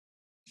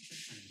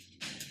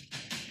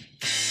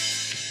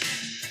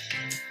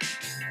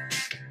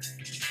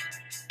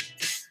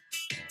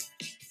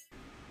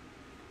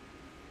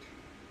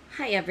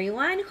Hi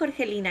everyone,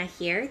 Jorgelina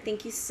here.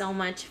 Thank you so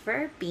much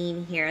for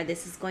being here.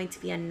 This is going to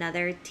be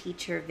another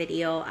teacher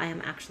video. I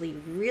am actually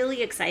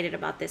really excited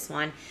about this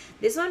one.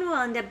 This one will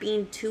end up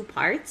being two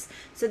parts.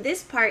 So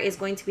this part is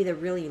going to be the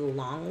really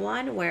long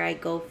one where I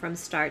go from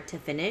start to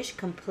finish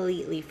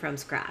completely from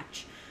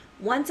scratch.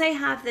 Once I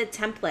have the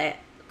template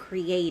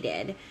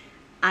created,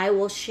 I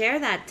will share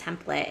that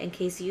template in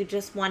case you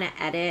just want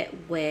to edit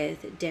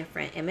with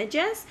different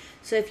images.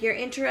 So if you're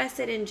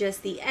interested in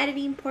just the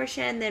editing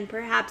portion, then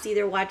perhaps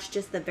either watch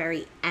just the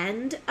very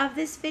end of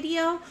this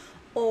video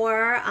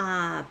or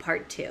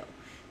part two.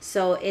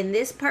 So in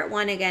this part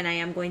one, again, I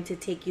am going to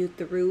take you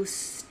through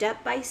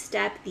step by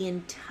step the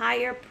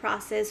entire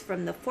process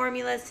from the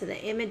formulas to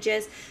the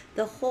images,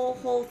 the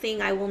whole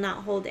thing. I will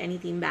not hold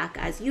anything back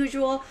as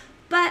usual.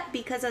 But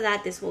because of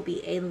that, this will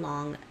be a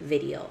long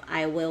video.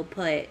 I will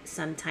put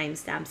some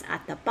timestamps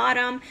at the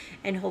bottom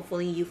and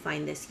hopefully you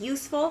find this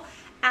useful.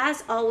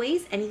 As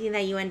always, anything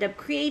that you end up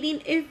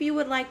creating, if you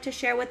would like to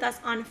share with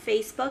us on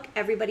Facebook,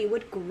 everybody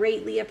would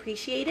greatly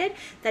appreciate it.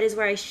 That is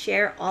where I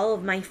share all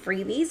of my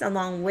freebies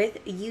along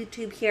with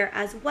YouTube here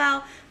as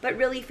well. But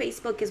really,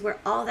 Facebook is where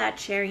all that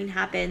sharing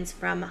happens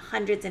from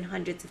hundreds and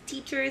hundreds of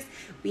teachers.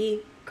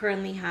 We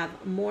currently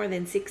have more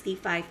than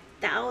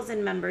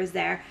 65,000 members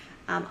there.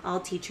 All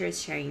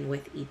teachers sharing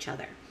with each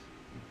other.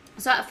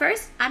 So at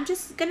first, I'm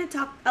just going to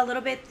talk a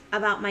little bit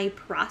about my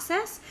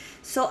process.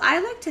 So I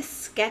like to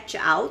sketch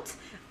out,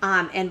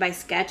 and by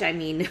sketch, I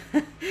mean,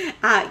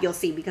 you'll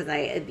see because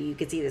you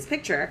can see this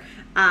picture.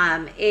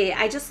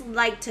 I just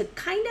like to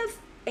kind of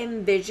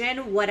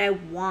envision what I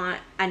want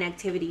an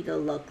activity to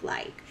look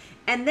like.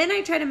 And then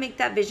I try to make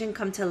that vision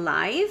come to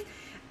life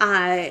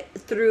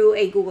through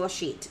a Google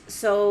Sheet.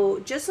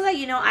 So just so that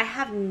you know, I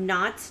have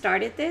not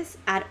started this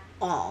at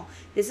all.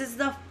 This is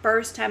the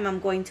first time I'm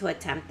going to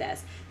attempt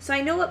this. So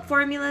I know what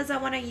formulas I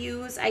want to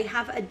use. I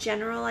have a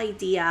general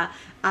idea,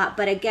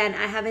 but again,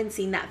 I haven't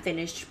seen that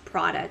finished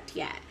product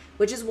yet,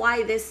 which is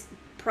why this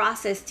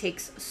process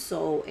takes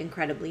so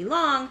incredibly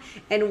long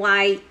and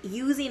why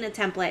using a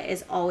template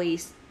is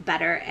always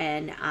better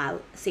and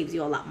saves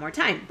you a lot more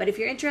time. But if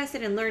you're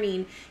interested in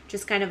learning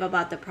just kind of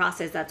about the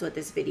process, that's what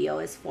this video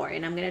is for.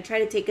 And I'm going to try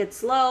to take it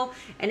slow.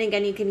 And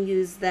again, you can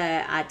use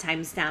the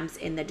timestamps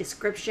in the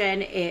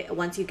description.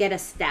 Once you get a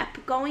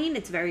step going,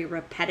 it's very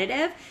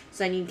repetitive.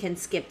 So then you can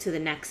skip to the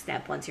next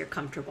step once you're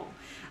comfortable.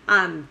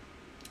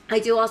 I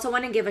do also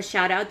want to give a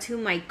shout out to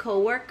my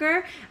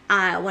coworker,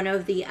 one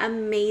of the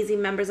amazing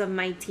members of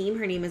my team.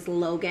 Her name is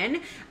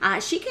Logan.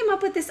 She came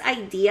up with this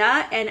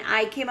idea and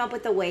I came up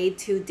with a way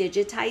to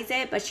digitize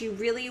it, but she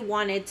really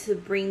wanted to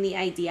bring the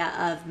idea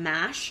of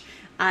MASH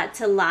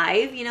to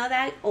live. You know,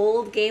 that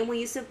old game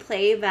we used to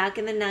play back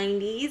in the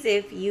 90s,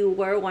 if you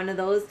were one of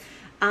those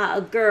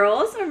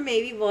girls or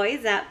maybe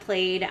boys that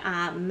played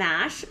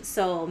MASH.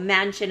 So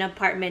mansion,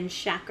 apartment,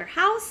 shack, or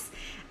house.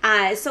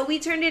 So we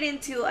turned it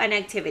into an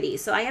activity.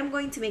 So I am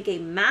going to make a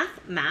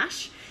math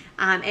mash,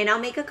 and I'll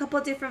make a couple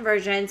different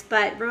versions,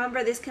 but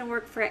remember this can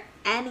work for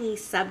any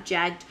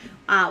subject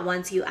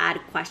once you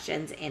add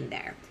questions in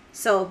there.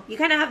 So you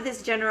kind of have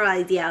this general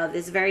idea of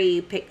this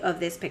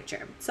this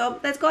picture. So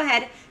let's go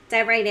ahead,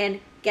 dive right in,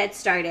 get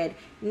started.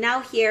 Now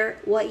here,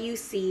 what you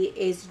see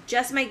is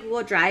just my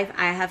Google Drive.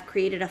 I have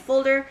created a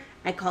folder.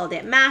 I called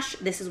it MASH.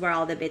 This is where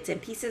all the bits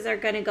and pieces are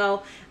going to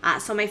go.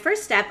 So my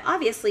first step,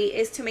 obviously,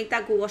 is to make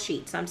that Google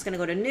Sheet. So I'm just going to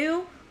go to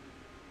New,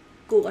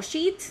 Google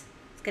Sheet.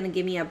 It's going to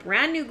give me a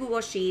brand new Google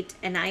Sheet,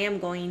 and I am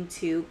going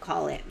to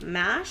call it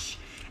MASH.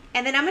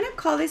 And then I'm going to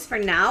call this for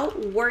now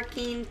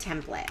Working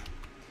Template,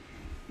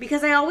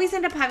 because I always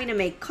end up having to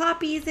make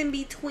copies in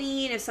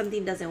between if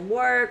something doesn't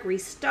work,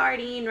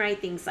 restarting, right?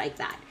 Things like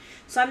that.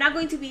 So I'm not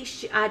going to be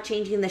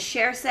changing the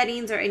share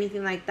settings or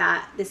anything like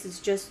that. This is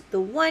just the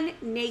one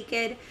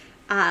naked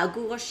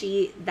Google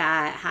Sheet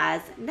that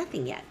has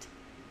nothing yet.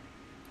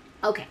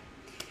 Okay,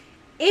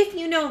 if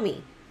you know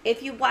me,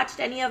 if you've watched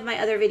any of my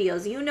other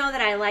videos, you know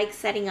that I like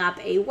setting up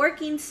a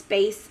working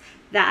space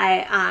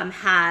that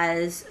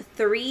has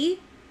three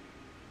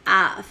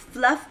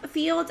fluff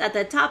fields at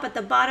the top, at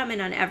the bottom,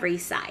 and on every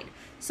side.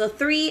 So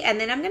 3, and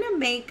then I'm going to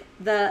make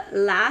the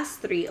last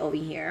 3 over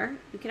here.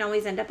 You can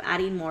always end up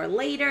adding more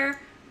later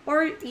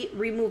or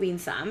removing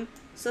some.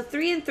 So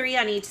 3 and 3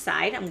 on each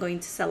side. I'm going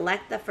to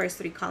select the first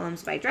 3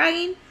 columns by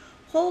dragging,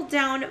 hold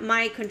down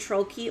my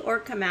control key or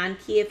command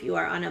key if you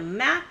are on a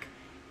Mac,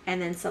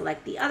 and then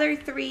select the other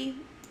 3.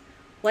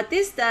 What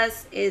this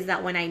does is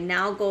that when I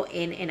now go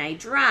in and I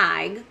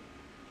drag,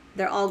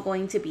 they're all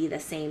going to be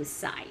the same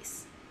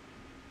size.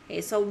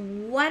 Okay, so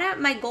what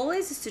my goal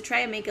is to try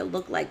and make it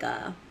look like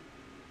a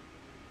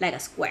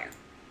square,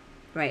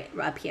 right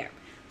up here.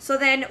 So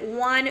then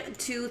 1,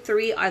 2,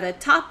 3 are the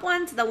top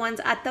ones. The ones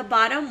at the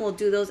bottom, we'll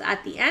do those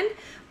at the end.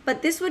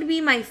 But this would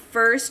be my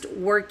first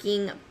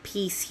working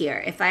piece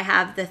here. If I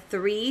have the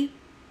 3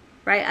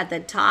 right at the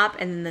top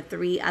and then the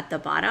 3 at the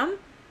bottom,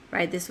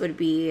 right? This would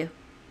be,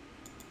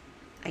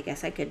 I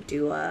guess I could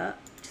do a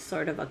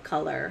sort of a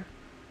color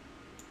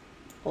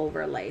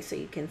overlay so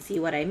you can see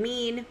what I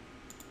mean.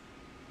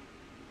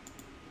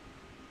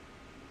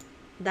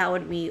 that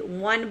would be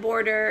one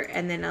border,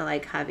 and then I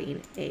like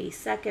having a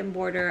second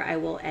border. I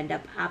will end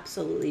up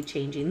absolutely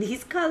changing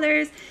these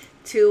colors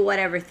to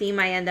whatever theme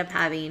I end up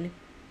having.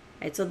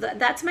 Right, so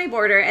that's my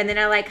border, and then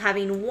I like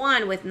having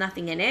one with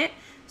nothing in it.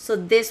 So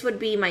this would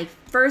be my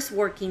first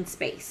working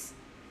space.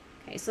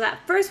 Okay, so that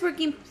first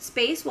working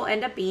space will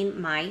end up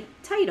being my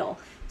title.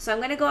 So I'm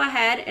going to go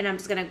ahead and I'm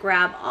just going to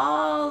grab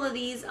all of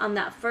these on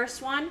that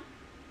first one,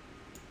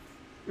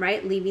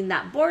 right, leaving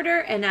that border,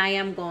 and I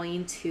am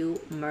going to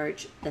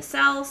merge the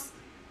cells,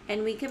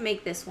 and we can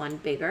make this one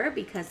bigger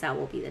because that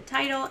will be the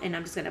title, and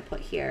I'm just going to put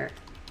here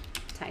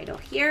title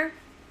here.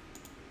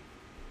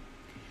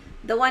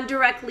 The one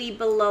directly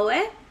below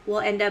it will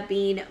end up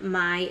being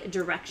my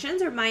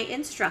directions or my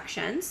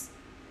instructions.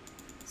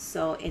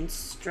 So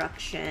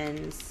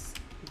instructions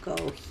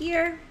go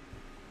here.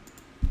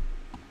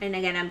 And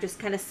again, I'm just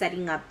kind of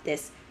setting up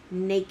this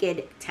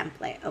naked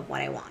template of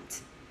what I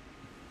want.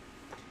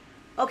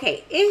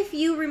 Okay, if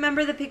you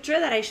remember the picture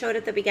that I showed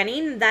at the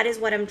beginning, that is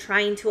what I'm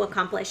trying to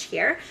accomplish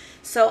here.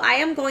 So I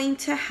am going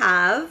to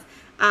have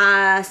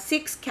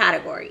 6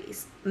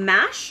 categories.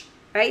 MASH,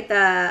 right?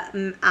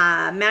 The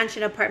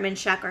mansion, apartment,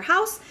 shack, or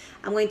house.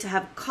 I'm going to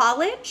have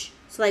college,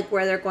 so like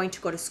where they're going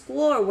to go to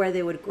school or where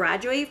they would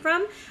graduate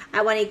from.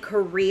 I want a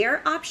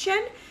career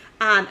option,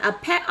 a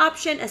pet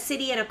option, a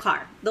city, and a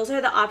car. Those are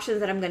the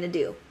options that I'm going to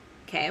do.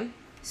 Okay,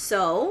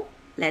 so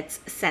let's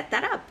set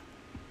that up.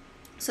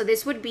 So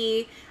this would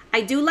be,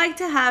 I do like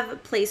to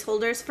have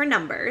placeholders for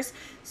numbers.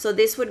 So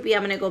this would be,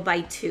 I'm going to go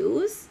by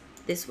 2s.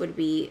 This would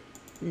be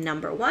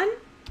number 1.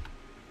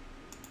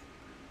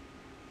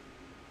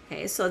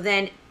 Okay, so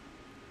then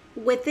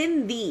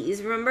within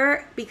these,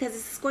 remember, because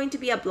this is going to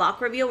be a block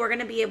review, we're going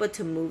to be able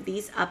to move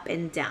these up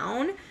and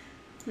down.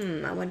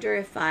 I wonder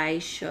if I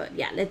should,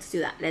 yeah, let's do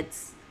that.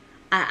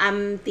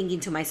 I'm thinking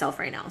to myself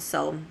right now.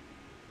 So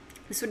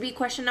this would be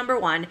question number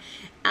 1.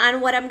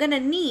 And what I'm going to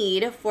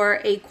need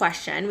for a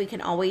question, we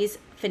can always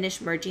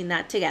finish merging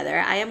that together.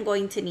 I am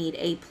going to need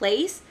a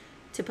place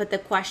to put the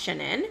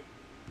question in,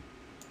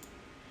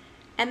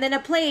 and then a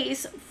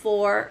place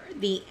for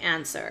the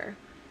answer.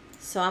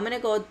 So I'm going to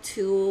go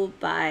 2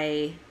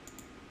 by,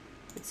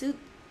 let's do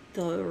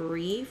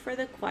 3 for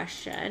the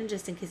question,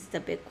 just in case it's a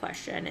big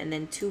question, and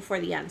then 2 for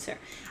the answer.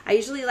 I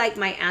usually like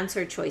my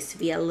answer choice to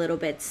be a little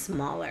bit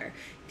smaller.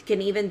 You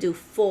can even do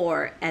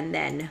 4, and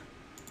then,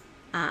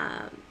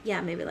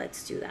 yeah, maybe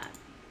let's do that.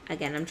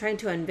 Again, I'm trying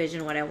to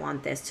envision what I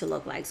want this to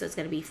look like. So it's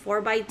going to be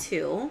 4 by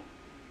 2,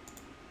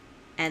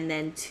 and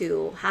then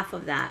 2, half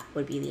of that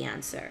would be the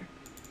answer.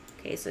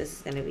 Okay, so this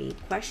is going to be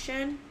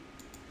question,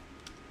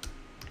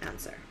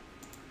 answer.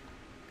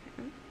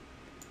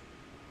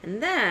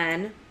 And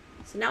then,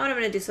 so now what I'm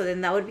going to do, so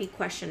then that would be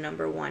question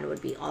number 1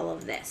 would be all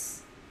of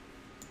this.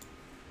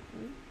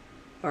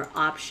 Or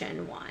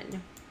option 1.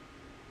 I'm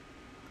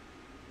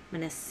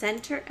going to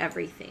center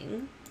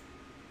everything.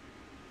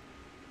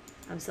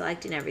 I'm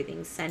selecting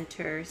everything,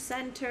 center,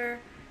 center.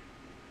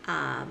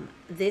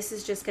 This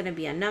is just going to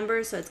be a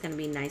number, so it's going to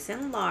be nice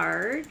and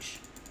large.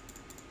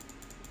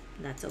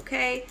 That's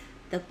okay.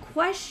 The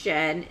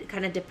question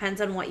kind of depends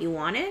on what you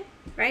want it,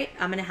 right?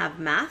 I'm going to have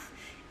math.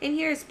 In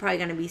here is probably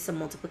going to be some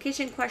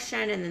multiplication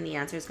question, and then the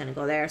answer is going to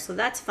go there. So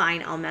that's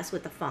fine. I'll mess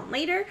with the font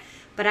later,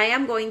 but I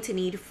am going to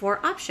need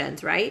 4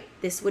 options, right?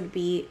 This would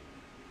be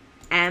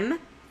M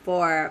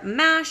for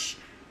MASH,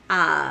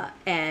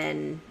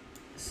 and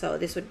so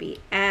this would be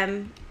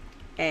M-A-S-H.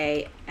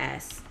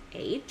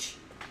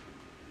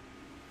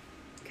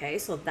 Okay,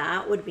 so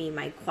that would be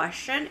my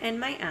question and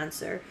my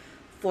answer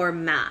for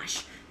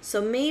MASH. So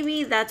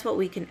maybe that's what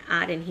we can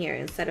add in here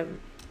instead of,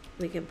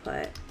 we can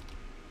put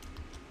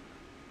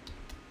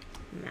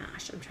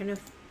MASH. I'm trying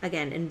to,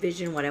 again,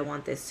 envision what I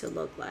want this to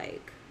look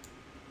like.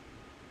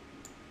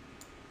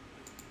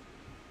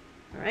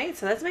 All right,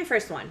 so that's my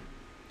first one.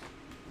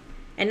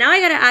 And now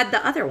I got to add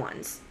the other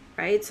ones,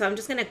 right? So I'm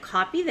just going to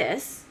copy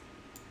this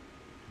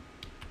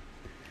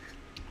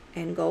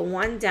and go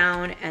 1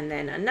 down and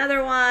then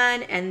another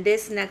one. And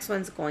this next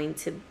one's going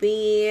to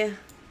be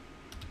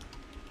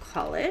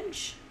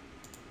college.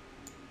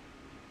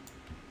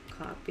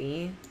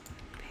 Copy,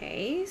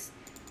 paste.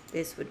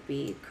 This would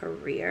be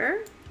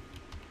career.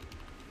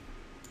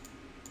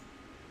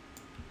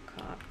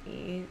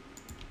 Copy,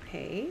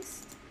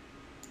 paste.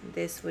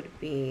 This would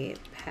be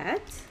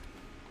pet.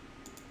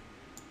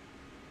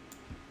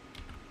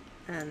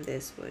 And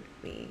this would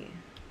be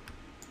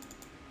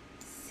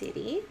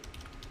city.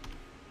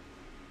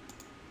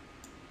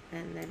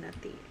 And then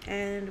at the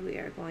end, we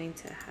are going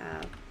to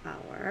have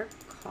our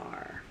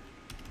car.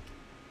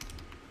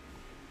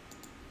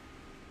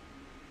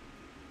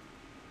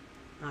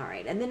 All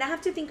right, and then I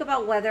have to think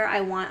about whether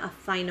I want a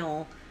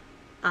final,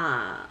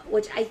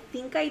 which I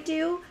think I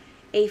do,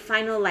 a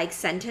final like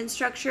sentence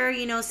structure,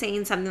 you know,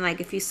 saying something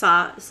like, if you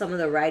saw some of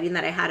the writing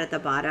that I had at the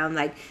bottom,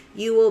 like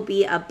you will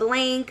be a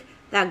blank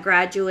that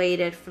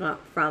graduated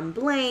from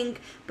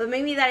blank, but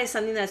maybe that is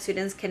something that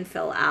students can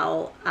fill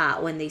out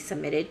when they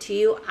submit it to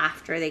you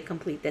after they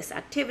complete this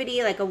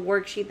activity, like a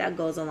worksheet that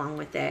goes along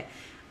with it.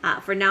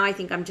 For now, I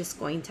think I'm just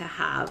going to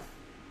have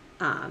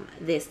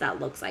this that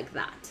looks like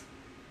that.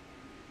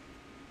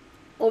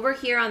 Over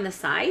here on the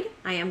side,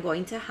 I am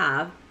going to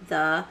have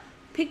the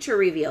picture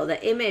reveal,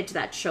 the image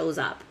that shows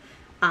up.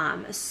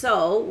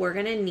 So we're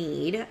gonna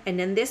need, and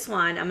then this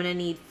one, I'm gonna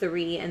need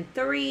 3 and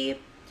 3.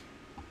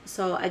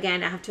 So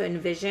again, I have to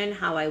envision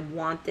how I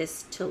want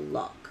this to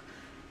look.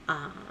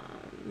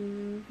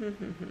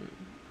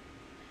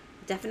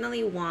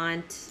 Definitely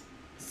want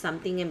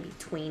something in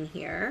between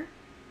here.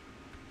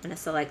 I'm gonna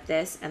select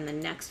this and the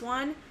next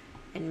one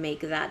and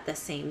make that the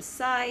same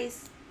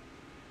size.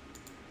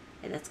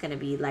 And that's gonna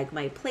be like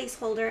my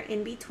placeholder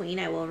in between.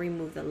 I will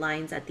remove the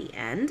lines at the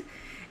end.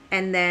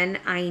 And then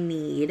I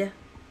need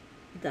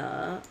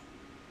the,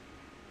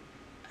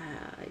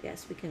 I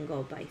guess we can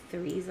go by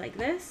 3s like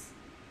this.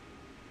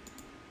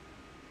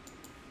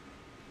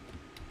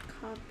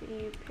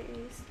 Copy,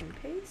 paste, and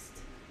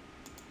paste.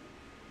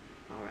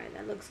 All right,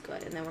 that looks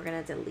good. And then we're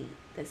gonna delete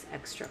this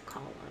extra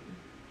column.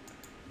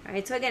 All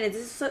right, so again,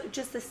 this is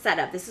just the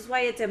setup. This is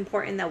why it's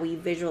important that we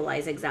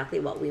visualize exactly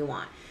what we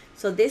want.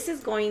 So this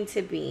is going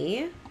to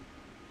be,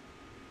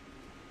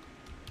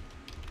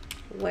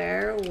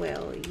 where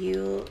will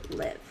you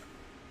live?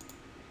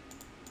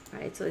 All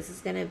right, so this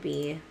is gonna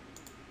be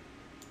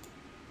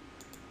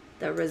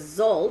the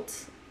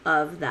result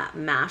of that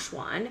MASH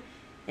one.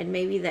 And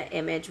maybe the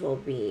image will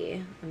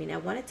be, I mean, I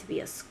want it to be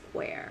a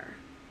square.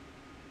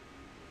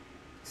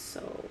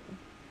 So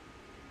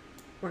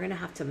we're gonna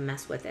have to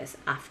mess with this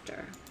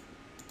after.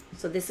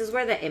 So this is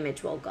where the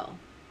image will go.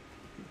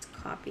 Let's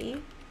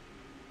copy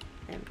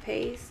and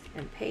paste,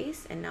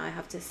 and now I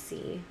have to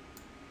see.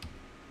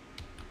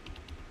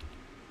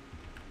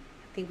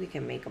 I think we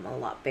can make them a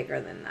lot bigger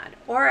than that.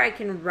 Or I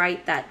can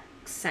write that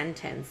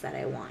sentence that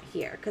I want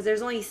here, because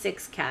there's only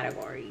 6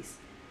 categories.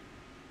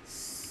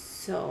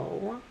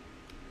 So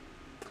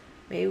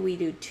maybe we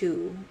do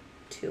 2,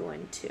 2,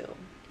 and 2.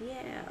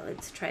 Yeah,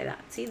 let's try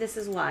that. See, this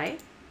is why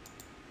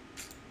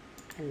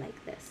I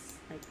like this,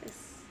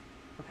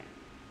 Okay.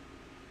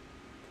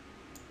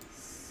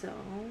 So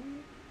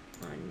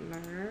on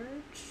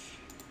merge,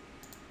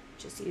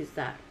 just use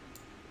that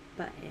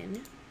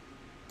button,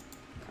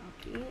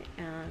 copy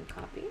and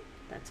copy.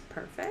 That's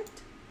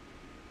perfect.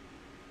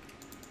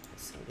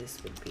 So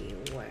this would be,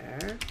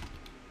 where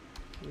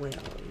will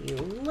you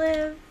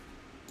live?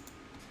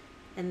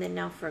 And then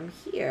now from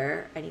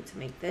here, I need to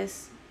make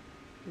this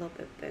a little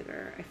bit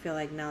bigger. I feel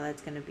like now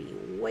that's gonna be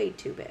way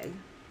too big,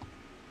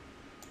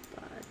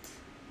 but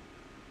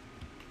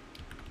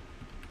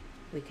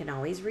we can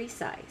always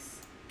resize.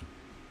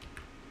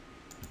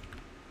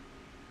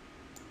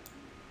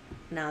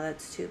 Now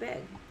that's too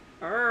big.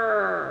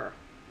 Urgh.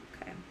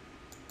 Okay.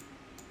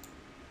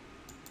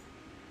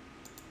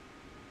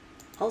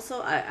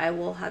 Also, I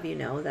will have you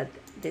know that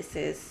this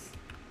is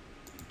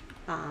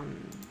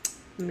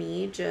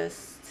me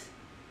just,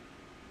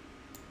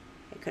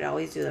 I could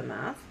always do the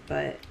math,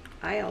 but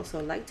I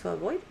also like to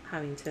avoid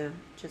having to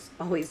just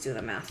always do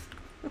the math.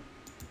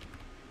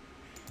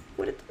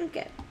 Would have thunk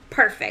it.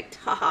 Perfect.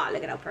 Haha,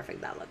 look at how perfect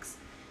that looks.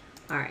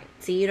 All right,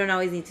 so you don't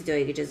always need to do it,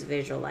 you can just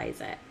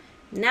visualize it.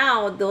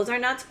 Now, those are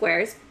not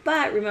squares,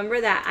 but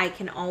remember that I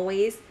can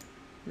always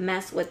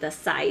mess with the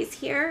size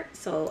here,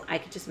 so I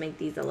could just make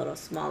these a little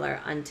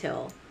smaller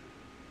until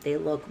they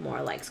look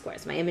more like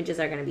squares. My images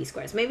are gonna be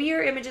squares. Maybe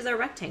your images are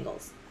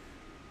rectangles.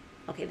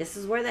 Okay, this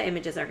is where the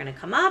images are gonna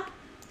come up.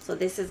 So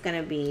this is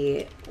gonna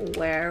be,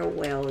 where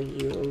will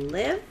you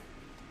live?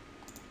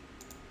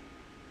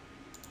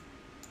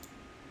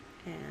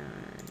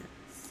 And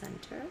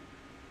center.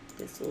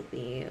 This will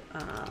be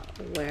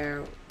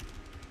where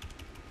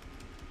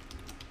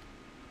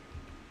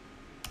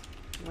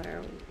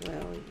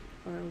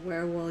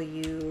will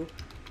you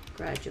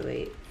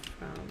graduate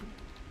from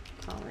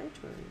college?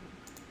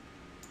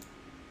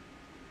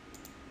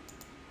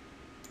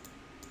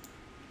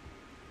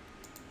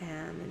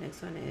 And the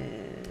next one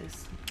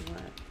is,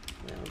 what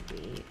will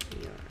be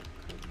your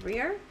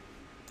career?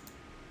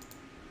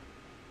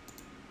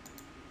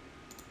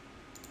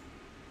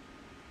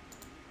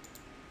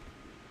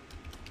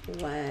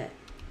 What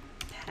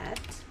pet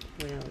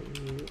will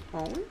you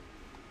own?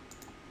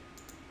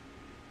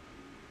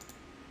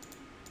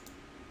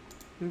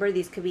 Remember,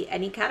 these could be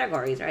any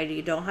categories, right?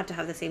 You don't have to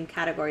have the same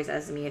categories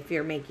as me if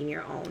you're making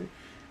your own.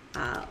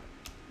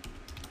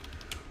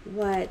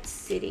 What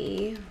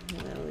city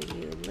will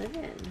you live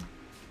in?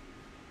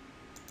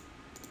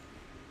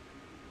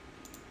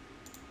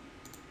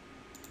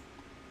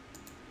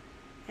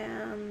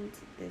 And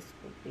this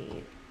will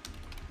be,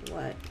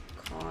 what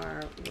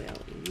car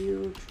will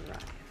you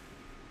drive?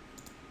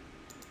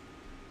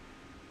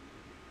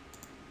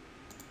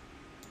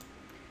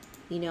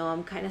 You know,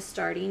 I'm kind of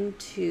starting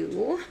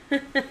to,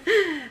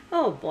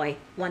 oh boy,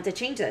 want to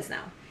change this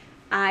now.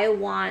 I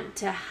want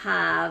to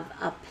have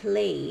a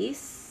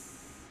place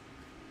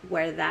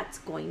where that's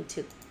going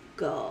to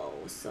go.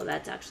 So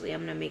that's actually,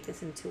 I'm going to make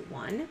this into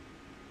 1.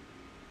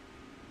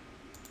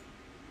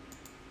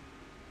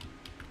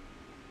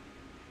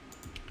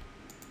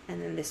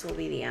 And then this will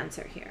be the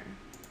answer here.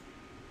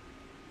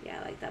 Yeah,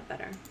 I like that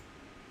better.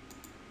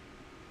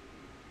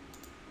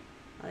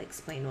 I'll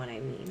explain what I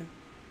mean.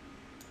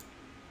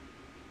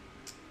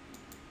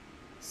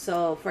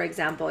 So for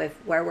example, if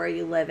where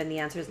you live and the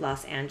answer is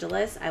Los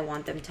Angeles, I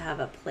want them to have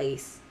a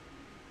place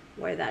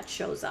where that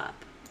shows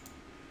up.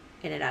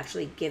 And it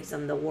actually gives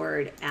them the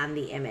word and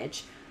the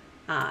image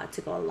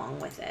to go along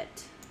with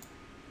it.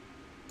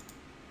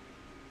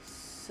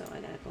 So I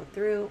gotta go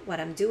through. What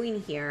I'm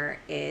doing here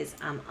is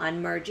I'm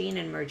unmerging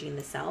and merging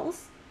the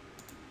cells.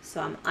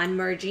 So I'm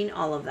unmerging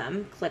all of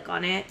them. Click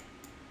on it,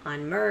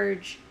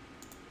 unmerge,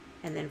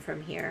 and then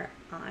from here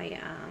I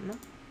am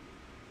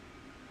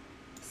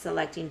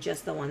selecting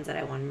just the ones that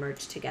I want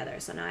merged together.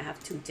 So now I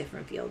have two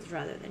different fields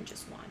rather than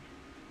just one.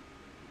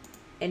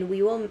 And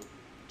we will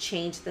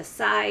change the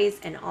size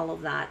and all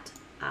of that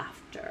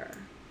after,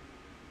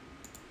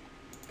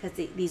 because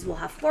these will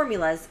have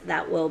formulas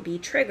that will be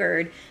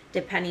triggered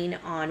depending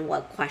on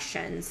what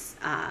questions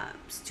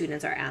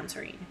students are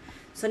answering.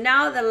 So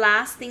now the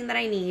last thing that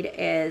I need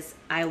is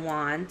I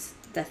want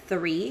the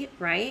 3,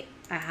 right?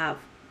 I have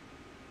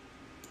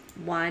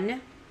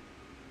 1,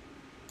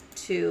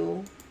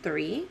 2,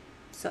 3.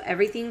 So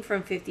everything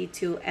from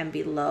 52 and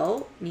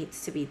below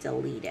needs to be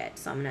deleted.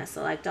 So I'm going to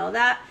select all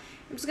that.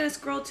 I'm just going to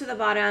scroll to the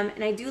bottom,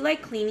 and I do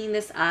like cleaning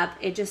this up.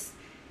 It just,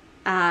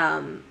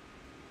 I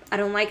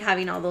don't like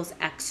having all those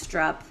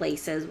extra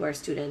places where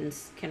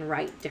students can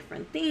write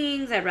different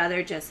things. I'd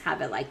rather just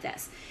have it like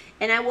this,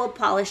 and I will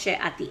polish it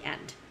at the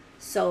end.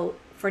 So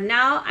for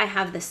now, I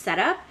have the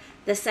setup.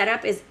 The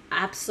setup is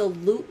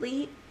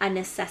absolutely a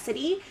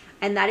necessity,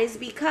 and that is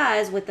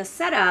because with the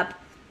setup,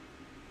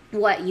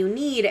 what you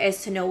need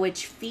is to know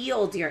which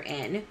field you're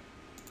in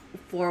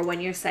for when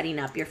you're setting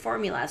up your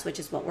formulas, which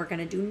is what we're going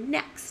to do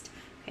next.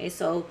 Okay,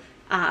 so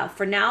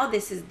for now,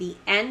 this is the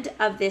end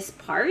of this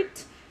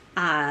part.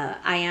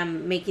 I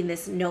am making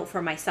this note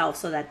for myself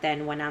so that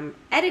then when I'm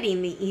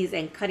editing these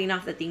and cutting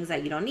off the things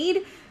that you don't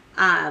need,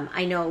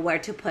 I know where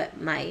to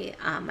put my,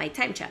 my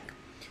time check.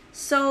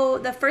 So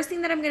the first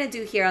thing that I'm going to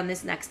do here on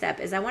this next step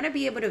is I want to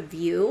be able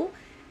to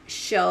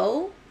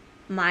show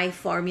my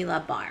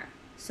formula bar.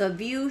 So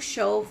view,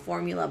 show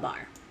formula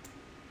bar.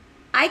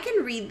 I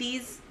can read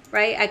these,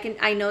 right?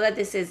 I know that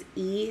this is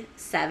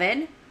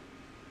E7,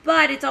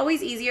 but it's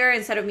always easier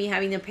instead of me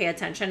having to pay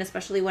attention,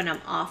 especially when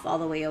I'm off all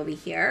the way over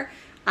here,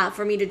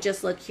 for me to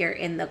just look here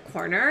in the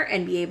corner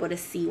and be able to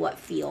see what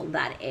field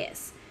that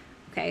is.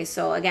 Okay,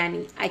 so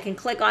again, I can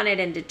click on it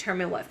and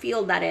determine what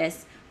field that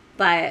is,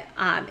 but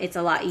it's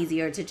a lot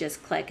easier to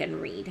just click and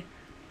read,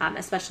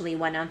 especially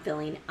when I'm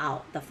filling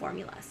out the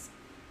formulas.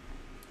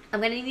 I'm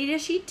going to need a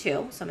sheet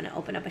 2, so I'm going to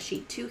open up a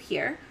sheet 2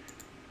 here.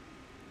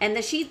 And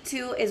the sheet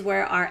 2 is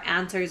where our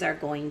answers are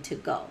going to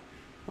go.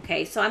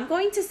 Okay, so I'm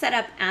going to set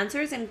up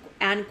answers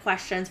and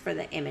questions for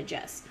the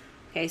images.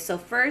 Okay, so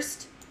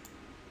first,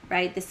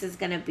 right, this is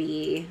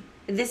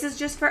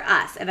just for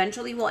us.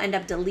 Eventually, we'll end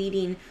up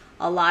deleting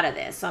a lot of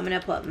this. So I'm going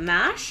to put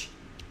MASH,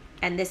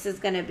 and this is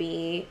going to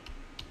be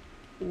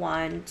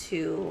 1,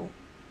 2,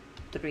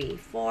 3,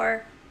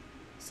 4.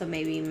 So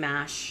maybe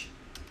MASH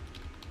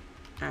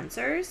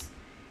answers.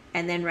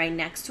 And then right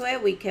next to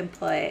it, we can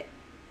put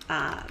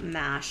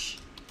MASH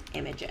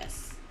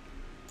images.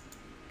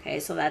 Okay,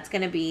 so that's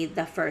going to be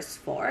the first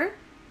 4.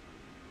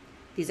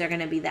 These are going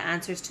to be the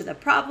answers to the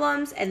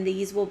problems, and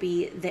these will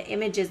be the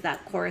images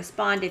that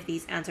correspond if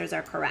these answers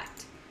are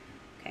correct.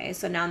 Okay,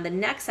 so now in the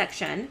next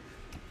section,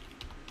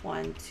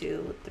 1,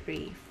 2,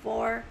 3,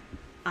 4,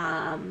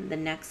 the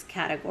next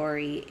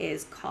category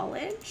is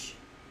college.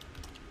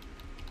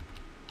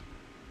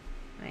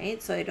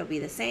 Right, so it'll be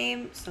the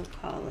same. So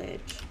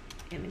college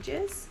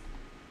images.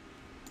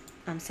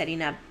 I'm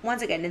setting up,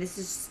 once again, this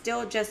is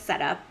still just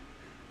set up.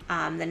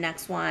 The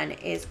next one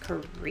is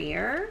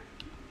career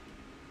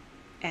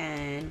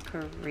and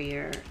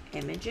career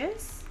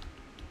images.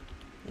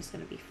 There's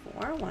going to be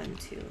 4. 1,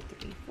 2,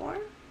 3, 4.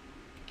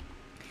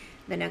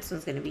 The next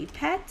one's going to be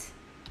pet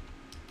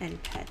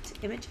and pet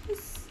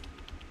images.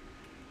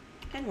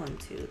 And 1,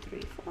 2,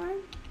 3, 4.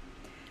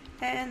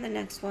 And the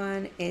next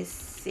one is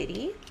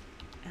city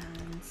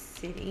and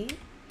city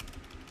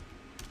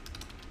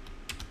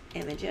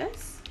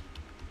images.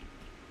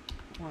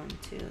 1,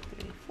 2, 3,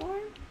 4.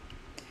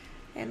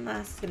 And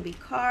last is going to be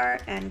car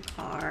and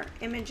car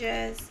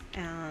images,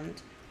 and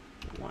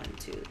 1,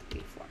 2,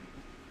 3,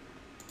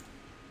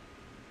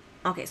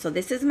 4. Okay, so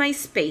this is my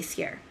space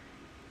here.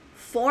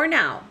 For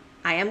now,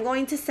 I am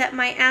going to set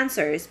my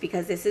answers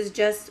because this is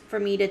just for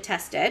me to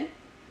test it.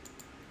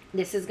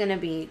 This is going to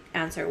be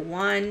answer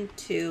 1,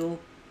 2,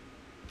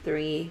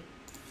 3,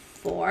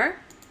 4.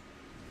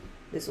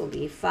 This will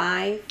be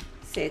 5,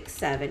 6,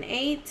 7,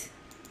 8,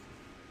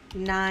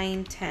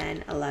 9,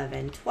 10,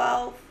 11,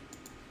 12,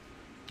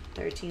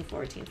 13,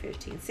 14,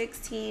 15,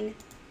 16,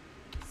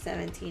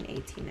 17,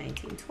 18,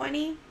 19,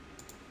 20,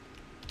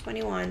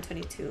 21,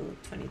 22,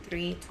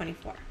 23,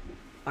 24.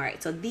 All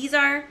right, so these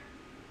are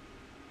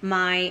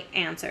my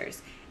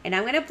answers. And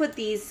I'm going to put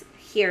these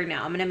here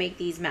now. I'm going to make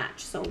these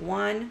match. So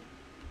 1,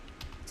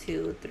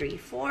 2, 3,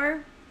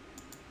 4,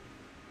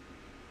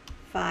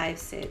 5,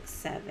 6,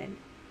 7,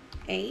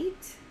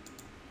 8,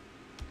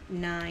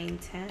 9,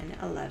 10,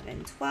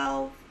 11,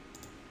 12,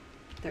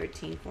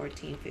 13,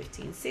 14,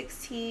 15,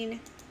 16,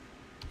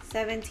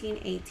 17,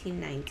 18,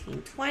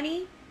 19,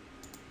 20,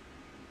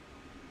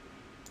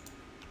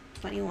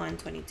 21,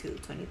 22,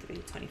 23,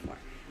 24.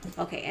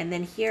 Okay, and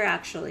then here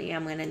actually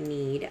I'm gonna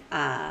need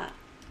a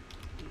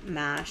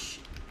MASH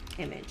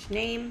image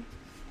name.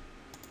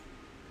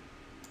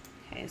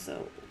 Okay,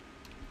 so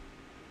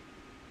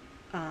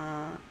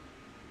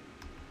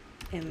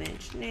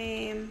image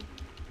name.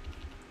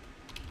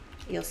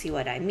 You'll see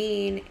what I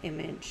mean.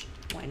 Image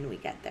when we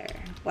get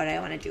there. What I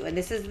want to do, and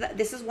this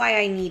is why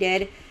I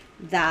needed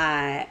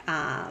that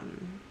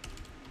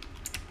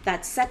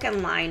that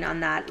second line on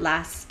that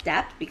last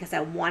step, because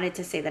I wanted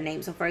to say the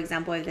name. So for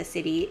example, if the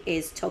city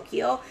is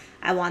Tokyo,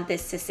 I want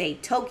this to say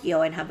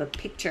Tokyo and have a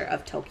picture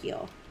of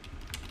Tokyo.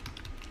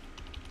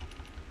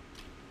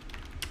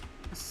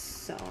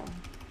 So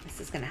this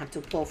is gonna have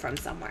to pull from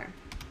somewhere.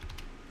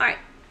 All right,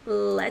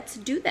 let's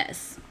do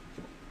this.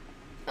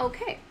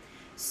 Okay,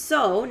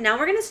 so now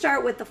we're gonna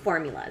start with the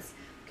formulas.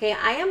 Okay,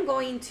 I am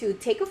going to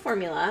take a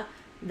formula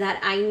that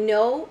I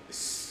know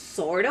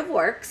sort of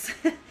works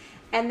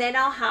and then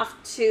I'll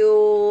have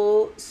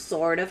to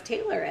sort of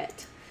tailor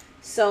it.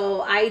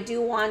 So I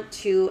do want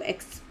to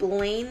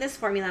explain this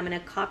formula. I'm gonna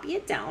copy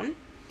it down,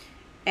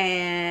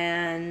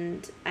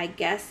 and I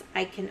guess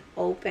I can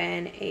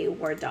open a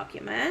Word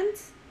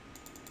document.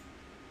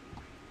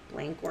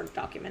 Blank Word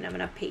document. I'm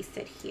gonna paste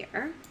it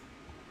here.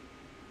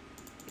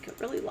 Make it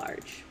really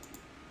large.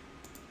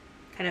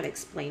 Kind of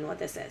explain what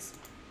this is.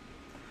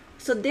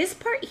 So this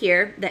part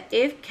here, the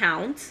if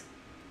count,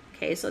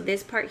 okay, so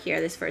this part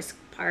here, this first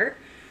part,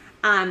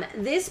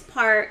 this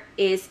part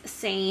is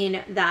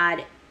saying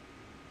that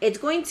it's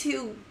going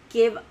to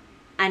give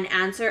an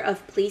answer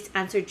of please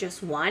answer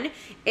just one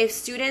if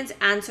students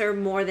answer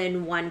more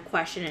than one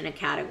question in a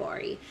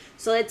category.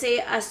 So let's say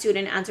a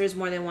student answers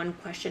more than one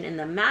question in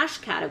the MASH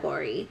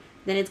category,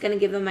 then it's going to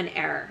give them an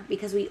error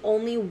because we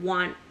only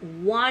want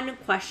one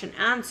question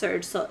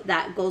answered, so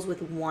that goes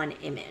with one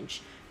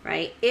image,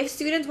 right? If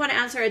students want to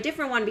answer a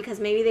different one because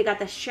maybe they got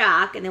the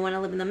shack and they want to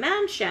live in the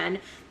mansion,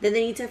 then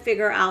they need to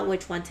figure out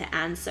which one to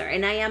answer.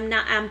 And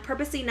I'm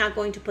purposely not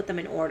going to put them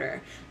in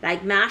order.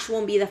 Like MASH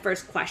won't be the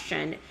first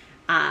question.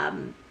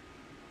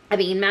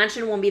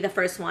 Mansion won't be the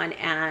first one,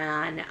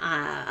 and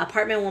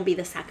apartment won't be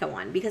the second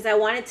one, because I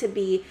want it to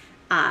be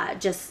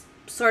just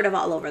sort of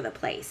all over the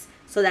place,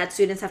 so that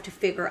students have to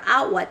figure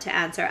out what to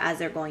answer as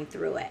they're going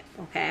through it,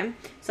 okay?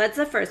 So that's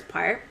the first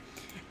part.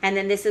 And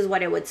then this is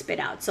what it would spit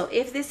out. So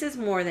if this is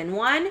more than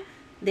one,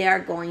 they are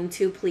going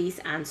to please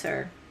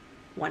answer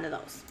one of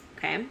those,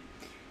 okay?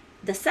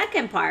 The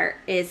second part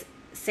is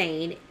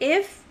saying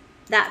if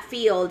that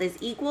field is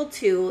equal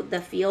to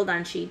the field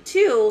on sheet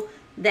 2,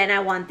 then I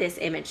want this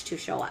image to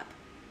show up.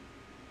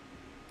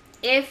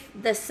 If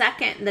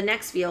the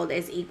next field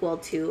is equal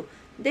to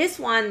this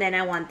one, then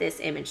I want this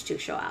image to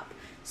show up.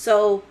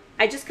 So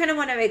I just kind of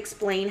want to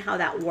explain how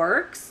that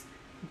works,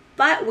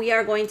 but we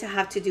are going to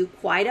have to do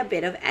quite a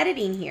bit of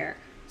editing here.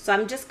 So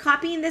I'm just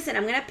copying this and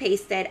I'm going to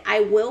paste it. I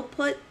will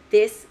put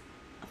this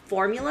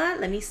formula.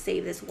 Let me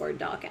save this Word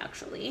doc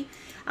actually.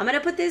 I'm going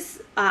to put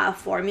this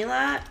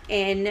formula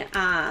in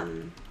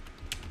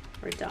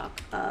Word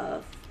doc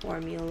of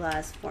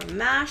formulas for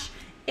MASH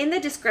in the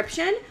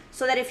description,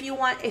 so that if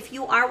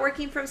you are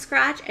working from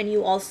scratch and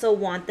you also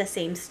want the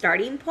same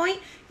starting point,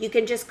 you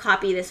can just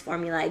copy this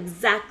formula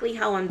exactly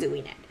how I'm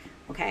doing it,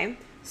 okay?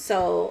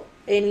 So,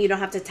 and you don't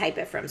have to type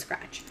it from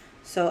scratch.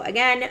 So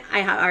again,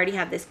 I already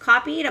have this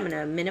copied. I'm going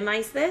to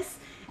minimize this,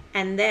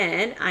 and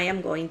then I am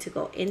going to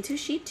go into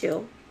sheet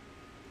 2,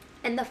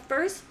 and the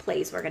first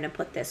place we're going to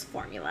put this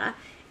formula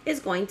is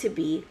going to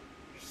be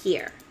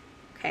here,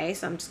 okay?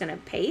 So I'm just going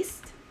to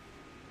paste.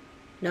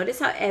 Notice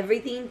how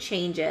everything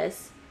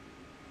changes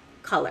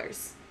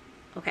colors,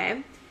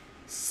 okay?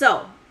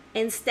 So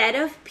instead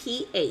of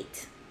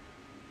P8,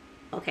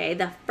 okay,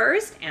 the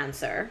first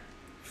answer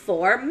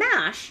for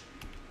MASH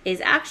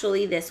is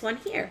actually this one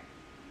here,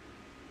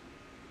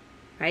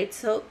 right?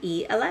 So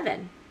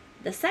E11.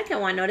 The second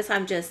one, notice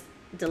I'm just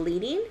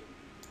deleting,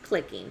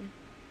 clicking,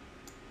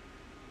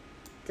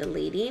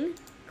 deleting,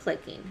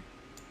 clicking,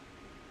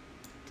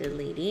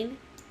 deleting,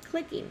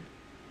 clicking.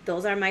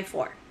 Those are my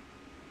 4.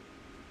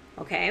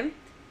 Okay,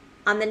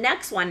 on the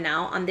next one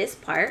now, on this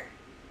part,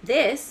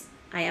 this,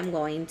 I am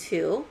going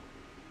to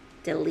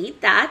delete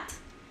that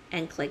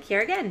and click here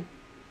again.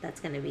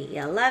 That's going to be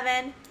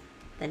 11.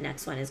 The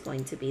next one is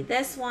going to be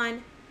this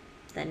one.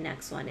 The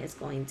next one is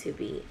going to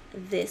be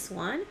this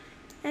one.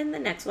 And the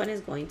next one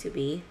is going to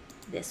be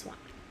this one.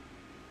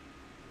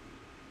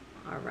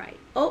 All right.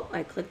 Oh,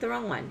 I clicked the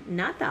wrong one.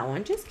 Not that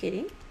one, just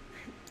kidding.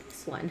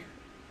 This one.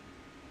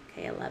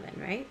 Okay, 11,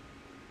 right?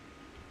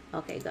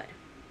 Okay, good.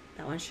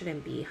 That one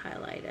shouldn't be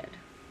highlighted.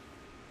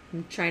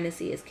 I'm trying to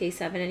see, is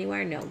K7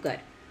 anywhere? No, good.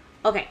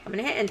 Okay, I'm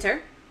gonna hit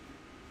enter.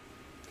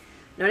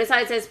 Notice how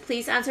it says,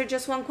 please answer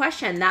just one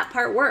question. That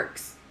part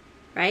works,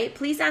 right?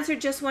 Please answer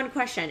just one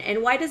question.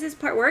 And why does this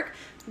part work?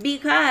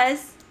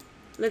 Because,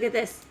 look at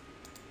this.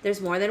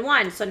 There's more than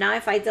one. So now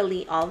if I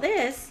delete all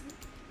this,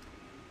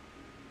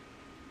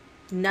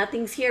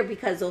 nothing's here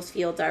because those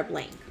fields are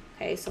blank,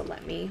 Okay, so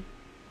let me,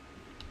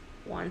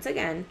 once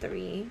again,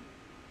 3,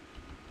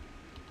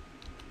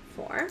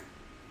 4.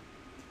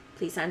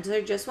 Please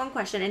answer just one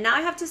question. And now I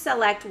have to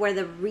select where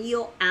the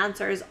real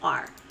answers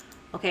are.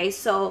 Okay,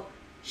 so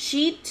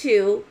sheet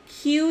 2,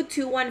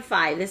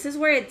 Q215. This is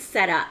where it's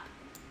set up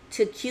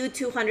to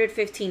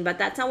Q215, but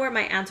that's not where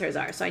my answers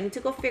are. So I need to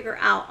go figure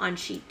out on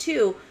sheet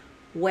 2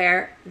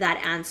 where that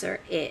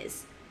answer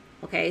is.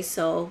 Okay,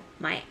 so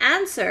my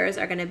answers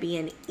are going to be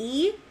in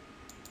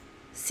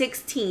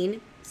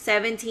E16,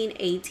 17,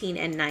 18,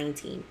 and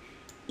 19.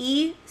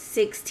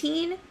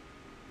 E16,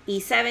 E17,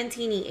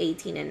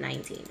 E18, and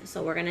 19.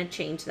 So we're going to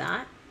change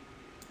that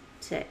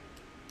to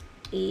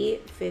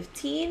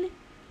E15,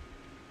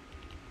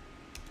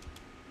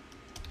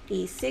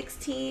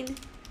 E16,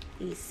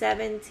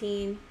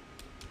 E17.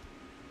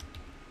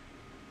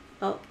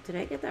 Oh, did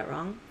I get that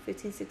wrong?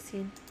 15,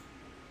 16.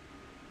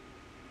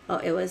 Oh,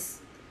 it was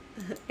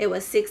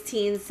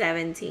 16,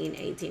 17,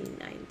 18,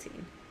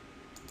 19.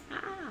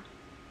 Ah.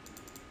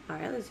 All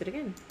right, let's do it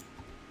again.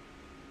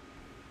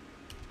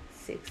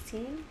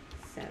 16,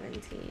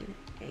 17,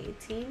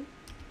 18,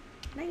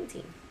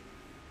 19.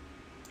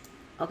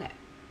 Okay.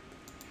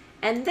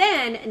 And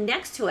then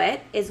next to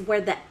it is where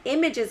the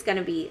image is going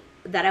to be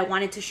that I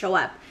wanted to show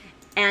up.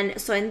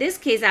 And so in this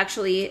case,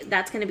 actually,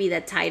 that's going to be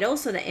the title.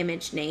 So the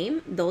image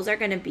name, those are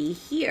going to be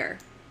here.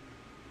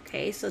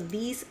 Okay, so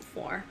these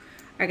 4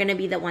 are going to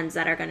be the ones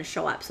that are going to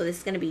show up. So this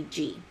is going to be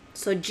G.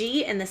 So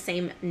G and the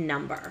same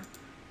number.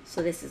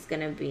 So this is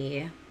going to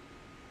be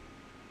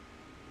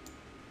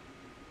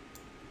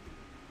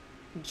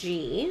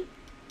G16,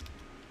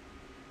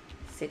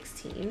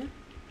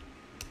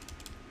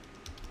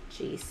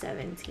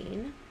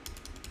 G17,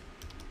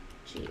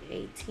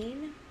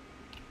 G18,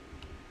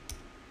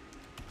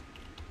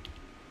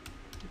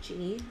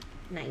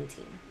 G19.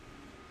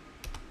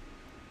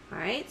 All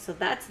right, so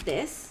that's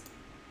this.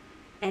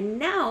 And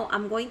now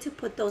I'm going to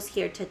put those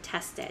here to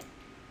test it.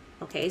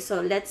 Okay,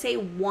 so let's say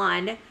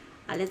 1,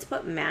 let's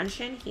put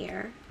mansion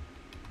here.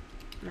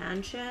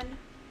 Mansion,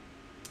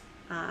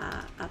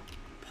 apartment.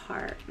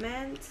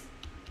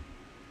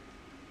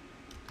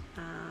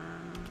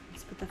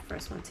 Let's put the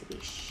first one to be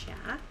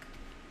shack.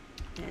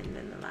 And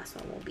then the last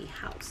one will be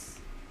house.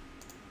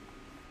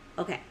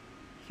 Okay,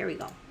 here we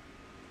go.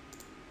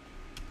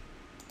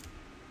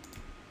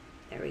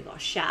 There we go,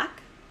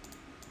 shack.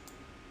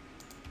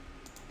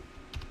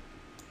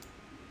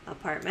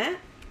 Apartment.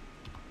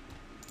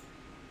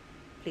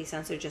 Please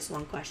answer just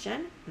one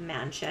question.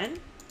 Mansion.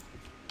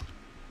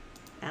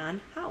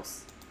 And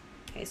house.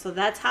 Okay, so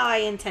that's how I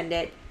intend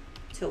it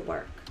to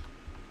work.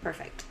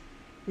 Perfect.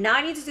 Now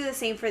I need to do the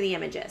same for the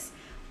images.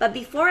 But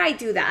before I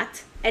do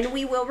that, and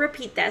we will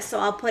repeat this, so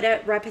I'll put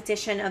a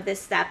repetition of this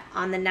step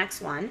on the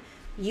next one,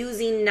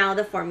 using now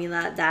the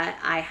formula that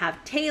I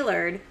have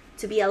tailored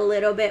to be a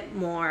little bit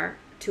more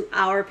to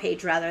our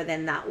page rather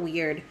than that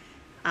weird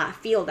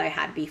field I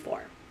had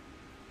before.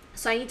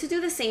 So I need to do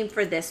the same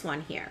for this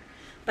one here.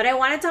 But I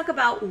want to talk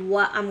about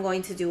what I'm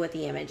going to do with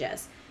the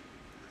images.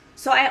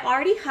 So I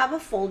already have a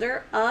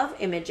folder of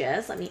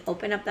images. Let me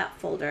open up that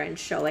folder and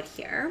show it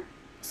here.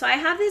 So I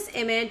have this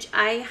image.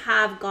 I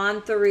have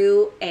gone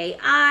through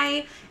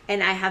AI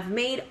and I have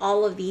made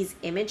all of these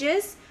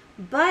images,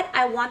 but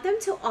I want them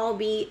to all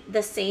be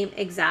the same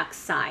exact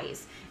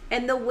size.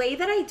 And the way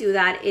that I do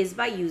that is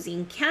by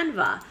using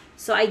Canva.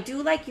 So I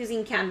do like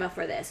using Canva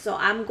for this. So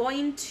I'm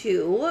going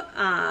to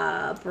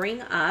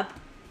bring up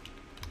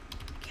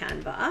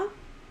Canva.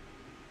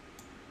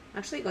 I'm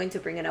actually going to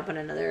bring it up on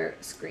another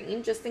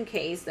screen just in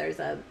case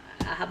I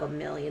have a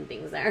million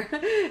things there.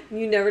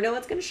 You never know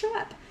what's going to show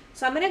up.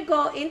 So I'm going to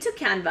go into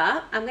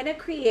Canva. I'm going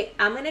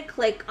to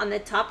click on the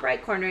top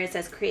right corner. It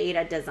says create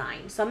a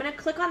design. So I'm going to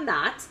click on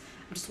that.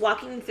 I'm just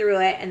walking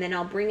through it and then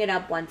I'll bring it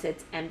up once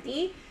it's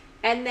empty.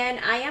 And then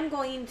I am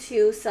going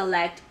to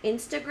select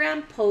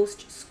Instagram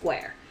post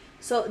square.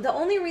 So the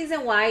only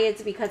reason why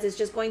it's because it's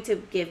just going to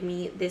give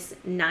me this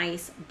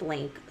nice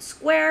blank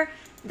square.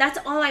 That's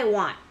all I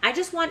want. I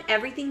just want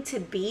everything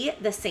to be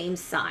the same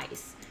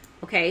size.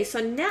 Okay, so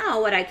now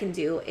what I can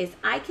do is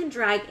I can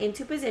drag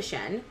into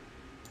position.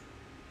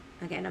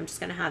 Again, I'm just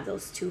gonna have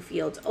those 2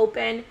 fields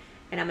open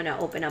and I'm gonna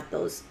open up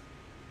those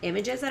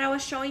images that I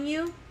was showing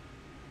you.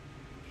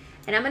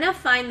 And I'm gonna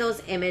find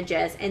those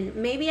images, and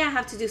maybe I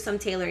have to do some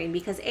tailoring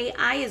because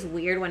AI is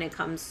weird when it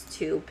comes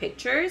to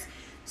pictures.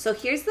 So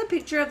here's the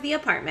picture of the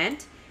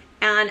apartment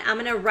and I'm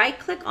gonna right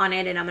click on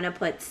it and I'm gonna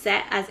put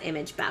set as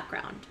image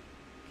background.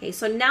 Okay,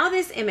 so now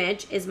this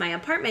image is my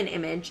apartment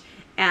image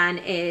and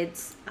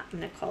it's, I'm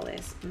gonna call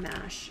this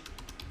Mash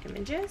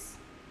Images.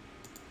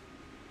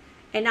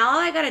 And now all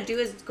I gotta do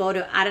is go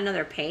to add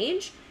another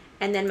page.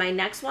 And then my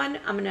next one,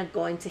 I'm gonna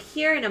go into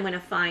here and I'm gonna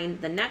find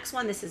the next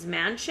one. This is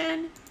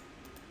Mansion.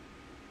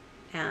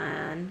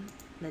 And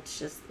let's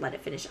just let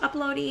it finish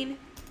uploading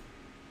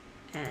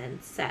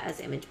and set as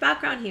image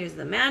background. Here's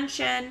the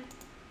mansion.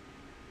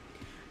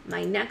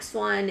 My next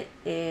one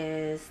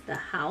is the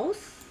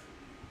house.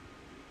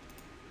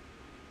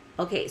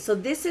 Okay, so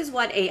this is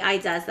what AI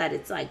does that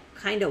it's like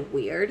kind of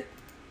weird.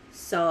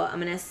 So I'm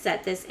gonna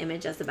set this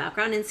image as the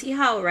background, and see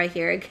how right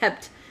here it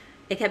kept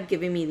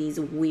giving me these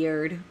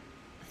weird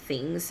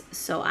things.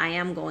 So I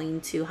am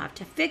going to have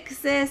to fix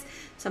this.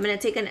 So I'm gonna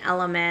take an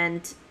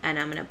element and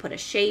I'm gonna put a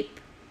shape.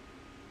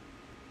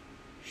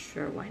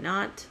 Sure, why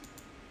not?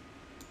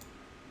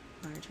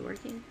 Why aren't you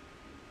working?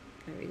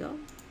 There we go.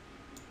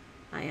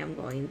 I am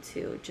going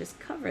to just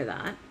cover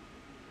that.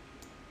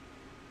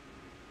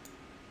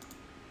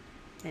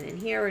 And in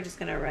here, we're just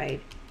gonna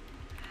write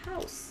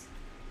house.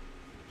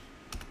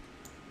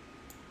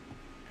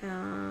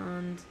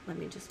 And let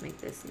me just make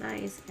this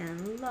nice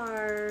and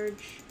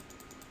large.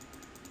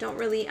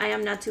 I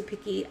am not too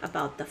picky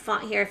about the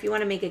font here. If you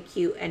wanna make it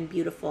cute and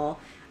beautiful,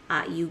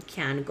 you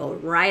can go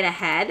right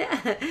ahead.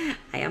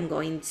 I am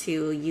going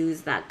to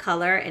use that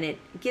color, and it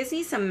gives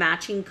me some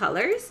matching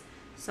colors.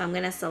 So I'm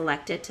gonna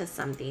select it to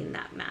something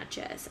that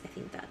matches. I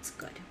think that's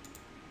good.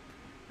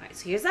 All right,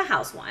 so here's the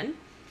house one.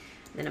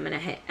 Then I'm gonna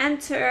hit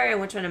enter, and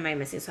which one am I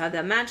missing? So I have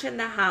the mansion,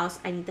 the house,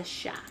 I need the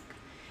shack.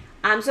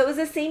 So it was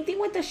the same thing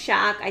with the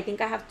shack. I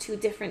think I have two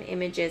different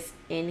images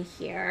in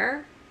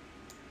here.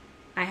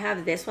 I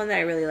have this one that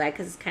I really like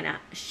because it's kind of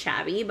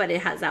shabby, but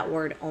it has that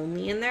word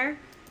only in there.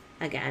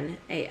 Again,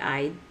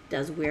 AI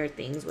does weird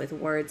things with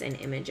words and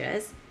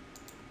images.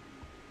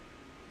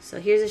 So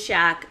here's a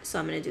shack. So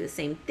I'm gonna do the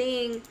same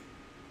thing.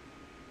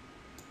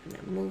 I'm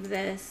gonna move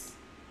this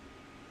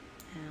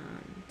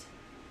and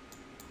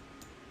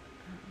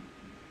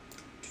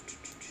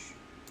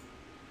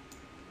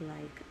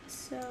like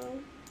so. Put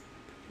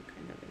it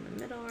kind of in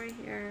the middle right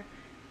here,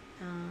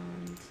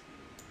 and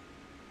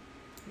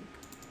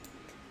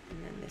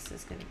then this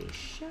is gonna be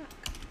shack.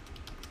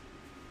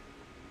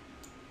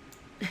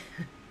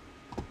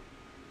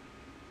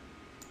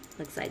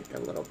 Looks like the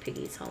little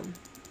piggy's home.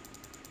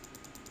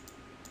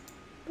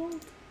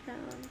 Bolt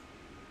down.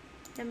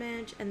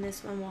 Image, and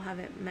this one will have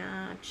it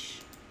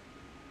match.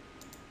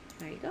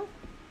 There you go.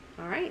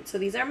 All right, so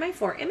these are my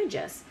 4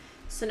 images.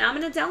 So now I'm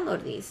going to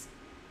download these.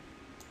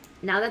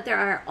 Now that they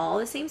are all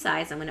the same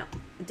size, I'm going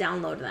to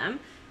download them.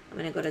 I'm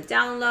going to go to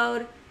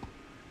download.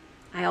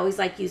 I always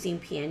like using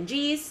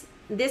PNGs.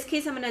 In this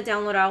case, I'm going to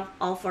download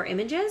all 4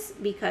 images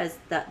because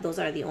those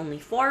are the only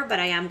 4, but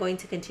I am going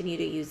to continue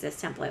to use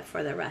this template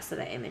for the rest of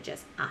the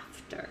images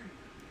after.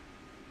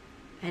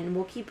 And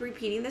we'll keep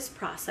repeating this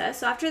process.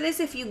 So after this,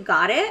 if you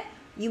got it,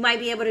 you might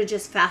be able to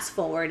just fast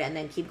forward and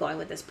then keep going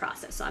with this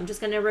process. So I'm just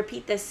going to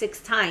repeat this 6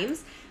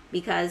 times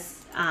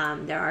because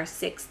there are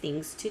 6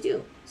 things to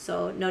do.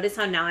 So notice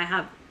how now I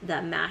have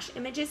the mesh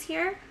images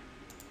here.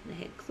 I'm going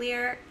to hit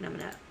clear, and I'm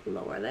going to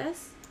lower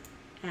this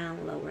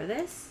and lower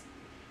this.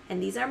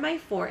 And these are my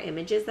 4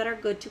 images that are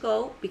good to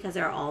go because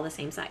they're all the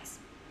same size.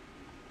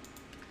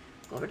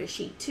 Go over to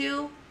sheet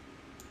 2,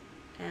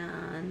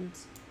 and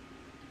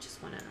I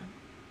just want to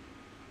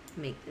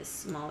make this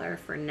smaller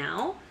for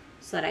now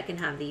so that I can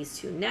have these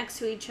 2 next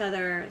to each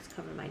other. Let's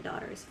cover my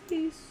daughter's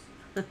face.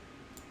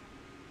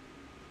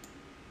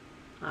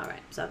 All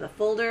right, so I have the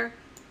folder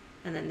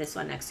and then this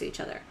one next to each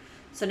other.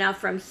 So now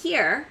from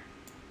here,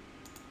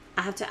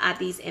 I have to add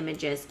these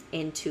images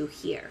into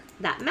here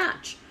that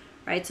match,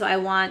 right? So I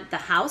want the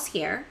house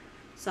here.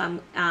 So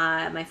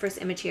my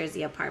first image here is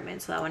the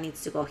apartment. So that one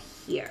needs to go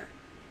here.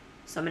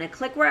 So I'm gonna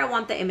click where I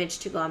want the image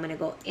to go. I'm gonna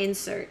go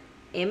insert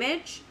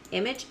image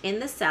in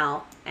the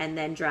cell, and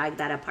then drag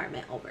that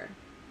apartment over.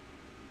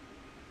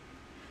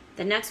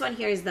 The next one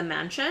here is the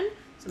mansion.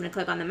 So I'm gonna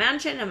click on the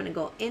mansion. I'm gonna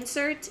go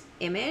insert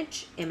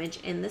image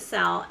in the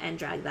cell, and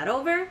drag that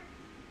over.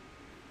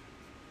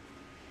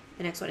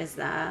 The next one is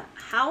the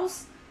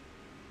house.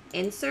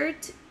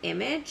 Insert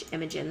image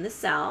in the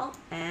cell,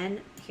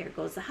 and here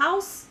goes the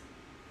house.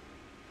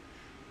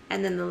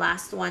 And then the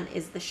last one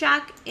is the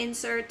shack.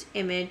 Insert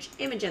image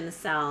in the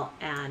cell,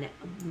 and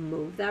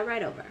move that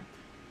right over.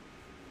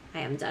 I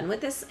am done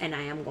with this, and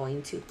I am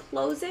going to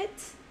close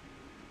it.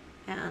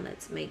 And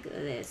let's make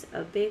this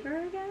a bigger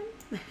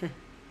again.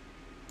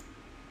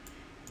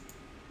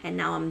 And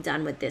now I'm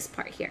done with this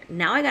part here.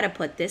 Now I got to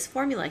put this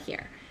formula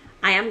here.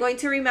 I am going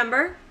to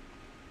remember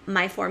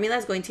my formula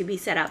is going to be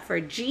set up for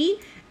G,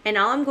 and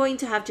all I'm going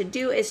to have to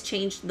do is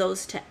change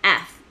those to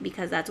F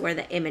because that's where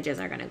the images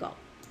are going to go.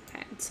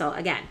 Okay, so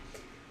again,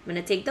 I'm going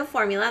to take the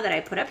formula that I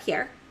put up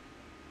here.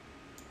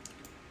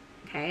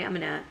 Okay, I'm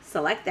going to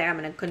select there. I'm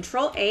going to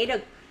Control A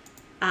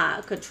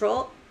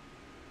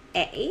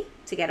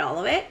to get all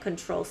of it,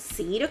 Control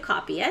C to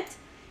copy it,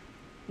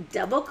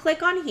 double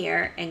click on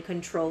here, and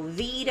Control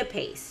V to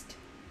paste.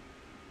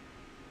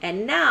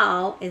 And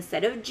now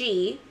instead of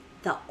G,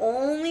 the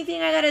only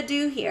thing I gotta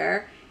do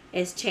here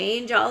is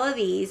change all of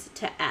these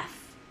to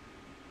F.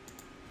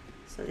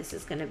 So this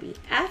is gonna be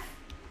F,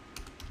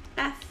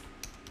 F,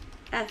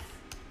 F,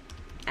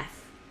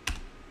 F.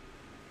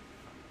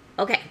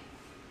 Okay,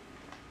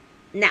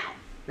 now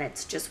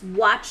let's just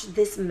watch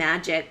this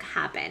magic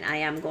happen. I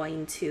am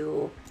going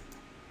to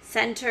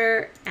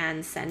center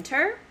and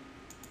center.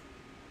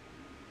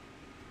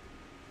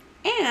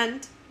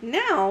 And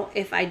now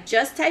if I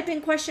just type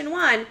in question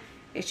 1,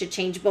 it should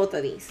change both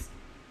of these.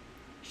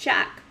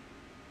 Shack.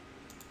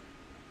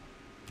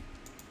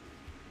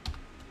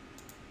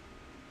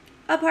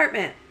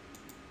 apartment,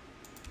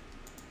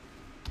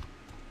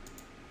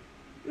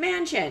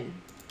 mansion,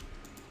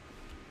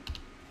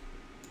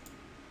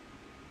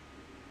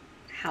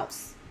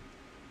 house,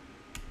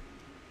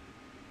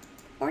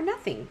 or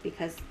nothing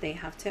because they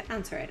have to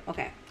answer it.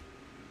 Okay.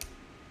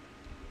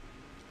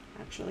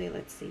 Actually,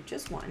 let's see,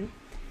 just one.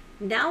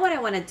 Now what I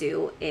want to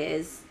do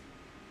is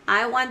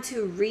I want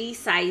to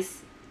resize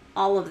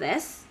all of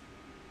this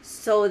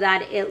so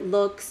that it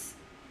looks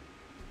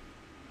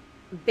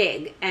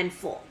big and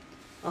full.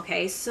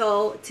 Okay,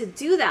 so to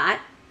do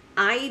that,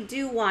 I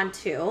do want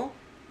to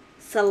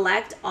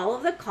select all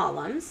of the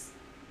columns,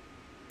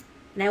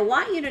 and I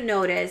want you to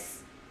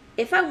notice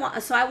if I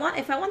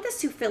want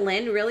this to fill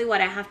in, really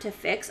what I have to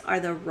fix are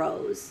the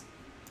rows.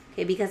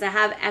 Okay, because I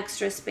have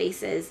extra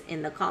spaces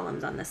in the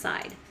columns on the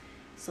side.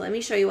 So let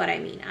me show you what I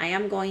mean. I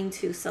am going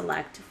to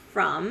select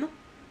from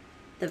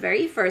the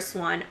very first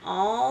one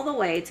all the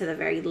way to the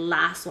very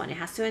last one. It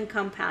has to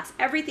encompass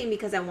everything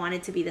because I want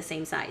it to be the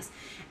same size.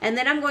 And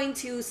then I'm going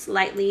to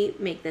slightly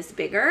make this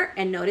bigger,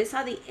 and notice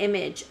how the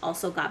image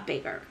also got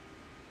bigger.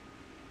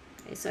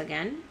 Okay, so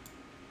again,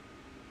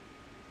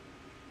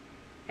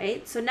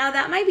 right? So now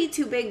that might be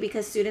too big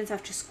because students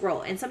have to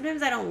scroll, and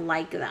sometimes I don't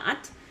like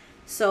that.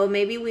 So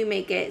maybe we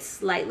make it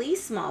slightly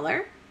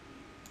smaller.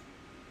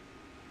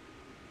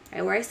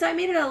 Okay, where I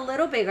made it a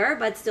little bigger,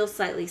 but still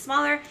slightly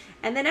smaller.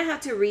 And then I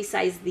have to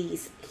resize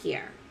these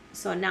here.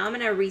 So now I'm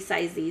gonna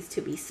resize these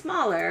to be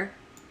smaller.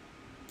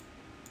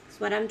 So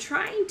what I'm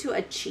trying to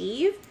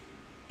achieve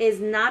is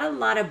not a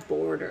lot of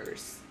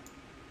borders.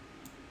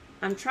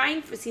 I'm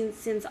trying for,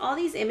 since all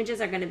these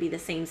images are gonna be the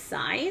same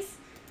size,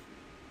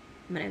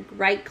 I'm gonna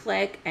right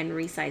click and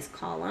resize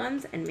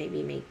columns and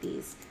maybe make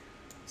these,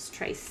 let's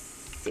try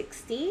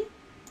 60.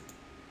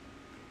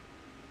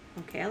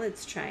 Okay,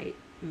 let's try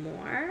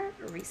more,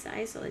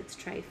 resize, so let's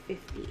try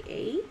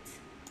 58.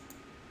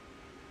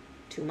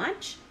 Too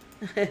much.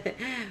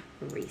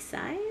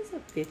 Resize,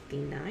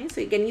 59.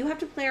 So again, you have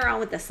to play around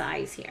with the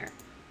size here.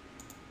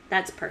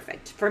 That's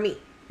perfect for me,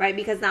 right?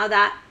 Because now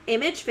that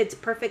image fits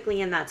perfectly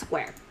in that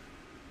square.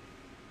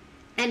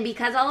 And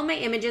because all of my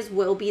images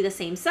will be the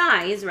same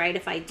size, right?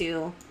 If I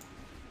do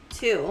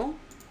 2,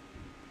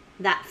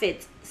 that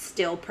fits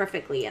still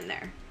perfectly in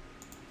there.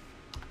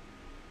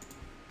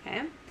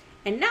 Okay.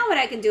 And now what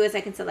I can do is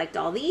I can select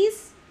all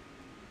these.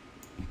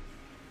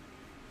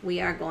 We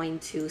are going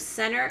to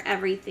center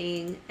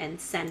everything and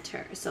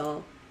center.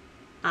 So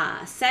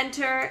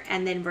center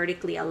and then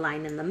vertically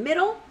align in the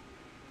middle.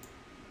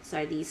 So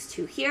are these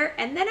two here.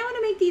 And then I want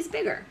to make these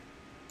bigger.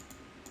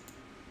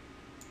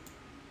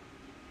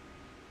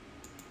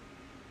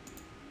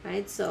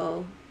 Right,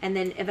 so, and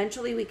then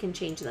eventually we can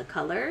change the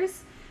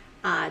colors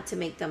to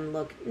make them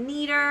look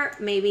neater.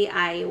 Maybe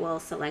I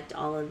will select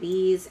all of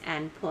these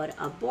and put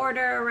a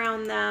border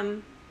around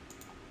them.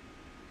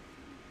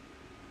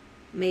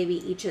 Maybe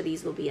each of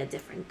these will be a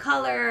different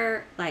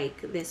color.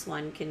 Like this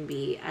one can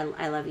be,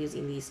 I love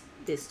using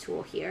this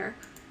tool here.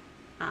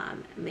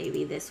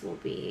 Maybe this will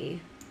be,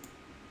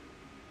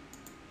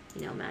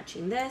 you know,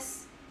 matching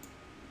this.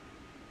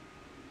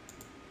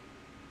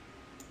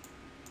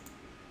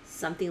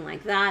 Something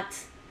like that.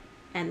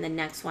 And the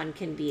next one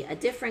can be a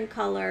different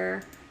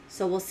color.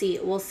 So we'll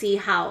see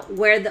how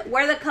where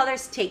the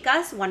colors take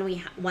us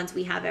once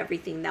we have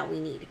everything that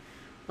we need.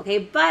 Okay,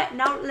 but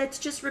now let's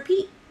just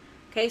repeat.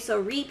 Okay, so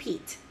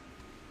repeat.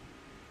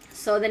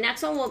 So the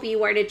next one will be,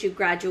 where did you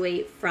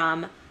graduate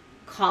from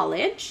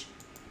college?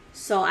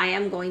 So I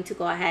am going to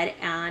go ahead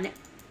and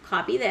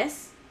copy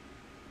this.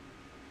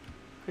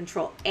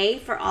 Control A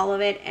for all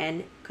of it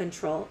and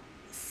Control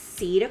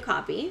C to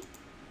copy.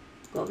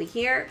 Go over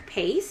here,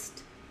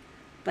 paste.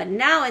 But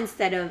now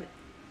instead of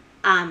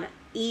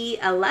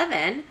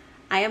E11,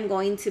 I am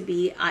going to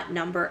be at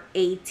number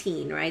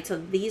 18, right? So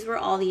these were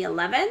all the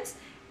 11s,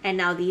 and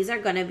now these are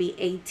going to be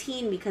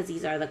 18 because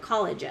these are the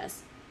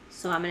colleges.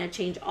 So I'm going to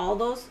change all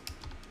those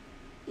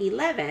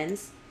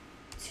 11s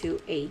to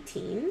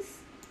 18s.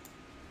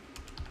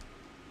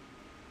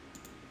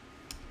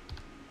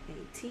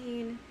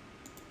 18,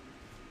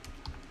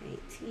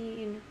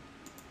 18,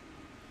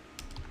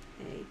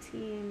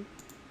 18,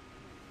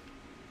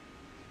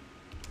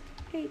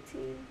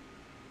 18,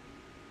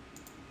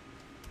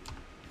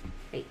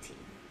 18.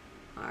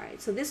 All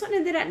right, so this one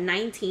ended at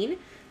 19.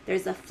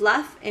 There's a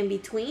fluff in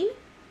between,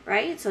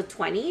 right? So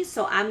 20.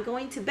 So I'm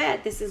going to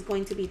bet this is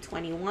going to be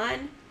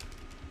 21,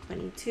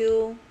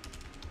 22,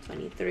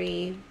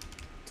 23,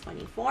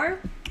 24.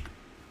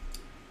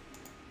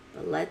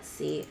 But let's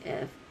see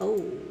if,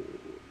 oh,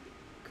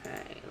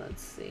 okay,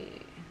 let's see.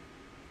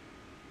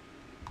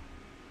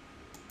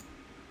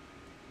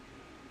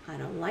 I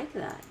don't like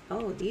that.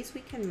 Oh, these we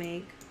can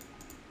make.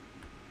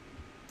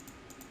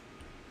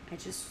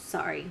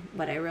 Sorry,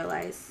 what I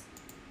realize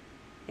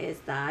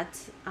is that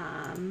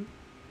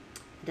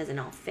it doesn't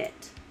all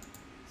fit.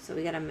 So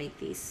we gotta make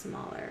these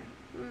smaller.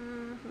 Okay,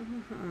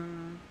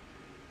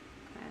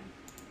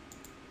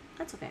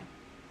 that's okay.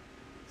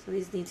 So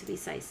these need to be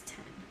size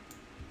 10.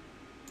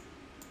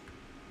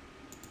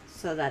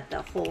 So that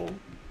the whole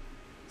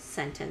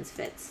sentence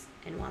fits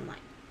in one line.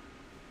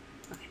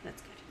 Okay,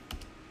 that's good.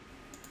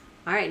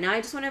 All right, now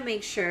I just want to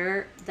make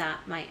sure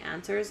that my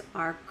answers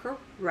are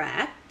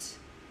correct.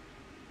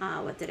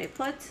 What did I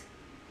put?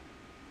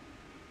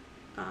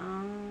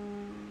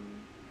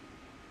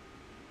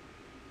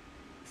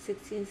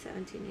 16,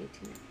 17,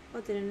 18.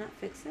 Oh, did it not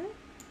fix it?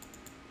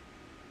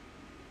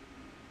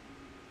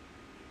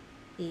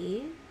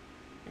 E.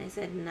 And I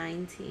said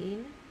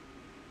 19.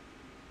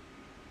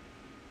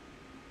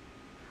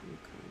 I'm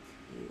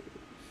confused.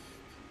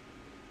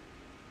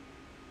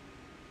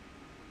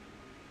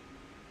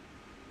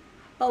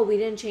 Oh, we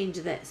didn't change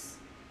this,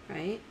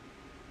 right?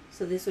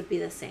 So this would be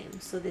the same.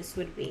 So this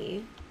would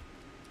be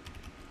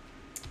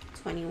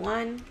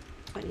 21,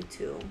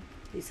 22.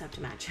 These have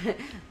to match.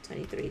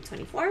 23,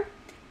 24.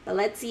 But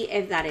let's see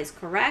if that is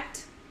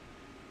correct.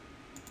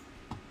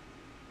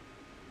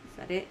 Is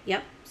that it?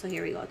 Yep. So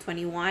here we go.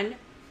 21,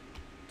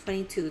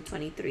 22,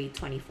 23,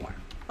 24.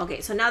 Okay,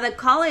 so now the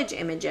college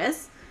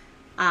images.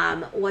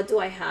 What do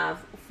I have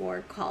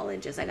for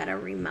colleges? I gotta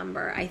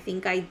remember. I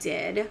think I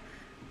did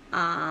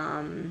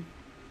Cal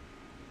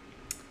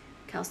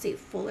State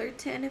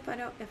Fullerton, if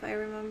I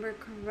remember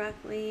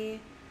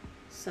correctly.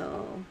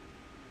 So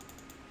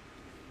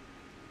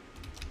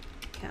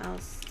Cal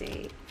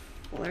State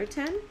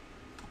Fullerton.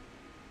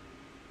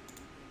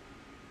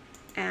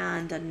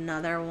 And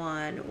another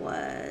one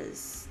was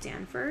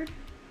Stanford.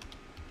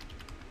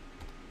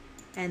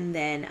 And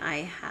then I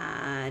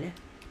had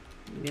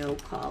no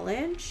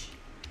college.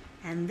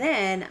 And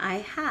then I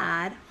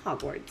had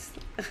Hogwarts.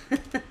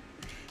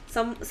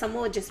 Some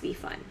would just be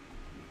fun.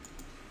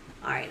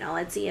 All right, now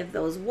let's see if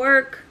those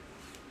work.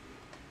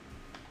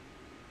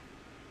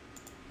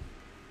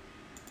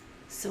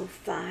 So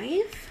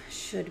 5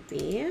 should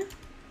be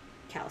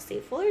Cal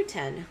State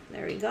Fullerton.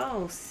 There we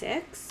go.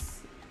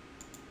 6,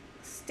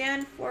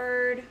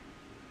 Stanford.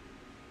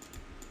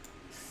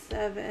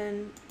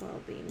 7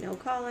 will be no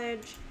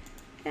college.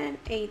 And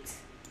 8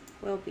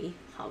 will be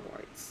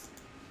Hogwarts.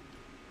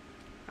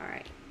 All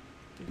right,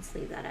 let's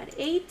leave that at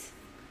 8.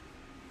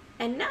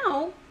 And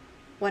now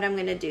what I'm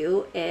gonna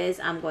do is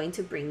I'm going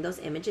to bring those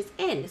images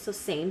in. So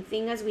same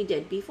thing as we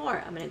did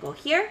before. I'm gonna go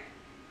here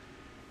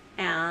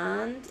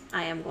and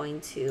I am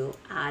going to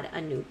add a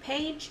new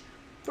page,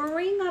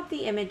 bring up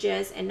the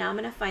images, and now I'm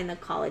gonna find the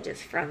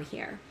colleges from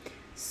here.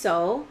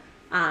 So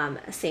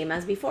same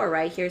as before,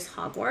 right? Here's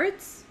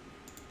Hogwarts.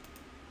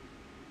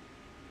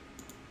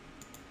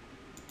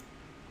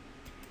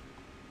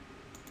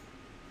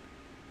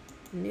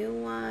 New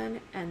one,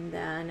 and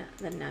then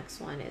the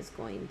next one is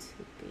going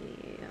to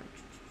be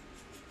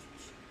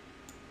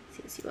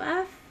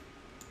CSUF.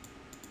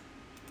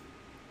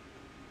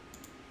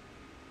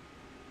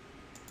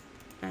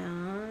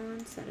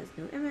 And set as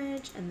new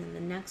image, and then the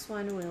next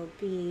one will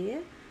be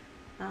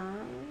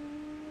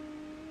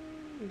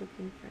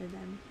looking for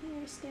them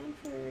here,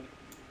 Stanford.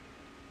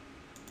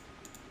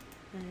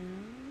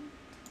 And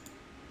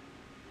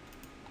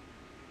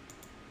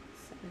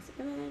set as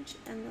image,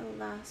 and the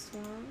last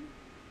one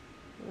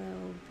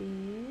will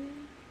be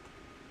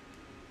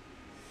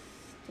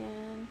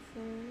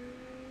Stanford,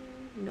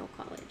 no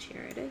college,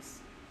 here it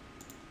is.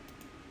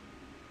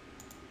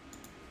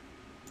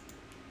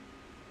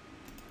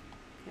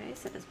 Okay,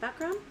 set as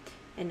background.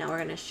 And now we're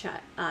gonna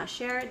share,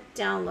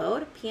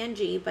 download,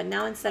 PNG, but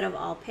now instead of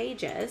all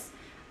pages,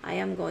 I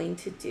am going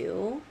to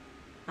do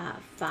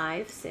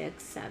 5,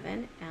 6,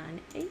 7,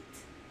 and 8.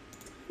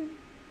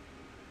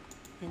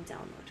 And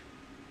download.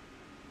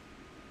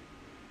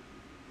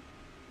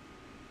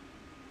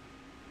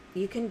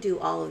 You can do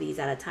all of these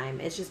at a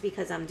time. It's just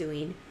because I'm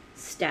doing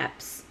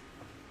steps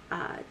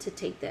to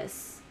take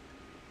this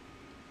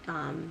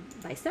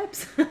by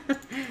steps.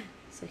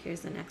 So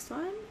here's the next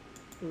one.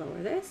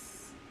 Lower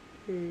this,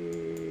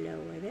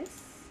 lower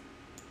this,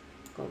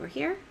 go over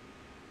here,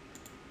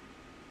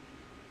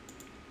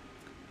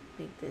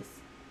 make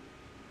this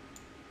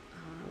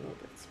a little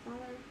bit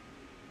smaller,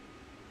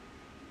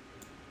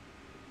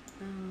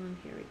 and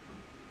here we go.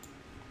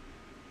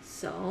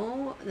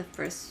 So the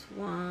first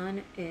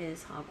one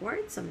is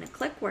Hogwarts. So I'm going to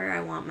click where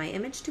I want my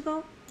image to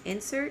go,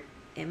 insert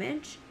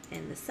image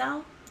in the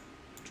cell,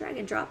 drag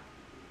and drop.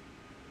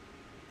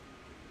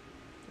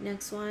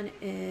 Next one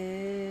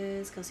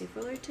is Cal State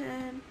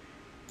Fullerton,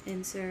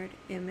 insert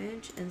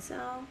image and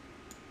cell.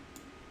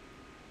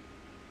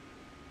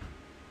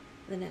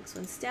 The next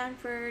one,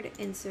 Stanford,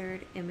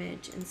 insert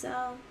image and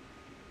cell.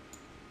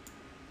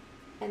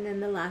 And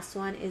then the last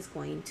one is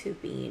going to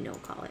be no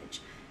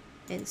college.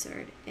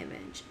 Insert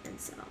image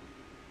and cell.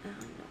 No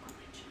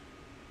college.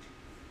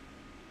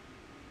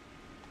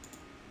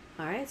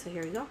 All right, so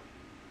here we go.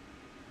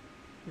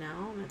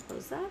 Now I'm gonna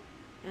close that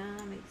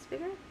and make this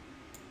bigger.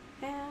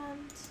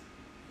 And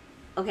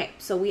okay,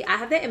 so I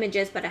have the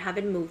images, but I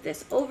haven't moved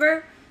this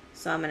over.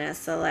 So I'm gonna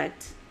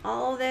select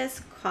all of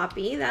this,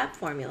 copy that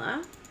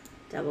formula,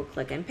 double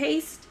click and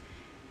paste.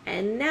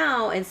 And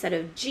now instead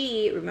of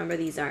G, remember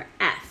these are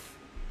F,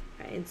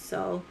 right?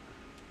 So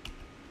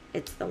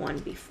it's the one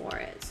before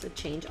it. So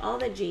change all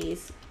the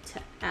G's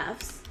to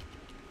F's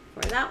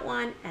for that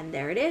one, and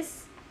there it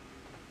is.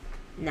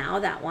 Now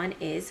that one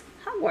is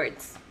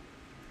Hogwarts.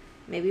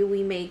 Maybe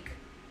we make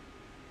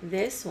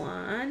this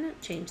one,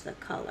 change the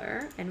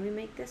color, and we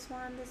make this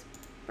one this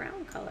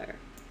brown color.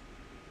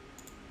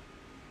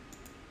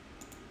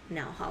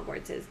 Now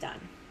Hogwarts is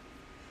done.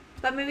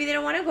 But maybe they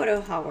don't want to go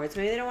to Hogwarts.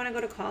 Maybe they don't want to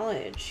go to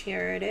college.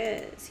 Here it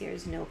is.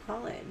 Here's no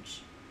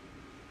college.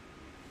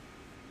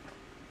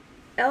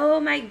 Oh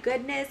my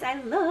goodness,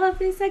 I love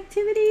this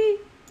activity.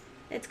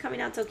 It's coming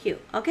out so cute.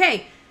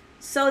 Okay,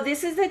 so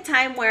this is the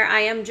time where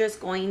I am just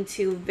going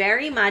to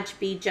very much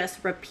be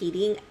just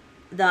repeating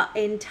the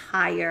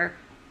entire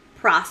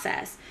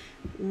process.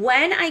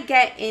 When I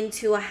get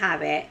into a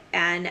habit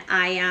and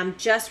I am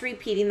just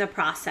repeating the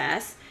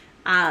process,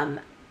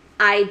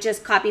 I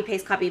just copy,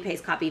 paste, copy,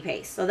 paste, copy,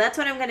 paste. So that's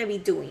what I'm going to be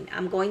doing.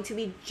 I'm going to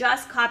be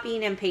just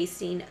copying and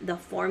pasting the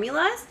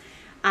formulas.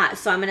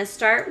 So I'm going to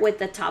start with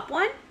the top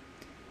one.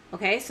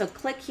 Okay, so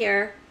click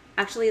here.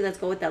 Actually, let's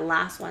go with the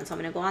last one. So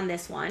I'm going to go on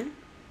this one,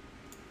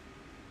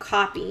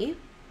 copy,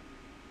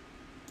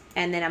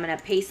 and then I'm going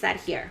to paste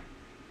that here.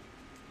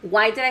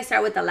 Why did I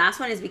start with the last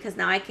one? Is because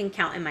now I can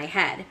count in my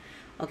head.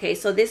 Okay,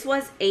 so this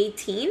was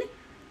 18.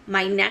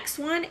 My next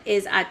one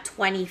is at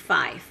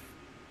 25.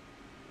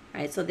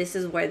 All right, so this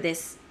is where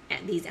these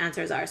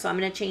answers are. So I'm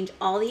going to change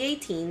all the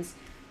 18s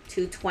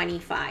to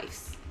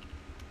 25s.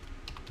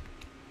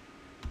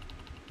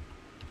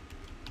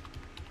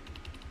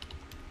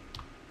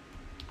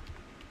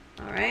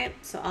 All right,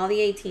 so all the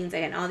 18s,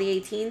 again, all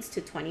the 18s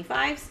to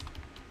 25s.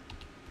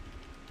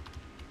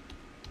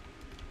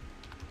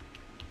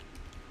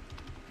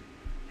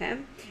 Okay,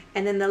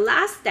 and then the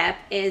last step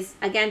is,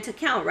 again, to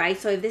count, right?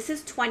 So if this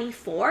is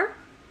 24,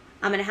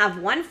 I'm going to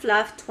have one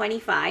fluff,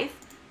 25.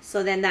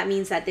 So then that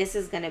means that this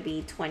is going to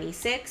be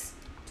 26,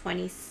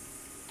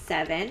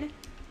 27,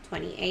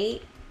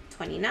 28,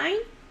 29.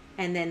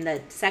 And then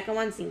the second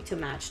ones need to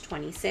match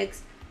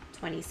 26,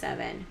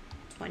 27,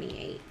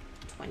 28,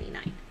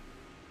 29.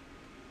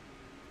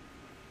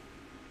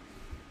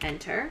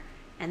 Enter.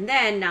 And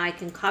then now I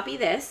can copy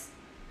this,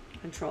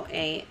 Control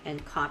A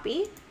and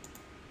copy,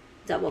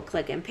 double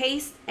click and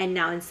paste. And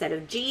now instead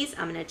of G's,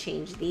 I'm going to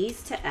change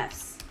these to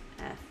F's.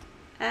 F,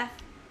 F,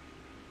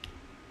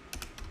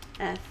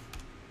 F,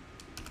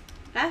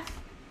 F.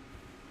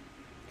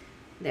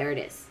 There it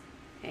is.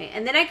 Okay,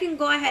 and then I can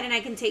go ahead and I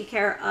can take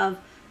care of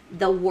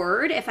the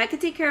word. If I could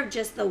take care of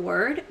just the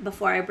word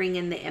before I bring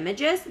in the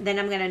images, then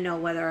I'm going to know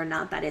whether or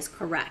not that is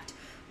correct.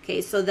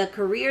 Okay, so the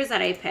careers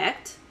that I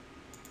picked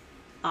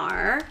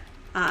are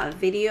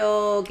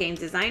video game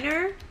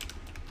designer.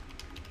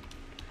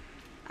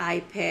 I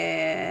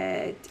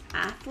picked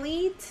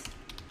athlete.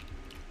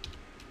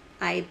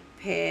 I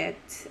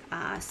picked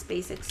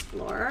space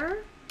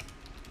explorer.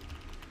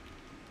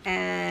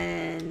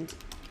 And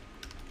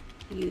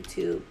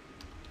YouTube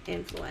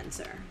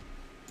influencer.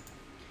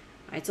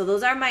 All right, so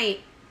those are my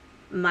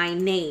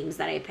names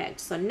that I picked.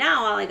 So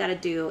now all I got to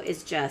do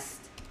is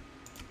just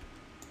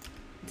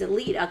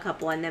delete a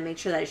couple and then make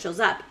sure that it shows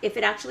up. If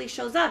it actually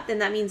shows up, then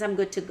that means I'm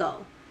good to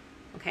go.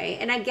 Okay,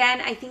 and again,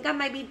 I think I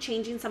might be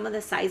changing some of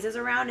the sizes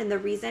around, and the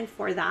reason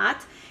for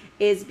that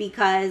is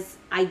because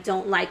I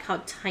don't like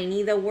how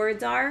tiny the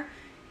words are.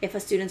 If a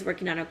student's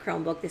working on a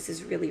Chromebook, this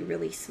is really,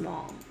 really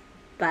small,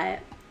 but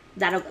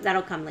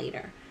that'll come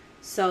later.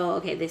 So,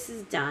 okay, this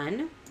is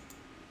done.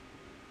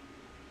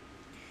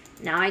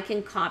 Now I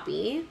can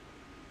copy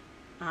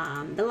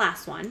the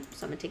last one.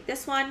 So I'm gonna take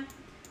this one,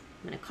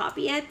 I'm gonna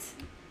copy it,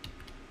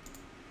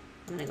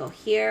 I'm gonna go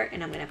here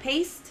and I'm gonna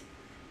paste.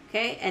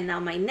 Okay, and now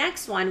my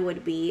next one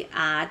would be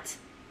at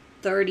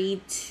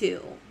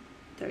 32.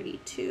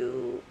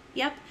 32,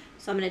 yep.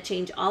 So I'm gonna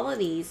change all of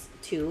these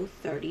to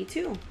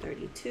 32.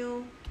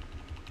 32,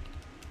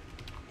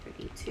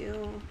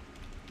 32,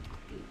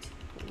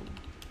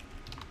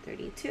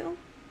 32,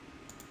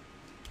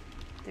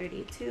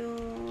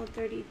 32,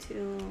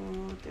 32,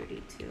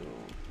 32,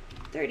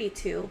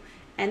 32.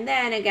 And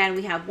then again,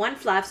 we have one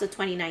fluff, so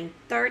 29,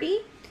 30.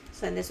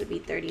 So then this would be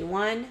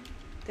 31,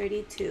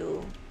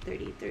 32,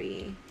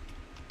 33,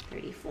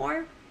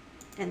 34.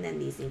 And then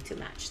these need to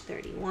match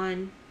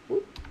 31,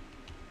 whoop,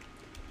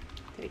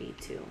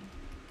 32,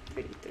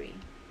 33,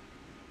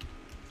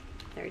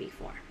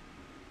 34.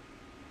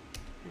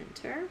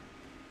 Enter.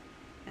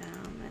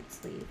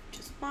 Let's leave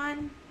just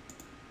one.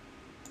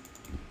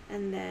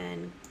 And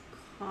then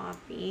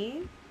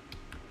copy,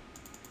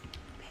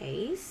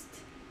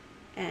 paste,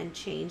 and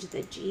change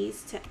the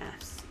G's to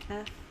F's.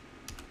 F,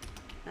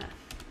 F,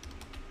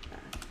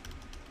 F,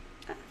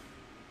 F.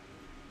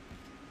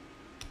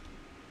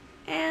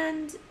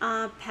 And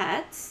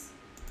pets.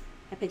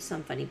 I picked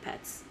some funny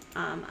pets.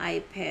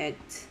 I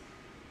picked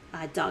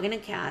a dog and a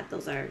cat.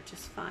 Those are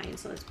just fine.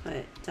 So let's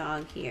put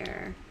dog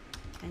here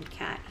and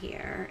cat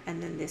here.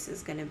 And then this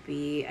is going to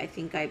be, I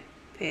think I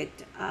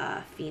picked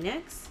a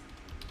phoenix.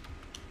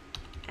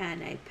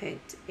 And I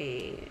picked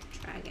a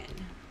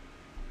dragon.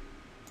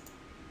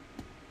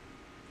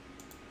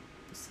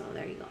 So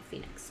there you go,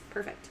 phoenix.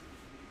 Perfect.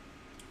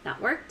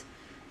 That worked.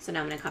 So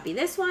now I'm going to copy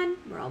this one.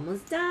 We're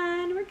almost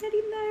done. We're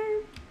getting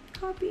there.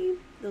 Copy.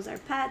 Those are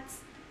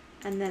pets.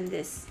 And then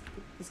this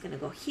is going to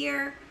go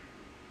here.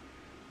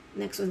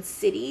 Next one's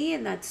city,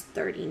 and that's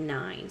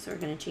 39. So we're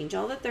going to change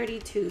all the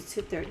 32s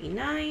to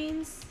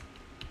 39s.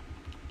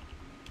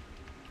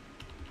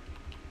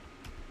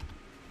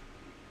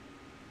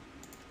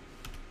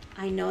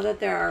 I know that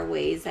there are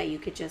ways that you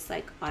could just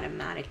like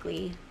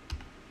automatically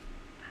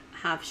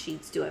have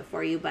Sheets do it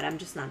for you, but I'm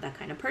just not that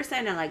kind of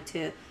person. I like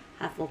to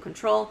have full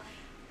control.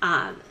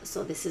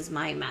 So this is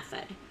my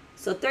method.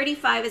 So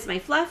 35 is my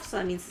fluff, so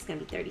that means it's going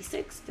to be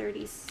 36,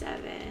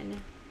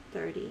 37,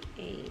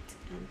 38,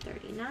 and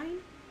 39.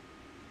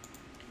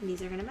 And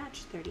these are going to match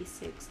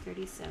 36,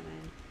 37,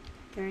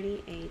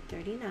 38,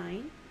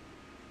 39.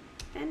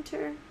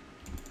 Enter.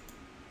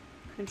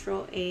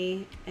 Control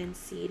A and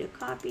C to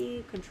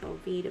copy, Control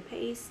V to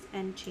paste,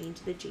 and change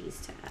the G's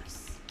to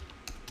F's.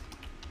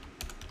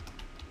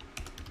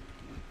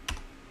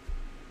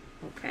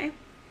 Okay.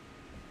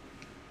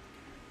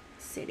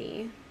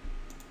 City.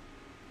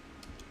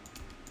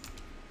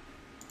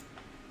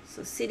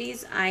 So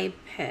cities I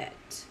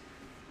picked.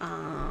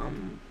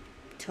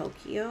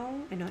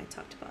 Tokyo. I know I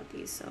talked about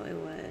these, so it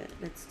would,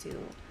 let's do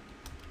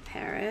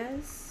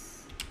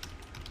Paris,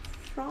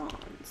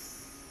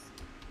 France,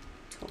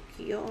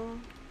 Tokyo,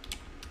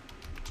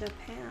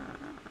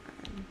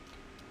 Japan,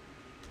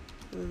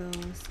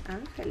 Los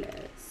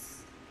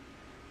Angeles.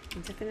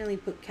 I'll definitely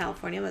put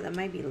California, but that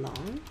might be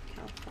long.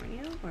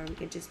 California, or we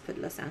could just put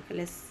Los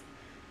Angeles.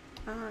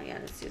 Yeah,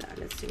 let's do that.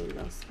 Let's do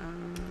Los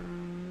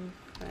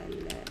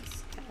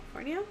Angeles,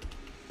 California,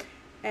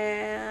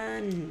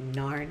 and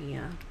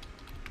Narnia.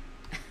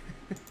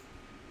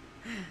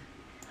 I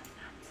love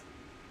that.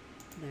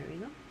 There we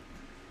go.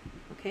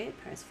 Okay,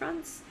 Paris,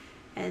 France.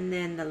 And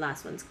then the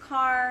last one's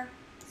car.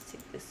 Let's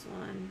take this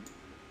one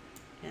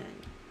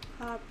and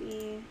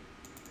copy,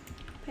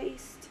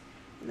 paste.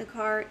 And the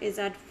car is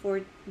at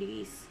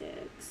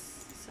 46.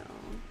 So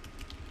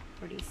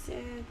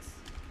 46,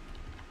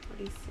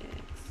 46,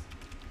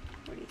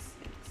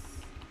 46,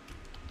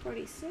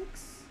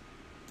 46,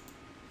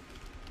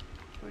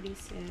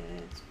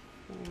 46,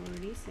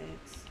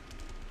 46,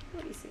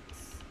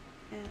 46,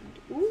 and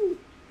ooh,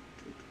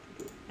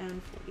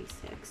 and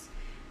 46.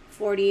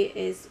 40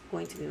 is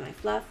going to be my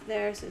fluff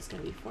there, so it's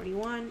going to be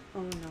 41.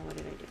 Oh no, what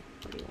did I do?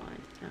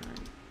 41 and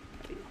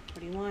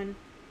 41,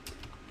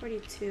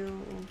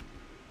 42,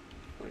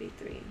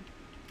 43,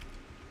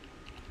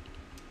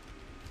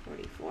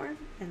 44,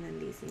 and then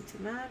these need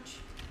to match.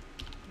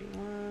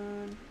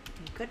 41.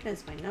 My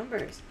goodness, my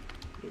numbers.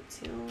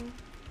 42,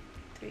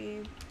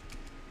 3,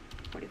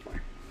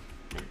 44.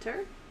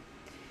 Enter.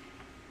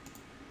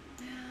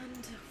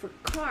 And for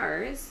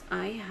cars,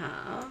 I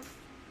have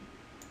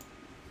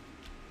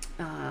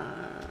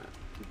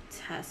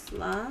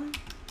Tesla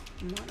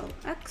Model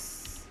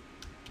X,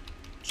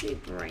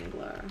 Jeep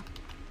Wrangler.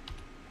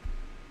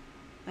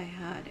 I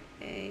had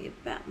a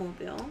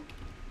Batmobile,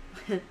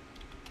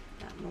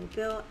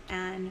 Batmobile,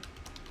 and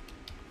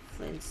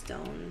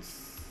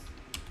Flintstones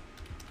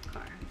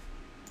car.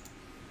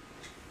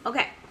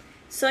 Okay,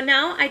 so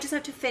now I just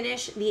have to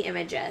finish the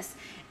images.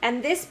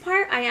 And this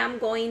part I am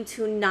going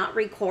to not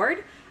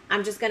record.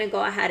 I'm just gonna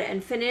go ahead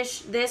and finish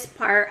this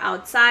part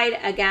outside.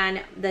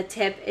 Again, the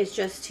tip is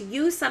just to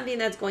use something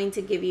that's going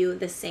to give you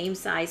the same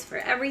size for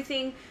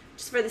everything,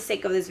 just for the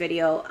sake of this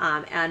video,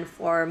 and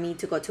for me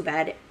to go to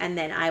bed. And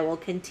then I will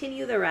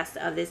continue the rest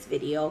of this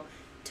video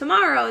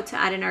tomorrow to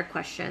add in our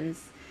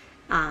questions.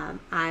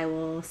 I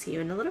will see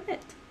you in a little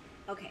bit.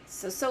 Okay,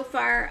 so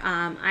far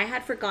I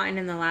had forgotten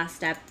in the last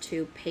step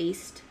to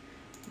paste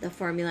the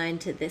formula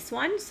into this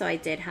one. So I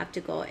did have to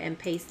go and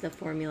paste the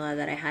formula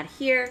that I had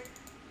here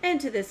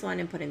into this one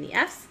and put in the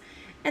F's.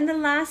 And the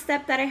last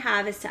step that I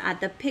have is to add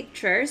the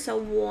picture. So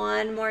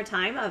one more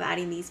time of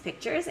adding these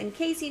pictures in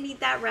case you need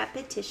that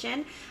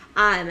repetition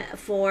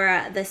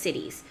for the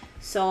cities.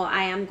 So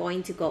I am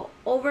going to go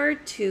over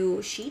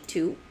to sheet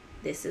 2.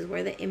 This is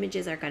where the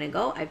images are going to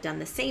go. I've done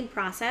the same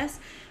process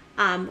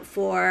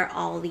for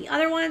all the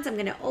other ones. I'm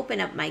going to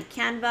open up my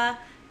Canva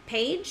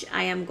page.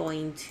 I am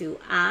going to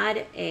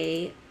add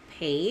a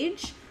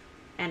page.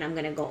 And I'm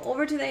going to go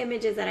over to the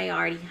images that I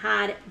already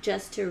had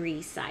just to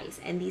resize.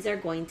 And these are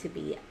going to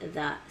be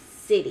the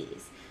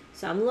cities.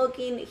 So I'm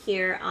looking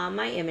here on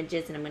my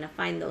images and I'm going to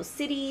find those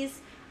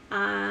cities.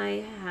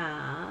 I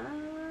have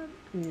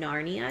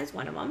Narnia is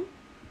one of them.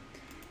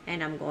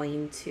 And I'm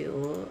going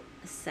to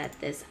set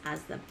this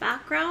as the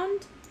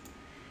background.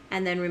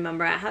 And then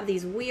remember, I have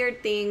these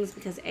weird things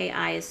because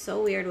AI is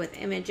so weird with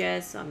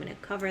images. So I'm going to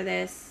cover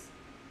this.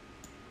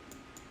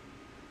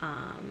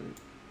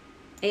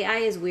 AI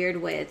is weird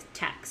with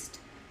text.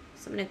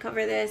 So I'm going to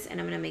cover this and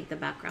I'm going to make the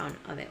background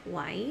of it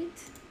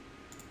white.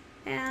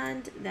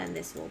 And then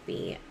this will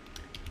be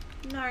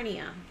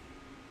Narnia.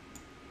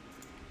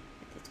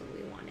 That's what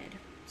we wanted.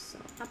 So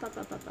up on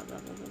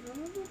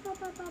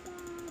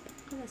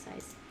the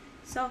size.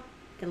 So I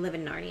can live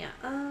in Narnia.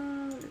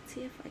 Oh, let's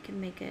see if I can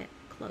make it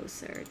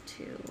closer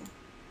to,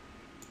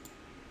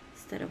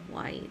 instead of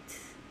white.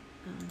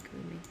 Can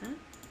we make that?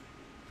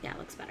 Yeah, it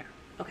looks better.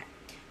 Okay.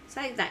 So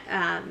I think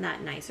that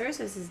not nicer.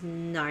 So this is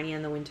Narnia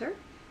in the winter.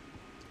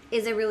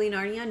 Is it really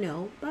Narnia?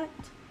 No, but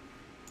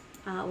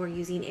we're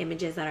using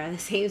images that are the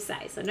same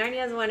size. So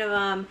Narnia is one of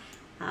them.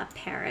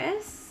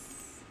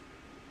 Paris.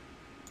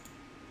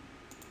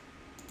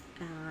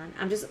 And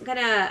I'm just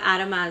gonna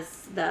add them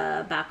as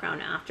the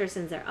background after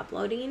since they're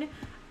uploading.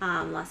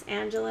 Los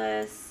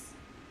Angeles.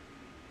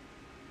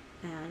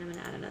 And I'm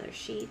gonna add another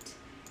sheet.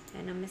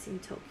 And I'm missing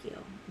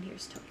Tokyo. And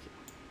here's Tokyo.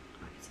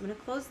 All right, so I'm gonna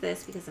close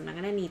this because I'm not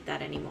gonna need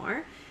that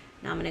anymore.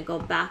 Now I'm gonna go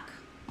back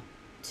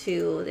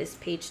to this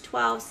page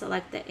 12,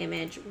 select the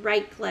image,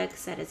 right click,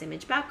 set as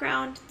image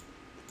background.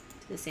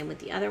 Do the same with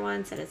the other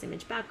one, set as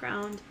image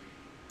background,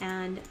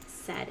 and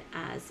set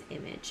as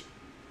image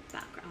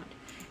background.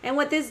 And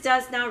what this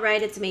does now,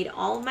 right, it's made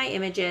all of my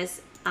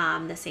images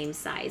the same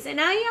size. And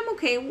I am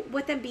okay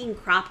with them being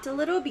cropped a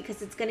little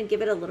because it's gonna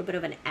give it a little bit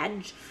of an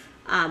edge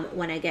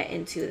when I get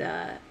into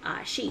the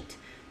sheet.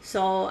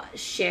 So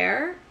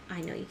share,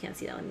 I know you can't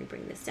see that, let me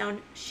bring this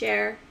down.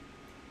 Share,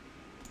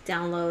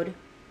 download,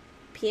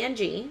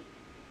 PNG,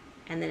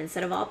 and then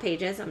instead of all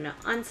pages, I'm gonna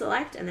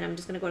unselect, and then I'm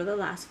just gonna go to the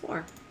last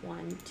 4.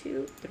 1,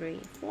 2, 3,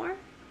 4,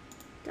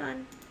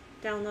 done,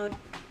 download.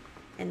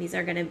 And these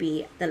are gonna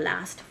be the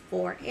last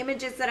 4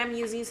 images that I'm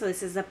using. So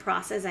this is a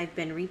process I've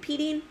been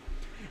repeating.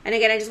 And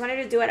again, I just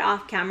wanted to do it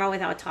off camera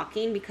without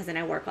talking because then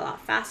I work a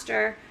lot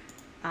faster.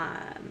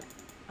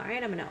 All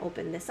right, I'm gonna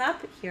open this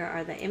up. Here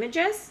are the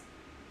images.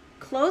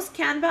 Close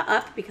Canva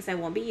up because I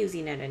won't be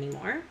using it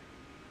anymore.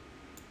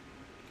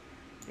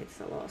 It's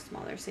a little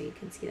smaller so you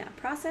can see that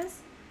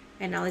process.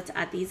 And now let's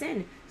add these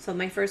in. So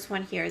my first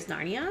one here is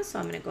Narnia. So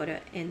I'm gonna go to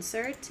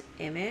Insert,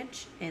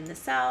 Image, in the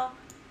cell,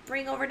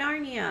 bring over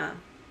Narnia.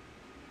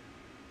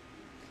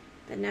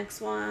 The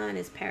next one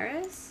is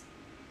Paris.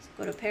 So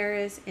go to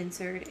Paris,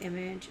 Insert,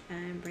 Image,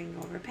 and bring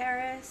over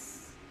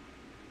Paris.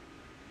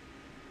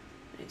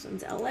 The next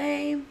one's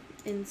LA.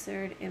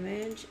 Insert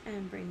image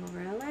and bring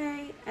over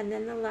LA, and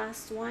then the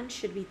last one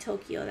should be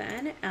Tokyo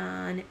then,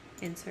 and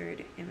insert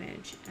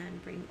image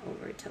and bring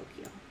over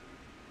Tokyo.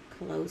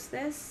 Close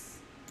this,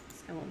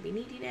 so I won't be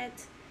needing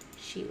it.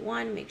 Sheet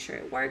 1, make sure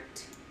it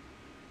worked.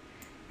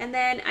 And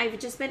then I've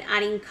just been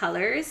adding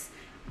colors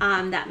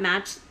that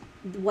match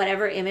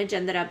whatever image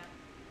ended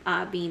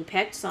up being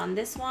picked. So on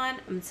this one,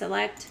 I'm gonna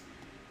select,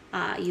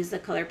 use the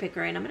color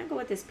picker, and I'm gonna go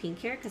with this pink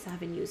here because I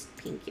haven't used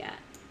pink yet.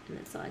 And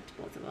then select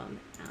both of them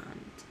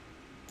and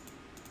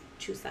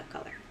choose that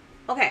color.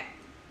 Okay.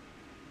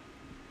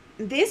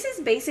 This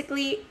is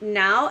basically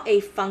now a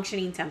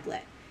functioning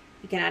template.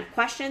 You can add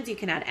questions, you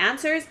can add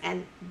answers,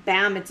 and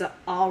bam, it's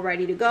all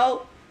ready to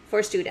go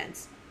for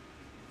students.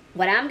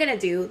 What I'm gonna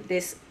do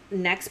this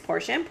next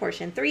portion,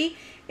 portion 3,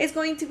 is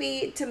going to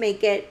be to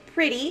make it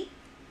pretty,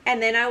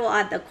 and then I will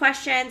add the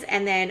questions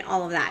and then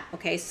all of that.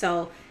 Okay,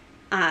 so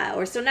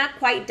we're still not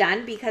quite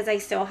done because I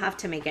still have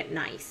to make it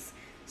nice.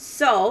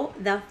 So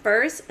the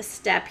first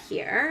step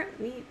here, let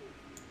me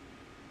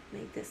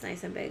make this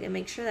nice and big and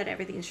make sure that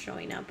everything's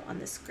showing up on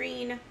the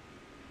screen.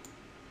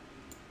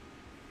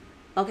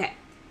 Okay,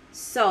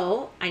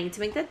 so I need to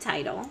make the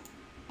title.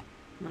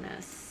 I'm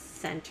gonna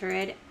center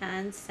it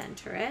and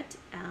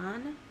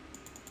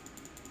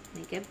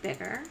make it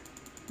bigger.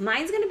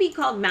 Mine's gonna be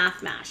called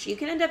Math Mash. You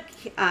can end up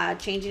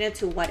changing it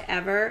to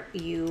whatever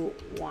you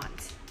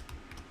want.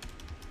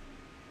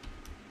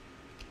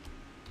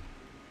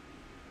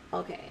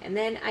 Okay, and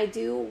then I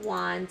do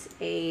want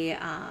a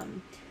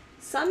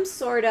some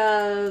sort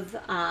of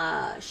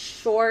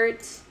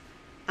short,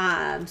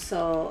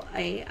 so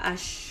a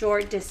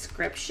short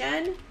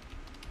description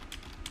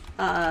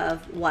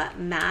of what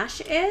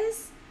MASH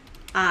is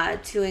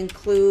to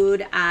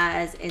include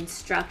as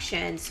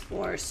instructions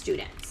for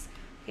students.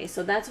 Okay,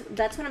 so that's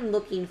what I'm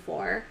looking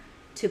for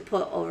to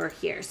put over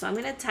here. So I'm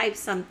gonna type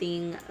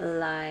something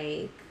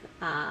like,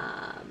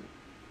 let's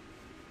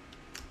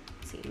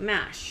see,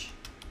 MASH.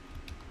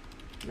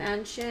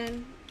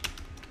 Mansion,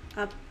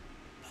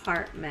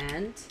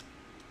 apartment,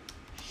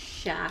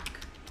 shack,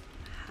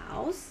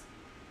 house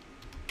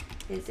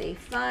is a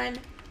fun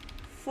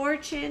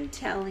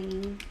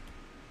fortune-telling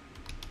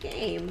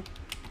game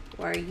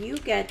where you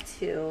get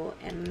to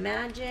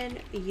imagine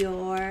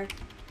your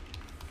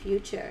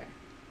future.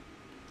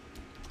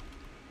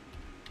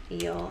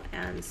 You'll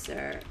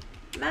answer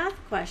math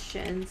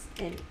questions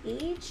in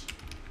each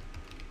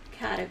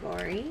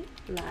category,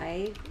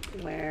 like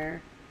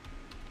where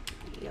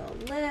you'll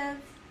live,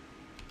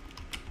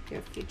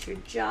 your future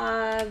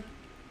job,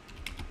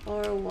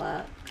 or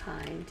what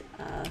kind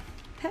of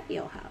pet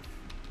you'll have.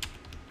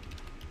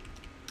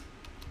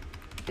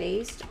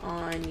 Based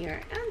on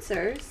your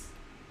answers,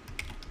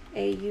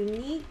 a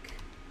unique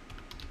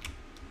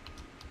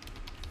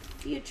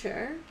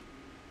future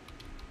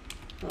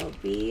will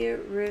be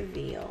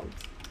revealed.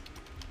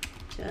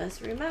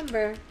 Just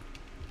remember,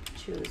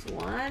 choose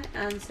one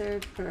answer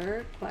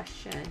per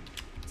question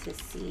to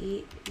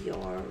see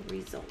your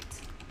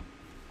result.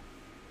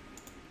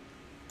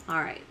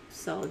 All right,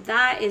 so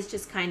that is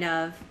just kind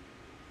of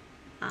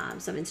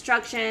some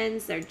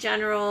instructions. They're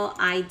general.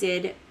 I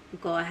did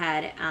go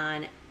ahead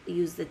and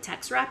use the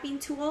text wrapping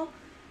tool,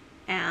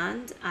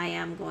 and I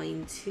am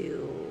going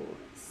to,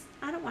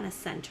 I don't want to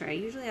center.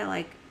 Usually I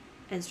like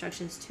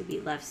instructions to be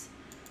left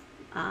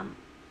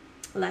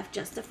left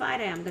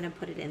justified, I am going to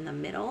put it in the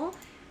middle.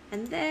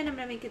 And then I'm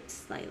going to make it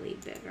slightly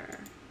bigger.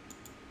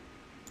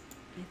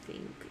 I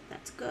think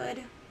that's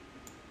good.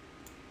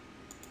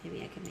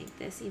 Maybe I can make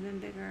this even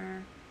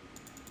bigger.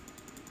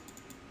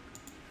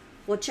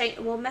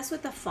 We'll mess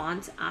with the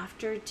font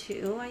after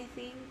too, I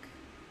think.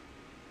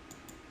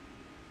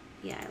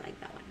 Yeah, I like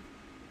that one.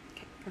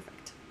 Okay,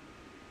 perfect.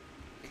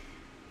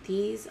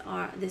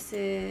 This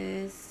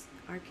is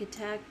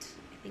architect.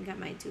 I think I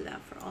might do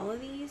that for all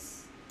of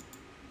these.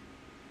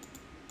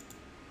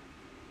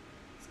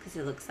 It's because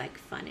it looks like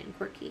fun and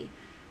quirky.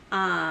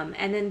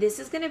 And then this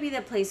is going to be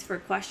the place for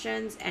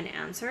questions and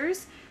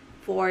answers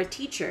for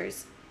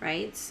teachers,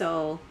 right?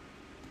 So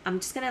I'm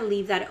just going to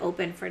leave that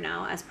open for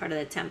now as part of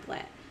the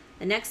template.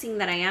 The next thing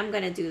that I am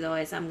going to do though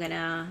is I'm going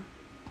to,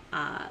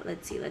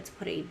 let's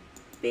put a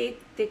big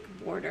thick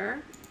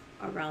border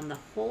around the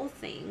whole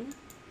thing.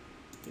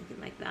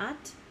 Thinking like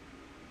that.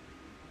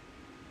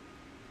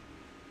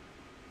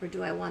 Or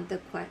do I want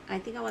I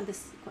think I want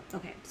this,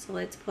 okay, so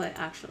let's put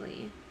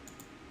actually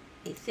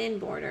a thin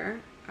border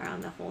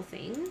around the whole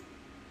thing.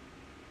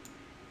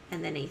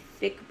 And then a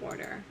thick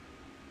border.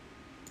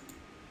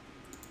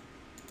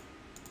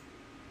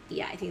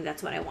 Yeah, I think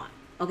that's what I want.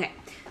 Okay,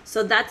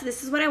 so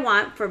this is what I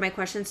want for my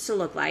questions to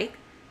look like.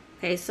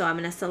 Okay, so I'm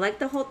gonna select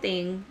the whole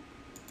thing,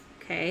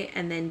 okay,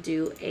 and then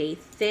do a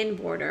thin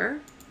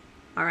border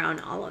around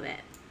all of it.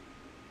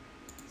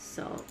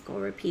 So go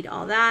repeat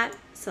all that,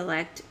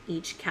 select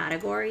each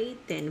category,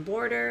 thin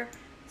border,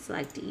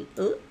 select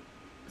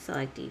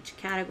each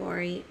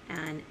category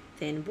and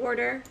thin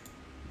border,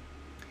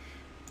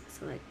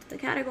 select the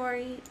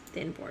category,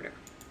 thin border.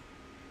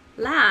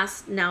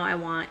 Last, now I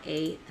want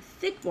a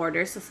thick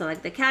border, so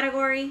select the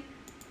category,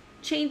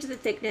 change the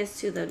thickness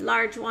to the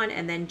large one,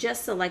 and then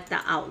just select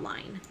the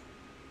outline.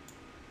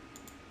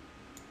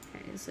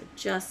 Okay, so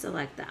just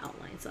select the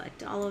outline,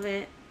 select all of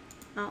it,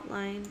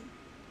 outline.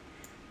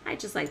 I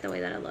just like the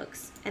way that it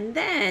looks. And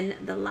then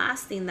the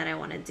last thing that I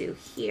want to do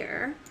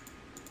here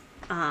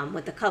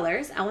with the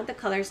colors, I want the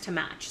colors to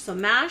match. So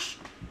match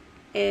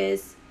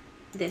is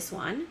this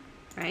one,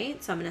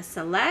 right? So I'm going to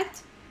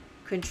select,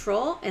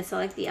 control, and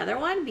select the other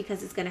one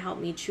because it's going to help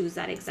me choose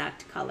that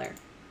exact color.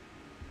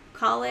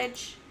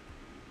 College.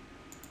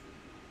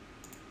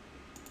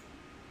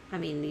 I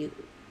mean,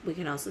 we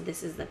can also,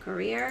 this is the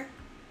career.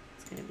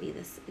 It's going to be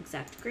this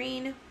exact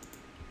green.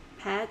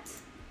 Pet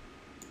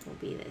will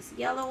be this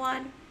yellow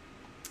one.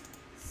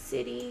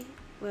 City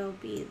will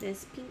be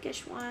this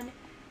pinkish one.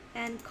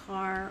 And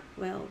car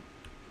will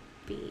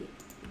be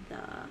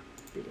the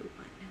blue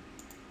one.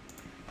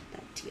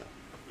 That teal.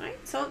 All right,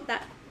 so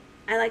that,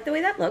 I like the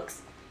way that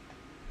looks.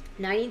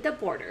 Now I need the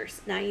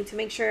borders. Now I need to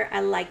make sure I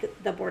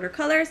like the border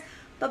colors.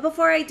 But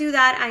before I do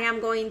that, I am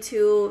going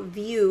to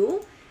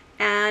view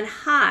and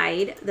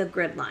hide the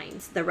grid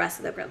lines, the rest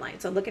of the grid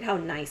lines. So look at how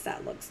nice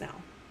that looks now.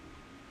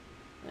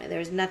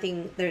 There's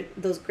nothing there.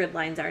 Those grid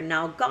lines are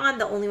now gone.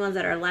 The only ones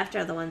that are left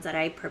are the ones that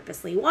I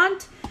purposely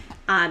want.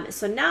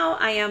 So now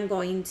I am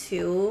going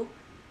to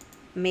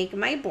make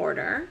my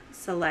border.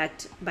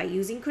 Select by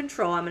using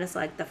control. I'm going to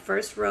select the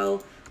first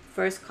row,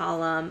 first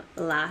column,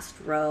 last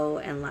row,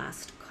 and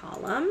last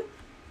column.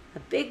 A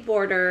big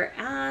border,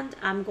 and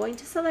I'm going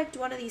to select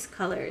one of these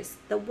colors.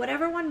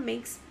 Whatever one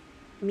makes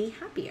me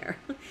happier.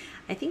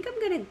 I think I'm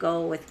going to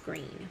go with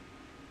green.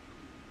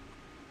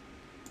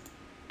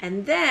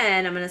 And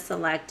then I'm going to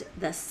select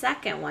the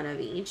second one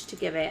of each to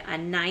give it a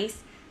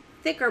nice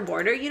thicker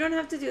border. You don't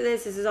have to do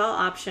this. This is all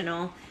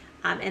optional.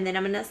 And then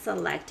I'm going to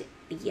select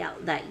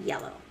that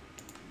yellow.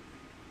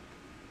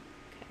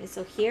 Okay,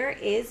 so here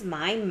is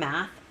my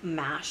math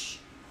mash.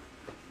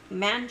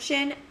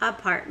 Mansion,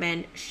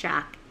 apartment,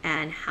 shack,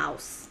 and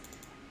house.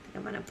 I think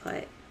I'm going to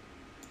put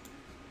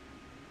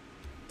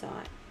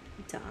dot,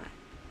 dot,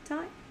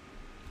 dot,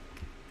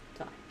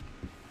 dot.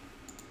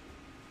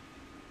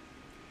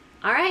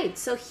 All right,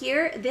 so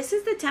here, this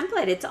is the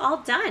template. It's all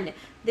done.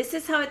 This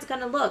is how it's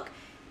going to look.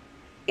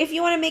 If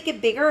you want to make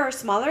it bigger or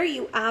smaller,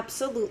 you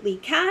absolutely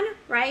can,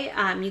 right?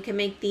 You can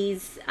make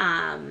these,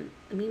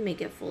 let me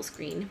make it full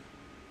screen,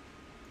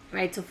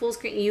 right? So full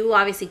screen, you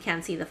obviously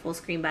can't see the full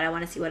screen, but I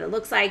want to see what it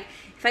looks like.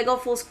 If I go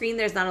full screen,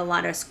 there's not a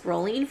lot of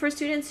scrolling for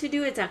students to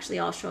do. It's actually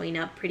all showing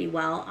up pretty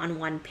well on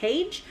one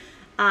page.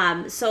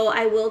 So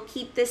I will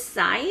keep this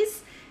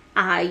size.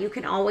 You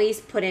can always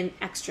put in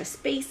extra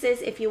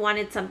spaces if you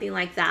wanted something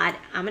like that.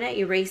 I'm going to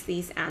erase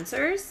these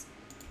answers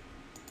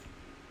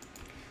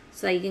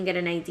so that you can get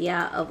an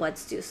idea of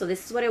what's due. So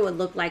this is what it would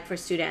look like for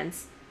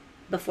students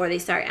before they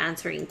start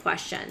answering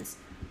questions,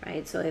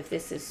 right? So if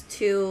this is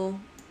 2,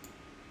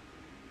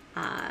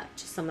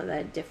 just some of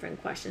the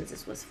different questions.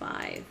 This was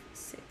 5,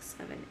 6,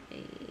 7,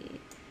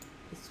 8.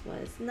 This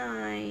was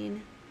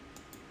 9.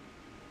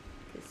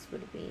 This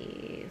would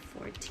be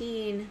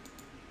 14.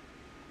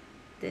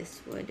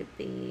 This would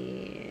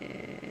be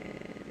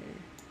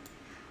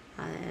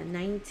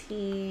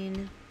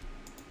 19.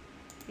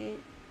 Okay.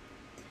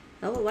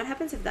 Oh, what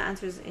happens if the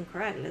answer is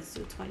incorrect? Let's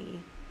do 22.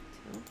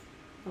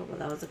 Oh, well,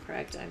 that was the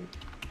correct. I'm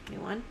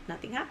 21.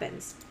 Nothing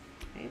happens.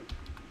 Right?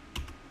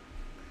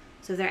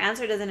 So So if their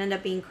answer doesn't end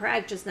up being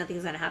correct, just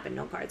nothing's going to happen.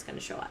 No card's going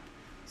to show up.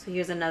 So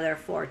here's another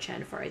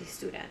fortune for a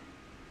student.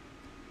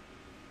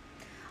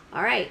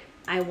 All right.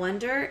 I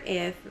wonder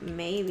if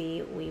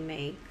maybe we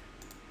make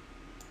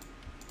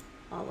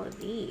all of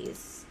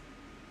these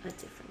a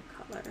different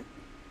color.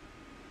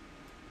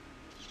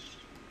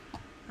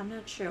 I'm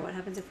not sure what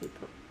happens if we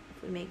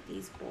make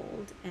these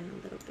bold and a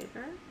little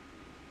bigger.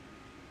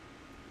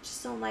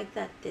 Just don't like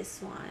that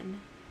this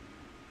one.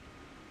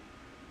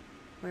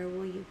 Where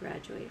will you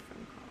graduate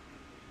from college?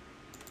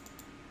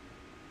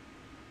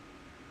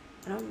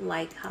 I don't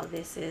like how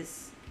this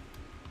is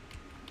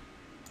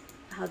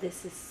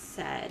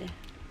said.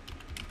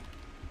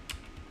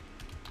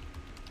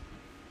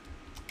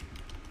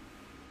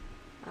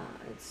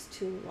 It's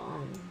too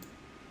long.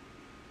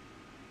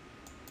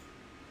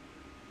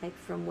 Like,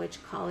 from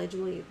which college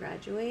will you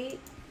graduate?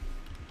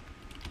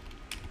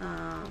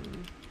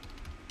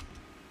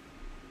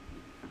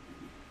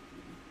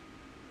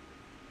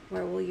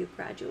 Where will you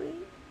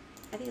graduate?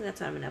 I think that's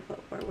what I'm gonna put.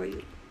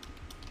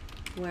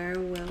 Where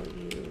will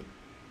you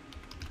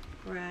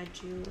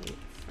graduate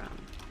from?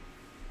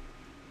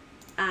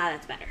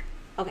 That's better.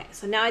 Okay,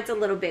 so now it's a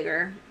little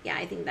bigger. Yeah,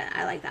 I think that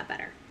I like that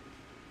better.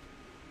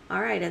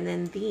 All right, and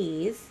then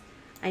these,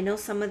 I know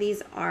some of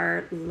these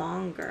are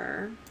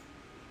longer.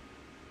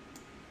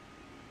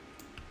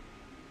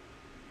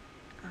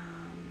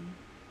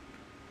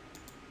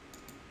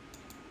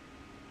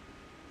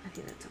 I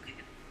think that's okay.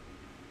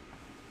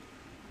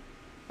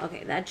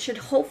 Okay, that should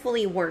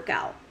hopefully work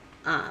out.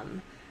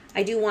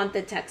 I do want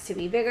the text to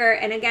be bigger.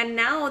 And again,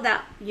 now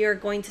that you're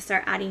going to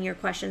start adding your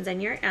questions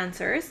and your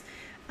answers,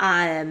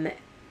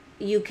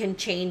 you can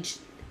change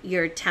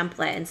your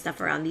template and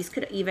stuff around. These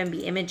could even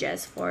be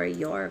images for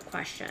your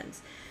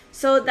questions.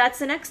 So that's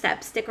the next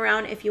step. Stick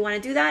around if you want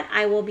to do that.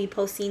 I will be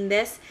posting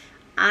this.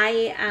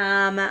 I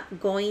am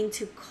going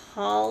to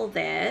call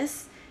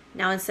this,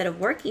 now instead of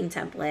working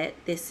template,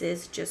 this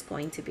is just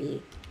going to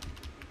be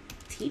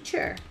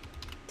teacher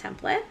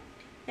template,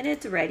 and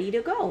it's ready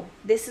to go.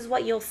 This is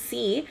what you'll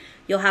see.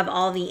 You'll have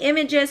all the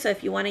images. So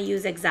if you want to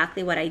use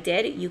exactly what I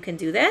did, you can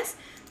do this.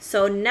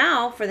 So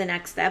now for the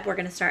next step, we're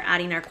going to start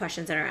adding our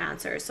questions and our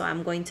answers. So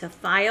I'm going to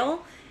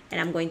file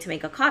and I'm going to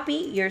make a copy.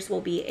 Yours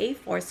will be a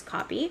forced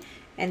copy.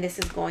 And this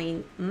is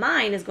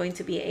mine is going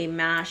to be a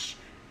MASH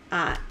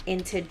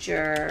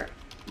integer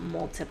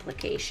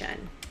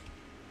multiplication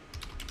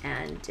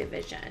and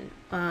division.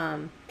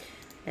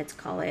 Let's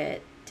call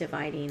it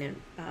dividing and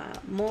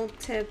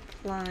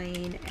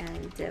multiplying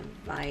and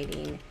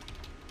dividing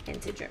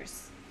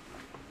integers.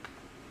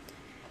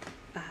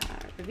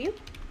 Review.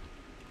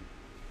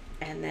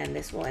 And then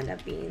this will end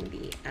up being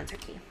the answer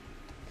key.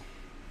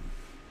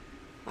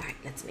 All right,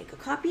 let's make a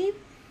copy.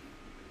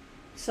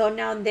 So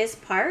now this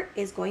part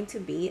is going to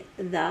be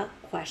the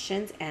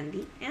questions and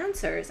the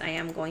answers. I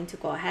am going to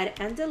go ahead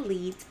and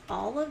delete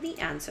all of the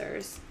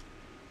answers.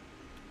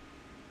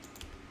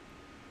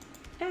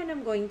 And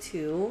I'm going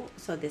to,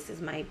 so this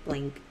is my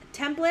blank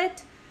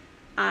template.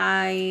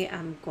 I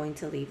am going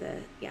to leave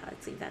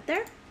let's leave that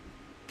there.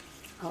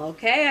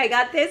 Okay, I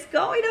got this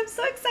going. I'm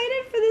so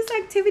excited for this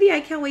activity. I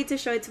can't wait to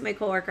show it to my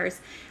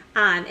coworkers.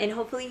 And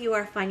hopefully you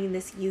are finding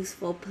this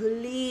useful.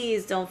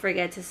 Please don't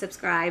forget to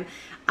subscribe.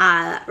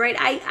 Right,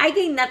 I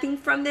gain nothing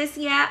from this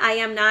yet. I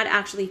am not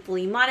actually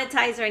fully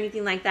monetized or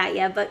anything like that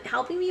yet, but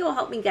helping me will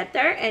help me get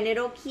there, and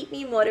it'll keep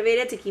me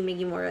motivated to keep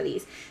making more of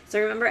these. So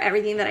remember,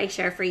 everything that I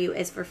share for you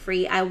is for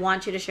free. I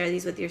want you to share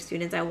these with your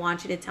students. I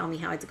want you to tell me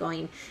how it's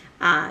going.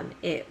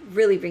 It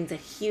really brings a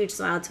huge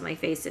smile to my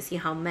face to see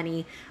how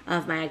many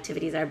of my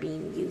activities are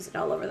being used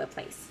all over the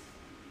place.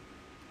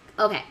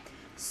 Okay.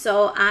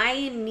 So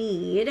I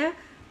need,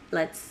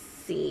 let's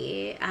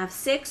see, I have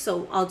 6,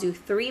 so I'll do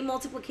 3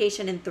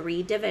 multiplication and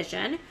 3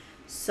 division.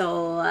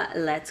 So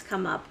let's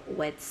come up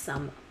with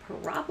some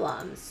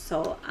problems.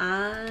 So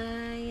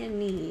I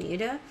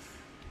need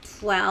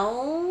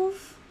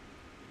 12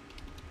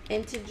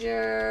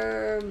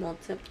 integer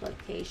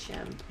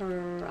multiplication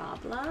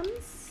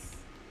problems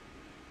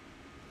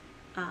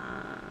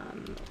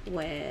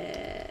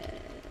with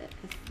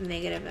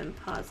negative and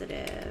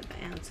positive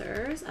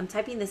answers. I'm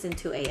typing this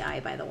into AI,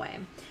 by the way.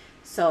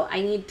 So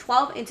I need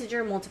 12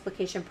 integer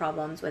multiplication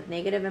problems with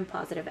negative and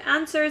positive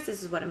answers.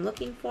 This is what I'm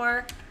looking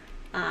for.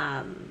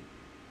 I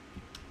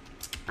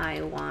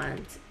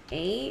want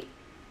 8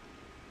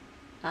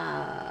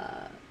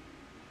 of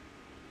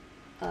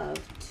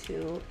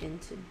 2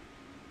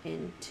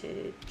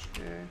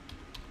 integer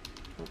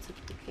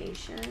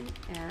multiplication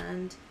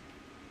and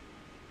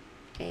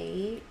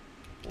 8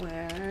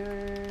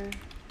 where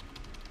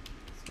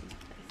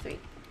 3.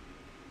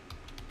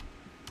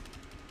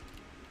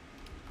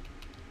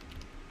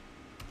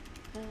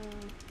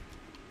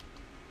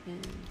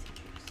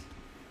 Integers.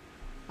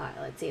 All right,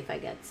 let's see if I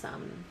get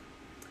some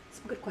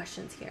good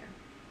questions here.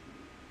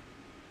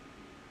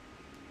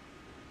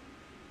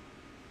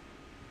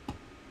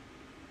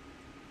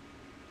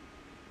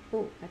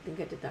 Oh, I think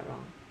I did that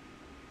wrong.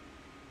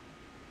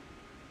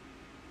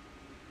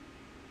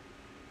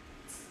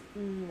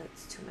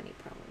 That's too many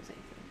problems, I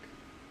think.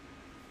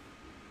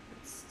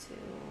 Let's do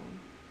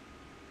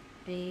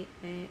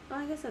Oh,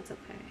 I guess that's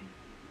okay.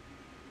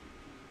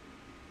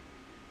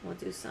 We'll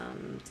do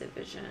some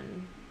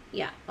division.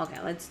 Yeah, okay,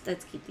 let's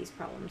keep these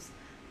problems.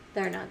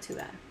 They're not too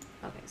bad.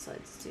 Okay, so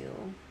let's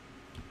do,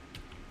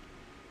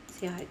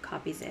 see how it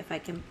copies it. If I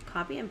can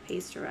copy and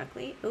paste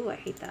directly. Oh, I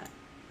hate that.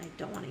 I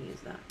don't want to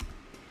use that.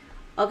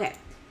 Okay,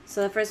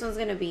 so the first one's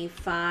gonna be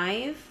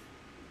 5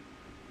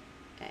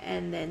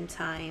 and then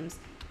times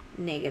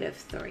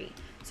 -3.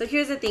 So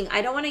here's the thing,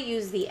 I don't want to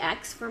use the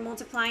X for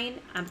multiplying.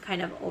 I'm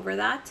kind of over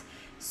that.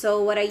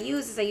 So what I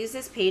use is I use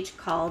this page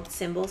called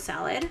Symbol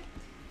Salad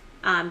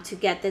to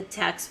get the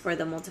text for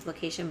the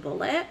multiplication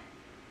bullet.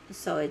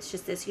 So it's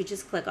just this, you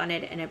just click on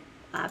it and it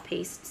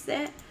pastes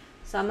it.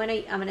 So I'm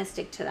gonna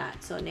stick to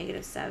that. So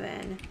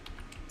 -7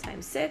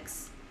 times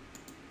 6.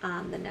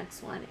 The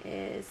next one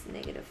is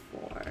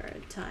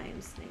 -4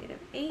 times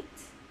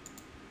 -8.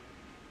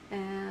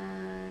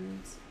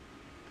 And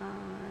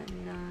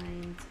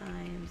 9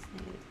 times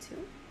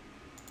 -2.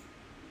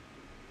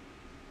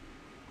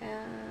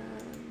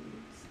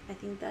 And I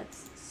think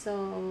that's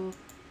so.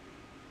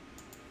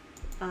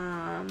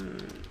 I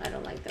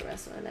don't like the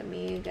rest of it. Let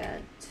me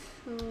get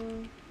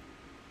 2.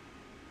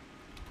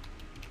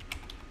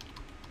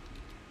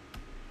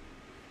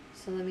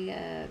 So let me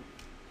get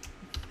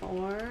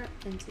 4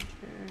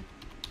 integer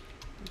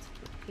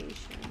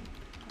multiplication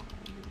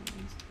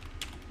problems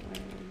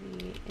where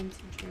the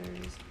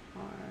integers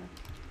are.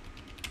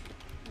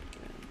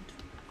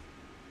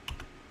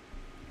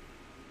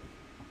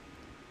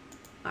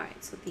 All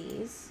right, so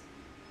these.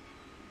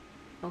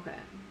 Okay.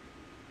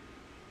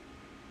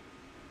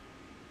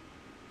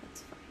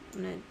 That's fine.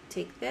 I'm gonna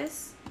take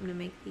this. I'm gonna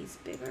make these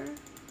bigger.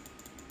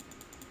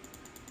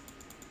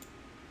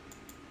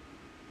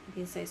 I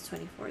think size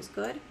 24 is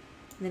good.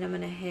 And then I'm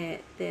gonna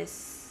hit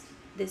this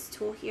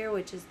tool here,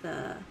 which is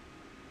the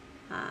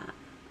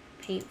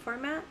paint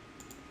format.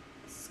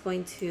 This is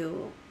going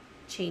to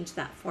change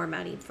that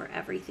formatting for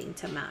everything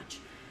to match.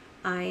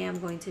 I am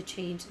going to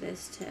change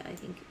this to, I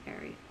think,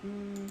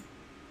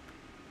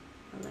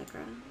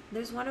 Allegra.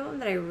 There's one of them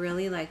that I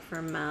really like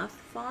for math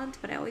font,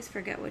 but I always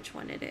forget which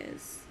one it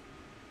is.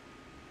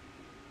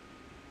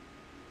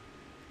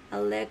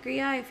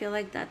 Allegria, I feel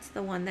like that's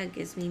the one that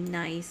gives me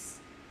nice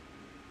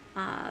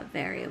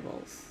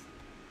variables.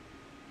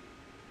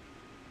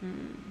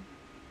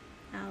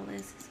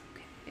 Alice is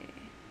okay.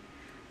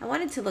 I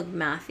want it to look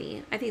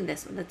mathy. I think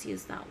this one, let's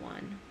use that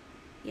one.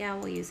 Yeah,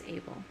 we'll use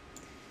Able.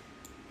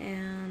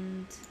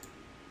 And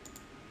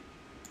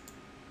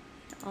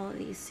all of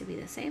these to be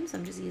the same, so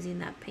I'm just using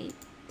that paint.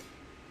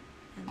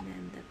 And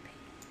then the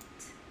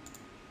paint.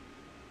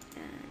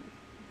 And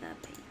the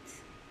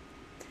paint.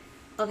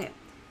 Okay,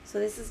 so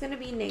this is going to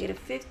be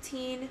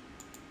 -15.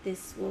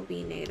 This will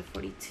be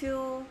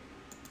 -42.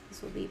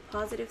 This will be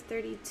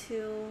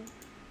 +32.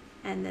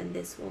 And then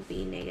this will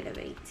be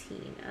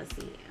 -18 as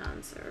the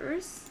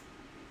answers.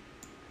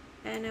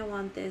 And I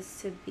want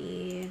this to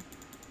be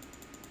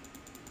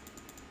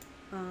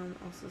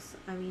also,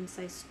 I mean,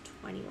 size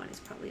 21 is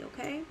probably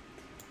okay.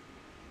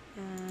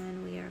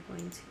 And we are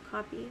going to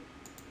copy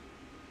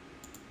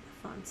the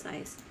font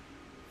size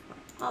for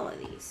all of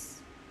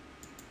these.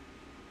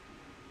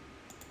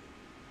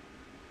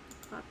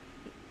 Copy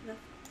the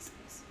font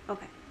size.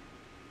 Okay.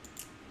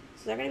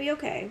 So they're going to be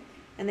okay.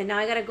 And then now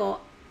I got to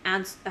go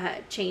and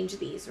change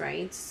these,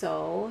 right?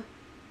 So,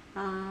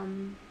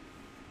 again,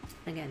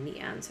 the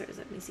answers,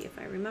 let me see if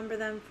I remember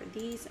them. For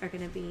these are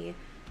going to be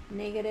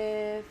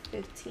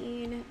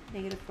 -15,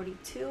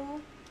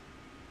 -42,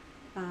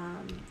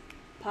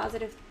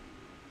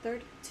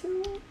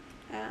 +32,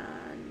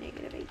 and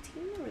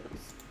 -18. Were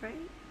those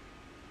right?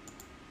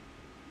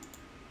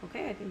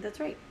 Okay, I think that's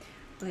right.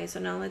 Okay, so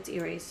now let's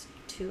erase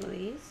 2 of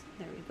these.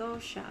 There we go.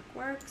 Shack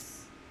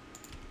works.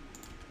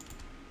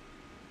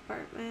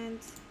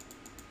 Apartment.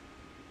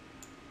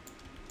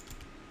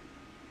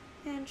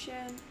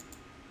 Mansion.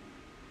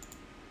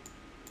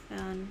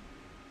 And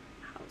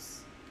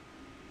house.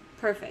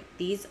 Perfect.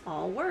 These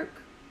all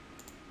work.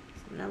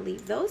 So I'm going to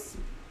leave those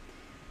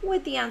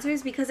with the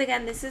answers because,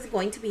 again, this is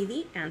going to be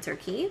the answer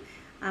key.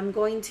 I'm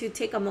going to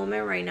take a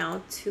moment right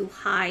now to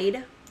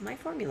hide my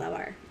formula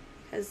bar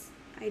because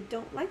I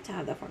don't like to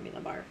have the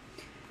formula bar.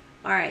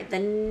 All right, the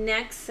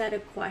next set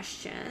of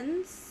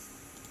questions.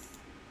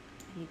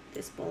 I need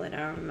this bullet. I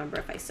don't remember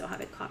if I still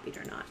have it copied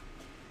or not.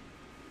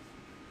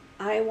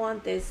 I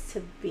want this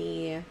to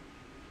be a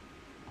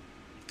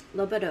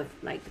little bit of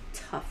like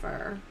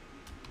tougher.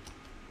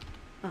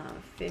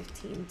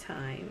 15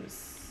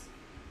 times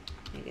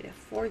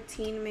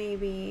 -14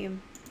 maybe.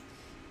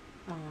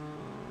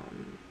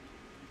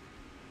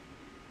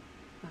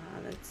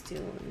 Let's do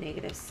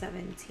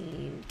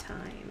 -17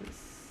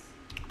 times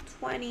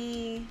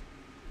 20.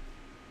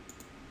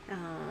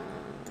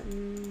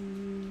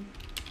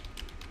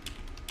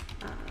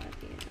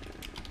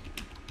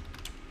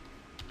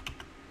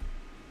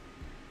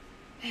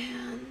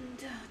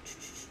 And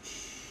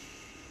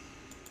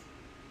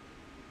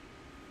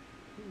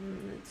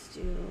let's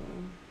do,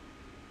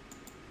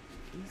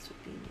 this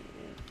would be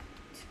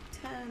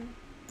 -210.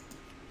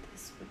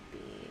 This would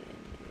be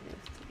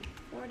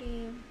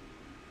 -340.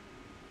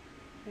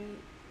 right?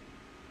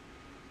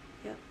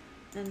 Yep.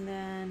 And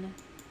then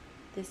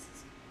this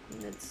is,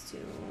 let's do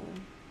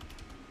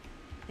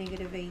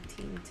negative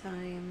 18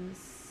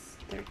 times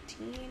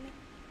 13.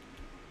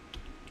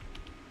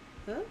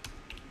 Oh.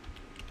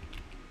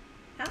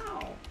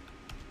 Ow.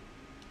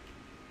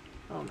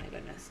 Oh my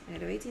goodness.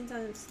 Negative 18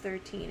 times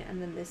 13.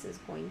 And then this is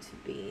going to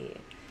be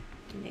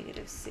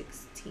negative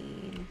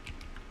 16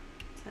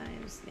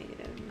 times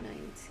negative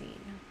 19.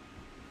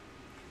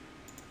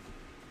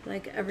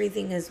 Like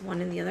everything is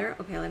one and the other.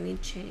 Okay, let me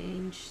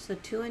change. So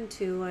 2 and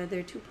 2 are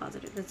there two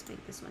positive. Let's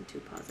make this one two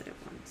positive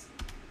ones.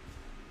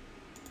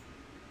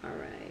 All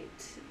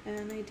right,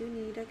 and I do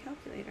need a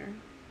calculator.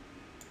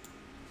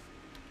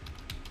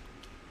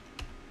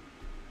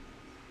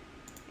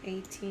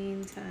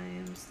 18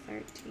 times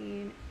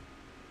 13,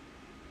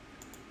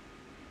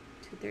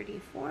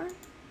 234.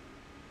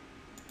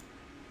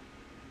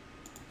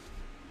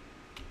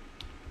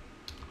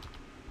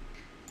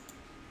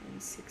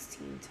 And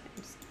 16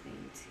 times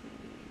 19.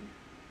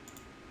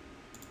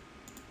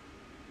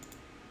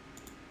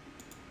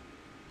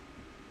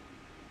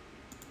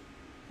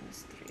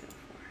 That's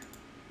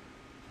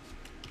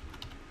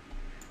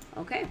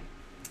 304. Okay,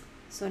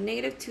 so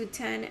negative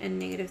 210 and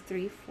negative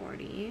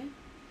 340.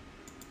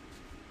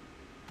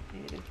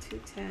 Negative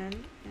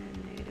 210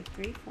 and negative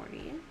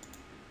 340.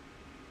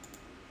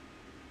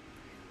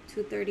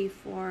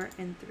 234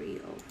 and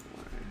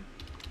 304.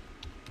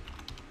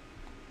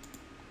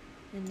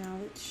 And now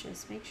let's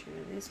just make sure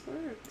this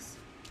works.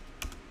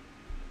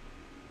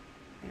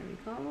 There we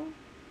go.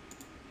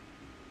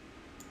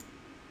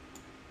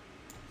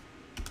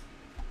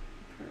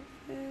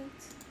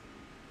 Perfect.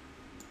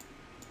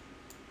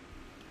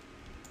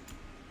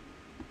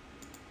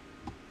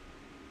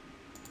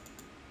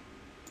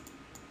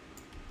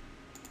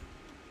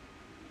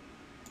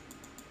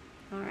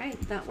 All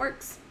right, that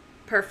works.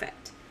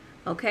 Perfect.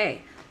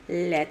 Okay,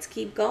 let's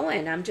keep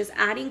going. I'm just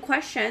adding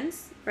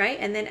questions, right?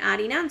 And then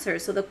adding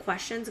answers. So the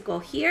questions go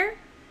here,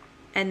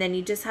 and then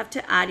you just have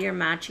to add your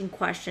matching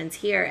questions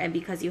here. And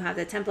because you have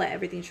the template,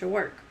 everything should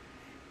work.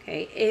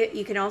 Okay,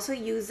 you can also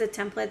use the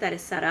template that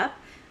is set up,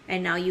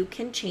 and now you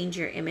can change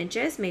your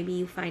images. Maybe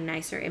you find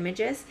nicer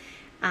images.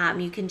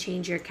 You can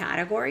change your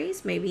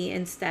categories. Maybe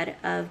instead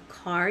of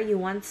car, you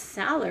want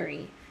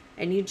salary.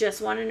 And you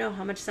just want to know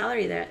how much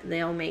salary that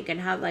they'll make and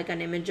have like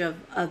an image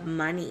of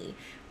money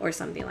or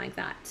something like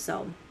that.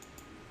 So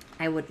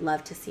I would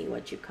love to see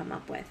what you come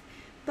up with.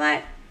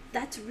 But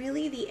that's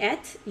really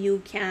it.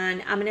 You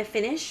can, I'm going to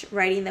finish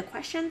writing the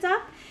questions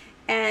up.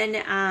 And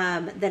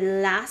the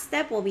last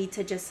step will be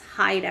to just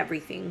hide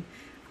everything.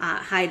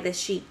 Hide the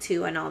sheet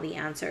 2 and all the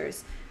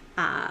answers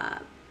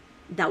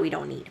that we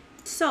don't need.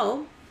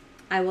 So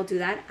I will do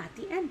that at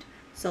the end.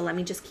 So let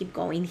me just keep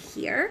going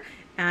here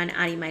and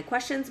adding my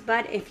questions.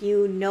 But if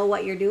you know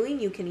what you're doing,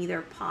 you can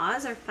either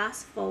pause or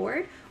fast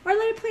forward or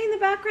let it play in the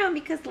background,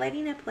 because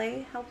letting it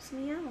play helps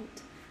me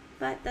out.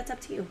 But that's up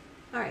to you.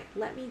 All right,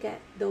 let me get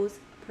those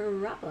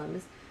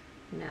problems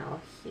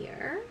now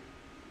here.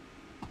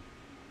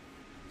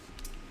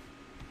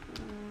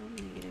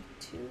 Negative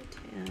 2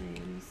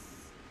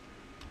 times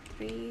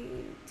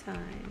 3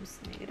 times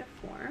negative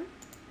 4.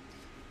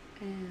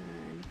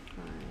 And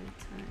 5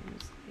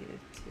 times negative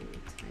 2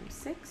 times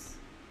 6.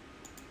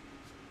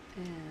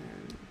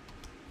 And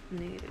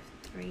negative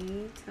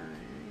 3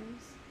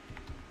 times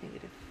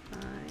negative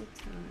 5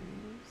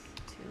 times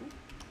 2.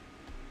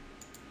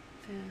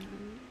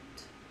 And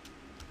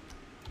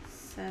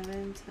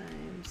 7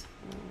 times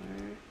 4.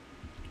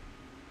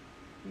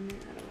 No, I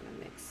don't want to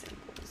mix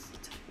symbols.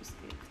 Times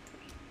negative 3.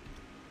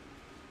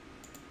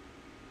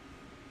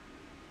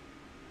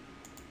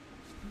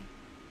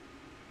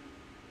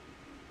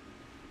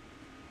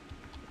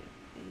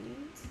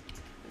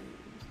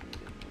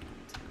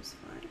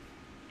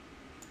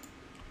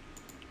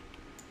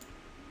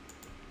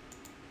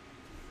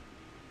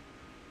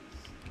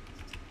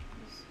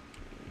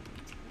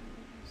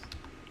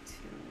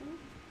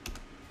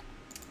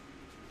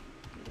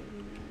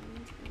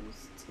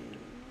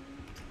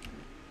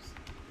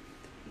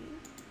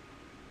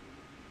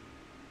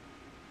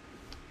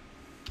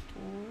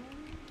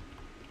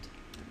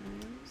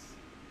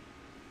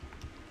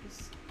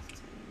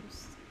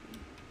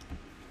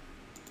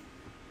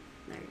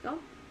 There you go.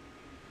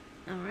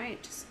 All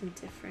right, just some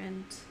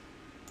different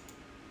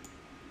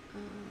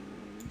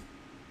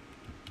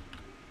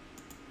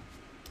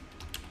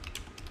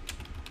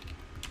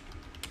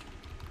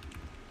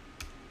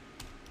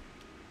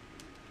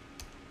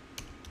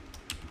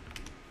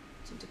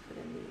to put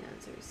in the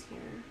answers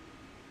here.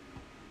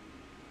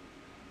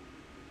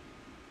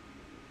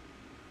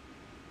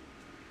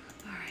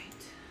 All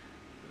right,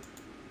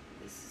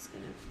 this is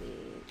gonna be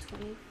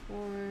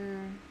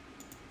 24,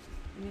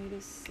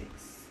 negative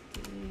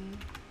 60,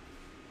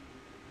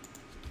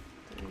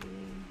 30,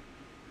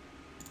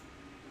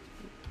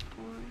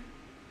 84,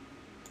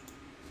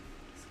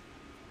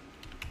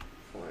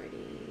 40,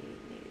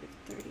 negative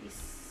 36,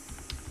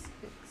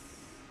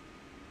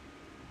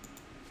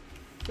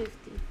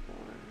 54,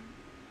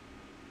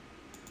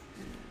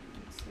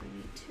 and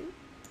 72,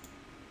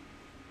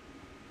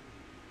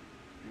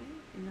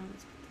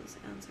 those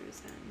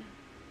answers then.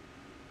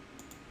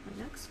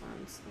 The next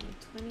one, so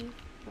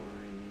 24,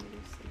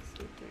 negative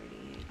 60,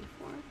 30,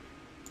 84.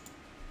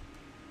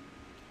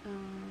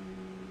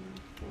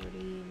 40,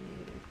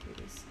 negative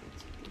 36,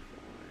 54,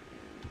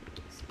 and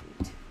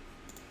 8.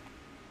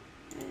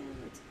 And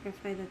let's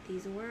verify that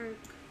these work.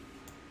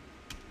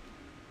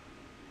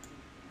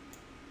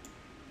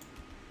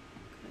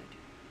 Good.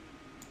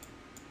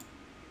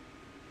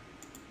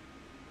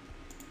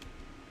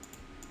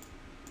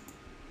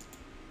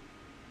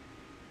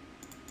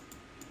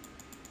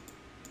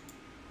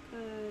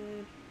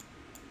 Good.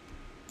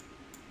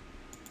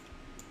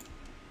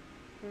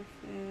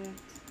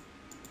 Perfect.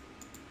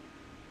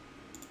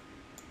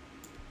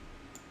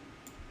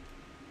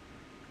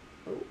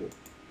 Oh,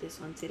 this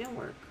one didn't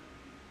work.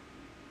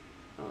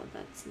 Oh,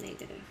 that's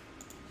negative.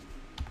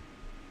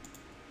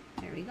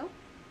 There we go.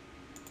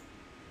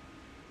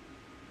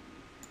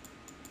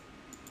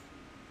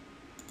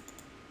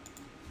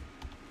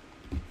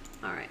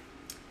 All right,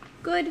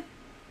 good.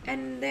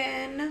 And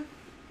then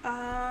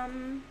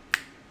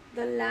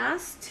the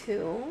last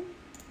two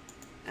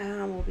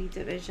will be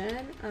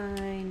division.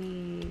 I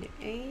need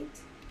 8.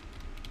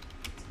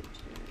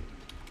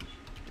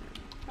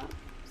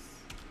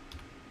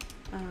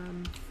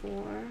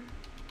 4.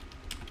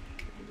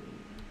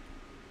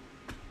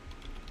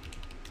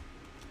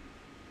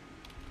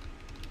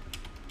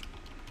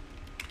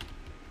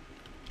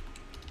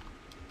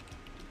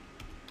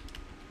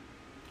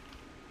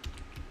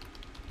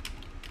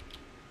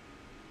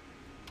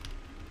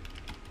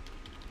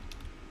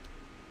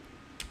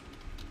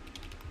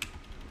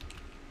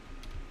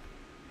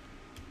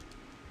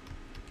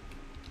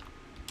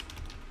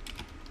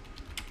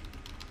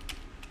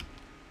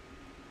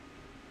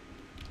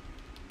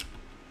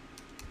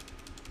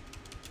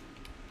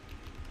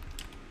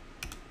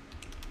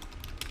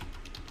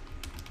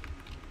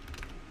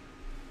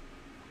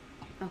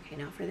 Okay,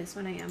 now for this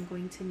one, I am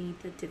going to need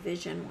the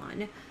division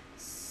one.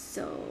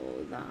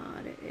 So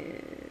that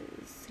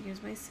is,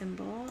 here's my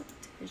symbol,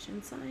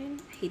 division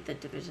sign. I hate the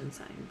division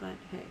sign, but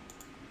hey,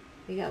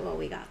 we got what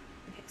we got.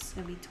 Okay, so it's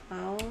gonna be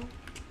 12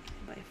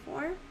 by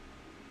 4,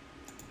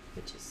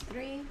 which is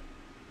 3.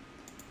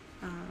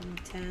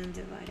 10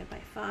 divided by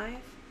 5,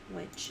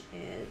 which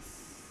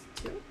is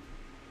 2.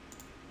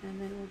 And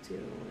then we'll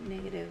do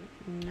negative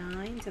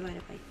 9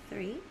 divided by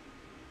 3,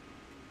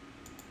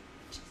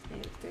 which is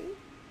negative 3.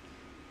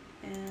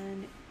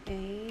 And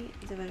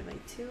 8 divided by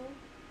 2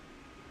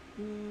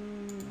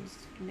 is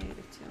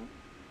negative 2,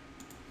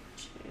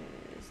 which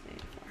is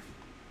negative 4.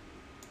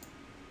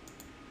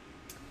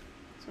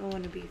 So it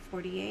would be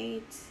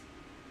 48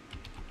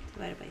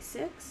 divided by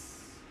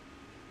 6,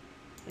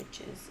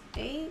 which is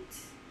 8.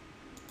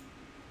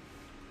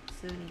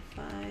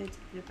 75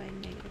 divided by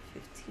negative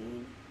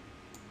 15,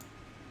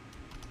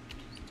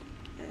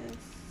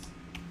 this,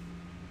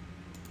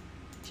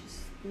 which is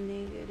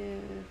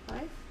negative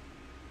 5.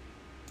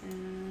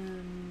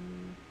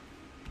 And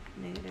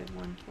negative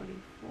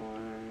 144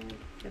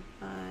 divided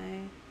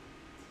by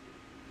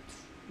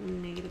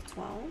negative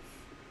 12,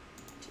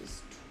 which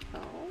is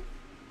 12,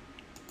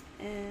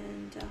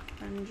 and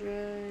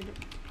 100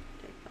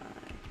 divided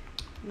by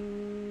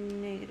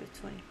negative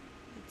 20.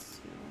 Let's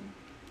do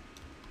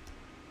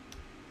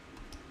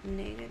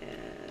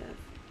negative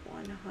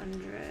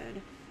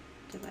 100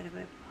 divided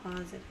by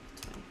positive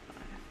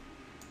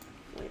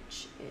 25, which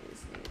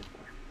is negative 4.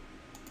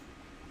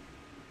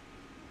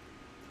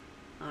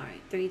 All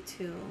right, 3,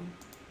 2,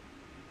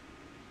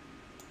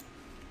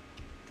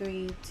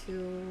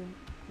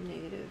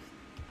 negative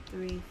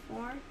 3,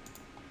 4.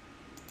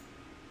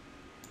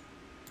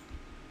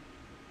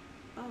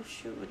 Oh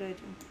shoot, what did I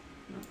do?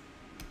 No.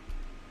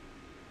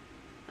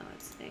 Oh,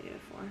 it's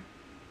negative 4.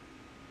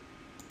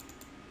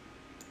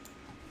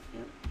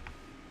 Yep.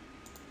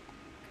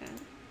 Okay.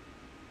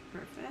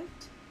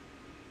 Perfect.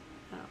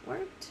 That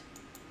worked.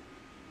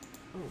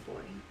 Oh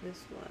boy, this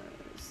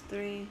was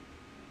 3.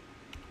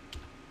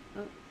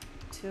 Oh,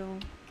 2,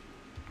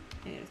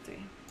 negative 3.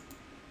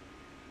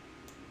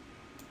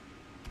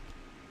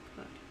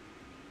 Good.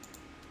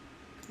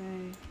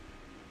 Okay.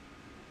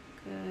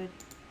 Good.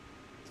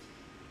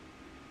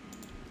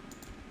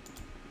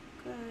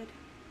 Good.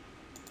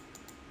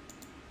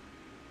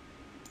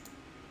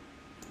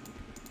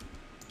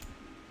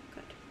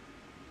 Good.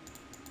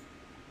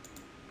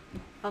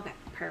 Okay,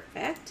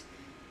 perfect.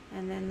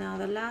 And then now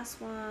the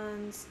last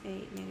one's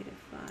 8, negative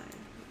 5.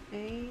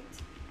 8.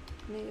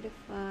 Negative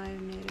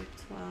 5, negative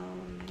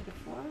 12, negative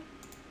 4.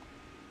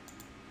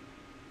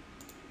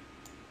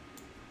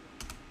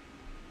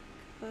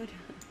 Good.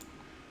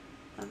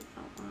 Love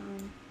that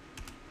one.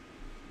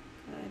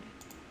 Good.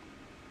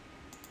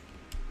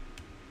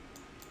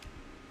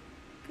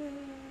 Good.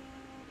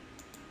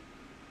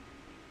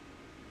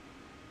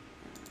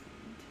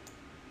 And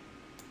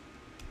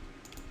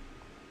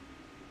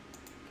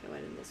okay, why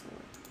didn't this one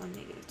work? 1,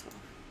 negative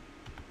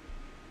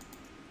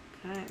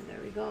 12. Okay,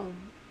 there we go.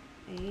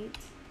 8.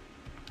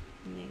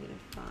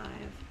 Negative 5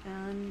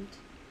 and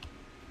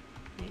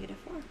negative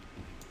 4.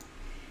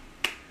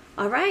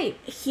 All right,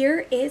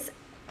 here is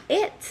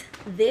it.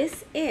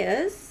 This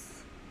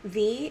is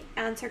the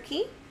answer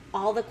key.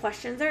 All the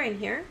questions are in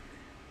here.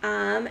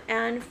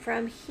 And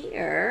from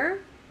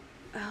here,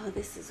 oh,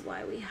 this is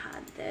why we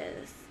had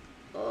this.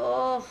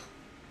 Oh,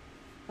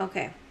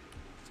 okay.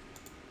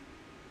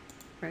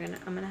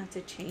 I'm gonna have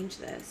to change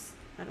this.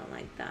 I don't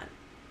like that.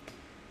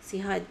 See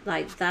how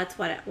that's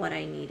what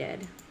I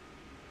needed.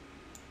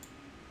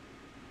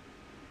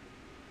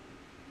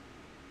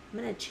 I'm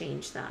gonna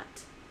change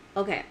that.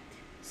 Okay,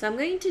 so I'm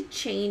going to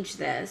change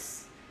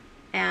this,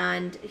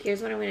 and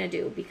here's what I'm gonna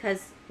do,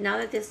 because now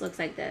that this looks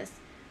like this,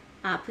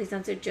 please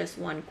answer just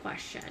one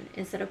question.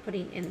 Instead of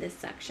putting in this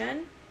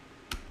section,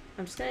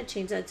 I'm just gonna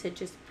change that to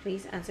just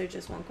please answer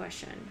just one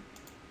question.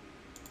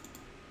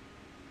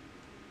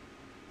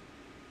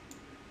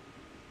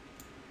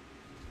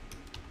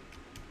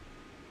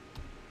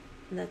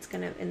 And that's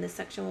gonna, in this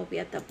section will be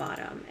at the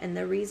bottom. And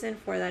the reason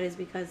for that is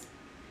because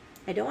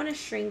I don't want to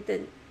shrink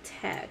the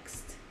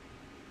text.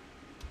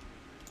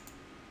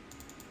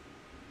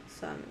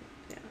 So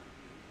yeah,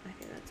 I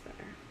think that's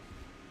better.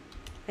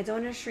 I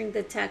don't want to shrink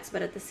the text,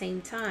 but at the same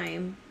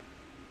time,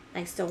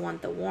 I still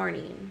want the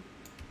warning.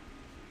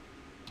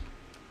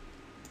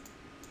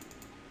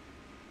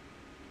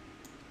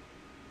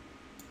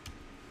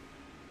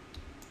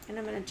 And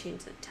I'm going to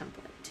change the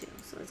template too.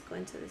 So let's go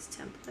into this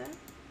template.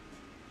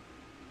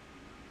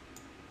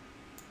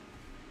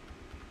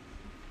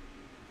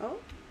 Oh,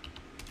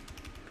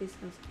 please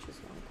answer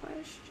just one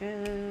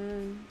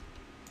question.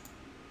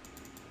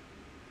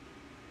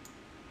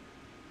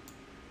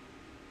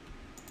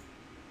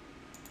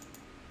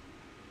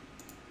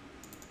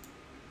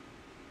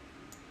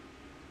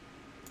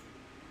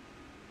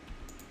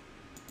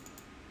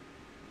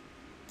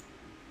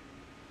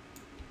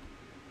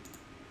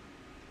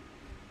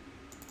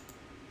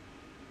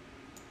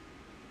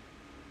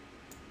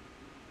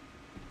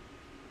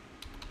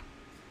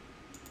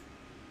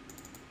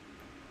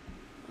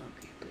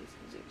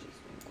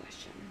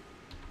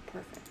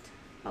 Perfect.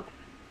 Okay.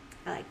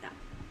 I like that.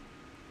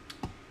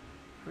 All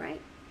right.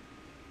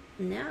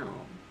 Now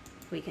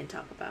we can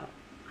talk about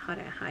how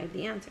to hide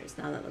the answers.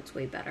 Now that looks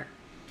way better.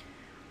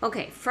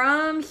 Okay.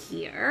 From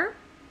here,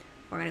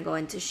 we're going to go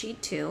into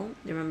sheet 2.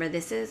 Remember,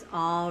 this is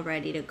all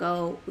ready to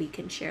go. We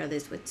can share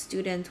this with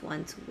students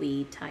once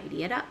we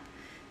tidy it up.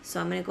 So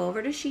I'm going to go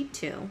over to sheet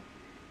 2,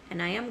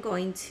 and I am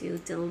going to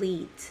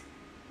delete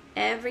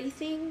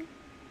everything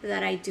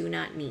that I do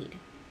not need.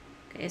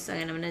 Okay, so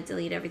again, I'm going to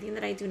delete everything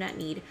that I do not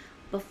need.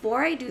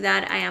 Before I do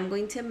that, I am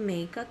going to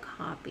make a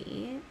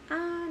copy.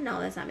 No,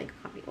 let's not make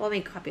a copy. We'll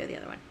make a copy of the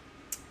other one.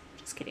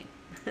 Just kidding.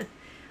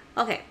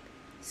 Okay,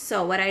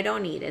 so what I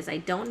don't need is I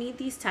don't need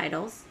these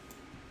titles.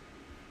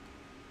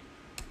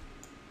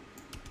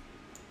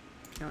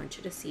 I want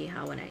you to see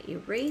how when I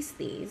erase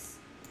these,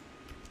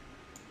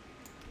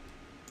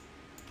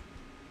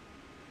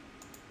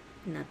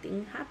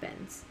 nothing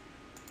happens.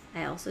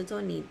 I also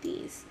don't need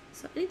these.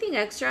 So anything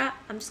extra,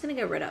 I'm just going to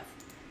get rid of,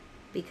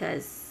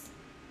 because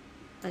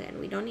again,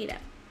 we don't need it.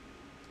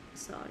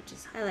 So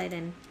just highlight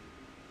and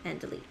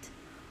delete.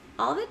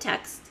 All the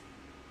text,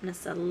 I'm going to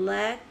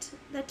select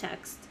the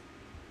text,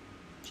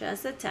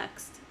 just the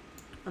text.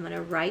 I'm going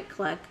to right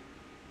click,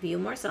 view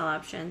more cell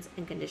options,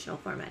 and conditional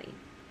formatting.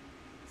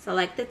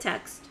 Select the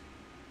text,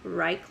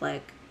 right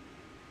click,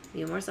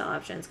 view more cell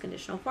options,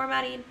 conditional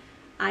formatting.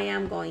 I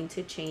am going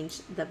to change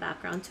the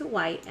background to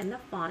white and the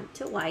font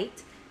to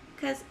white,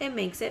 because it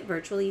makes it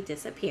virtually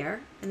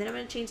disappear. And then I'm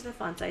going to change the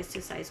font size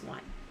to size 1.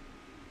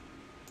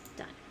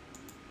 Done.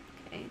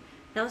 Okay.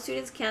 Now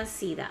students can't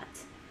see that.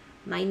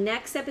 My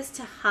next step is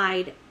to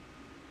hide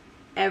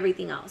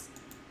everything else.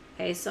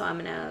 Okay, so I'm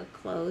going to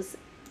close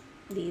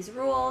these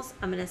rules.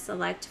 I'm going to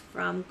select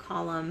from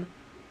column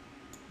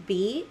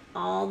B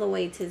all the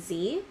way to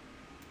Z.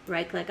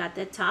 Right click at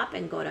the top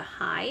and go to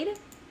hide.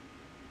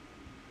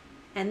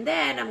 And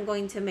then I'm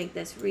going to make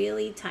this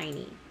really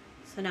tiny.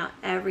 So now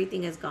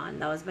everything is gone.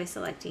 That was by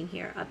selecting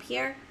here up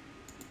here,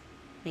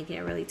 making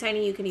it really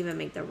tiny. You can even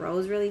make the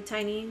rows really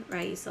tiny,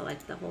 right? You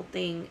select the whole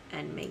thing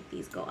and make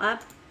these go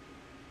up.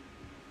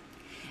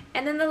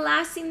 And then the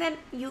last thing that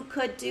you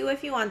could do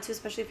if you want to,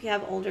 especially if you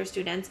have older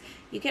students,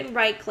 you can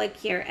right click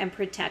here and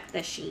protect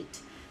the sheet.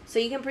 So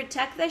you can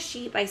protect the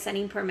sheet by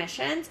setting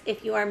permissions.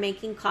 If you are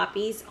making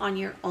copies on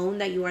your own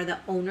that you are the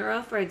owner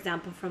of, for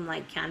example, from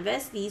like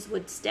Canvas, these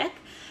would stick.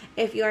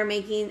 If you are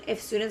making,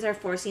 if students are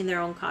forcing their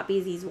own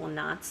copies, these will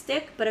not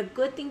stick. But a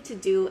good thing to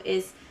do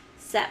is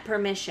set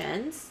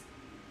permissions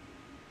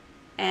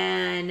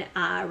and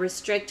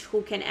restrict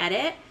who can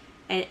edit,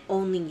 and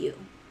only you.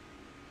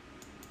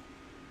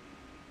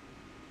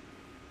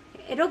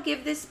 It'll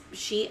give this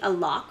sheet a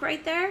lock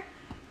right there.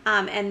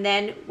 And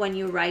then when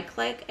you right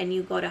click and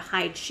you go to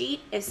hide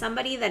sheet, if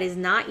somebody that is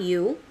not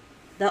you,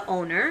 the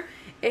owner,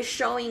 is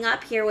showing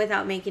up here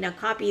without making a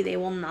copy, they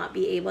will not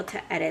be able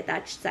to edit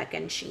that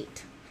second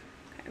sheet.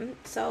 Okay,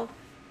 so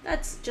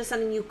that's just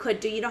something you could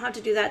do. You don't have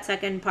to do that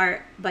second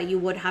part, but you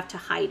would have to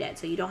hide it.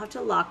 So you don't have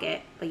to lock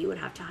it, but you would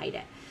have to hide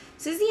it.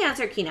 So this is the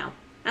answer key now.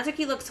 Answer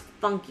key looks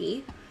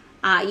funky.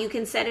 You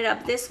can set it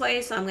up this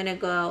way. So I'm going to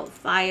go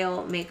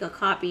File, Make a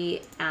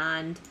Copy,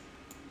 and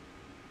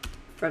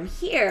from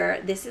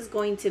here, this is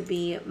going to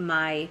be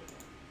my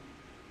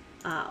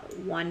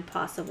one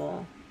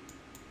possible,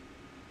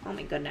 oh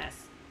my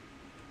goodness.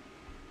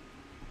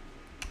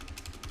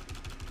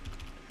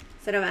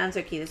 Instead of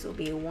answer key, this will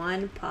be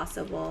one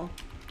possible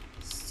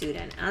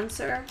student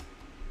answer,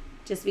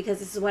 just because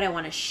this is what I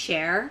want to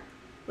share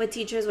with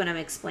teachers when I'm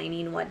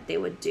explaining what they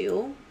would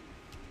do.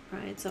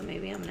 Right, so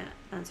maybe I'm going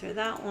to answer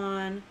that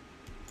one,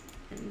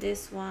 and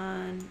this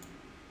one,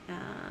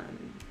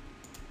 and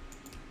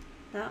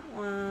that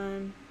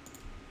one,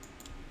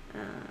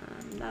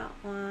 and that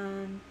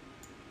one,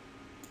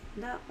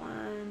 that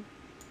one,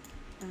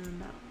 and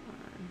that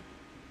one.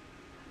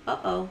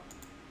 Uh-oh,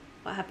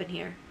 what happened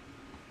here?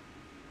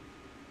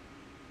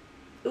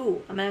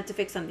 Ooh, I'm gonna have to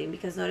fix something,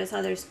 because notice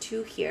how there's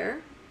two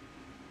here,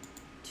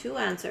 two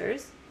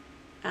answers,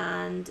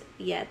 and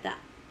yet that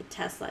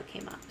Tesla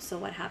came up. So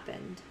what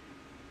happened?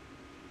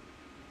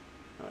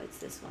 Oh, it's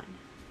this one.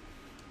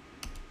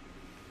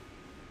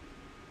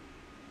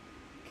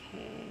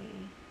 Okay.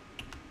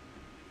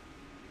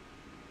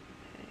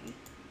 Okay.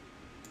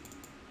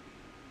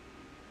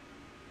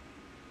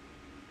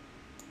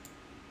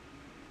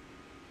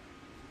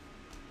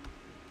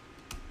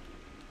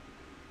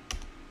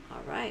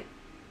 All right.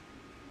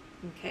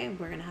 Okay,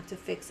 we're gonna have to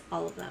fix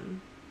all of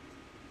them.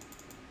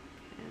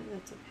 Okay,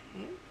 that's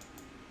okay.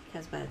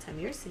 Because by the time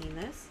you're seeing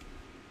this,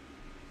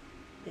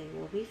 they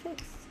will be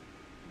fixed.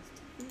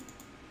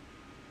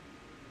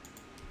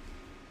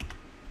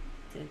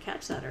 Didn't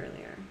catch that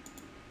earlier.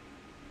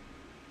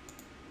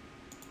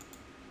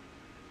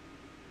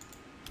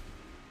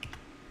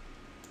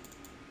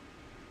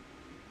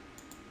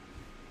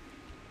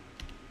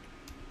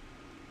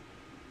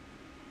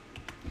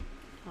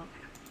 Okay.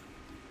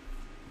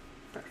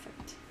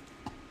 Perfect.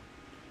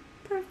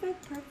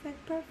 Perfect,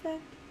 perfect,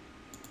 perfect.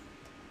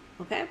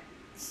 Okay,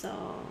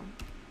 so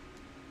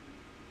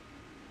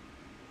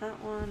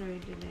that one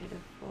originated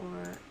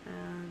for,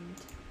 and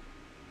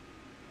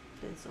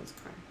Flintstone's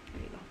car.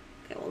 There you go.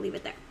 Okay, we'll leave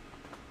it there.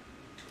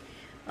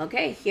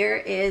 Okay, here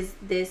is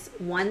this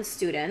one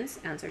student's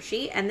answer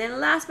sheet. And then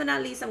last but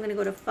not least, I'm going to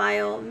go to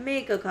File,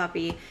 Make a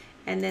Copy,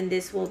 and then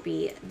this will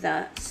be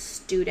the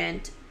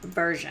student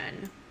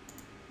version.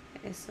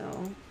 Okay,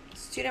 so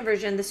student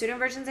version. The student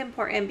version is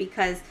important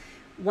because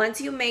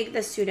once you make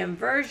the student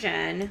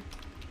version,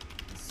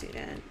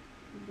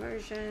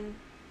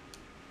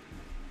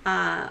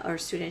 or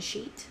student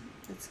sheet,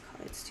 let's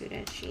call it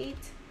student sheet.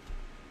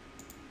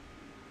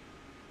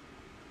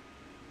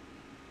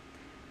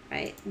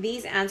 Right,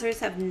 these answers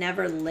have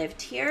never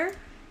lived here.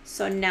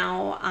 So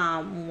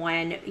now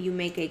when you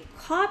make a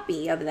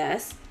copy of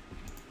this,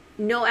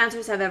 no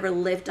answers have ever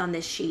lived on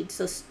this sheet.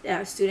 So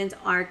students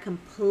are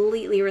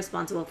completely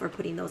responsible for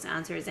putting those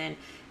answers in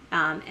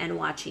and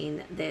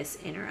watching this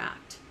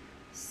interact.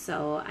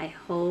 So I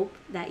hope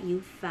that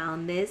you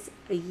found this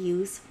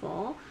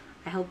useful.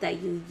 I hope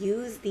that you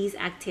use these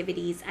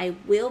activities. I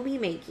will be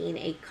making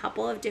a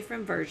couple of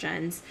different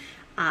versions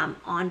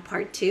on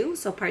part 2.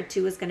 So part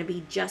 2 is going to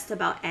be just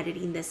about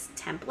editing this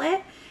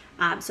template.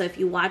 So if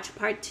you watch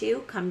part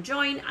 2, come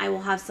join. I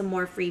will have some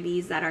more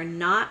freebies that are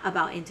not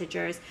about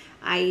integers.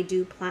 I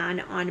do plan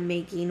on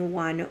making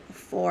one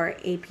for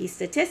AP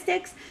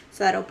statistics.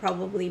 So that'll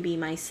probably be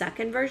my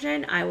second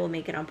version. I will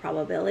make it on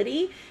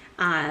probability,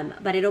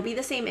 but it'll be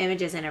the same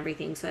images and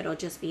everything. So it'll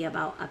just be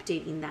about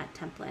updating that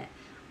template.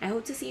 I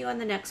hope to see you on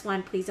the next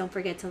one. Please don't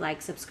forget to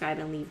like, subscribe,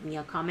 and leave me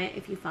a comment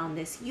if you found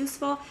this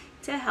useful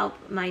to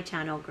help my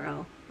channel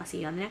grow. I'll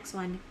see you on the next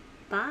one.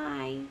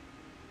 Bye.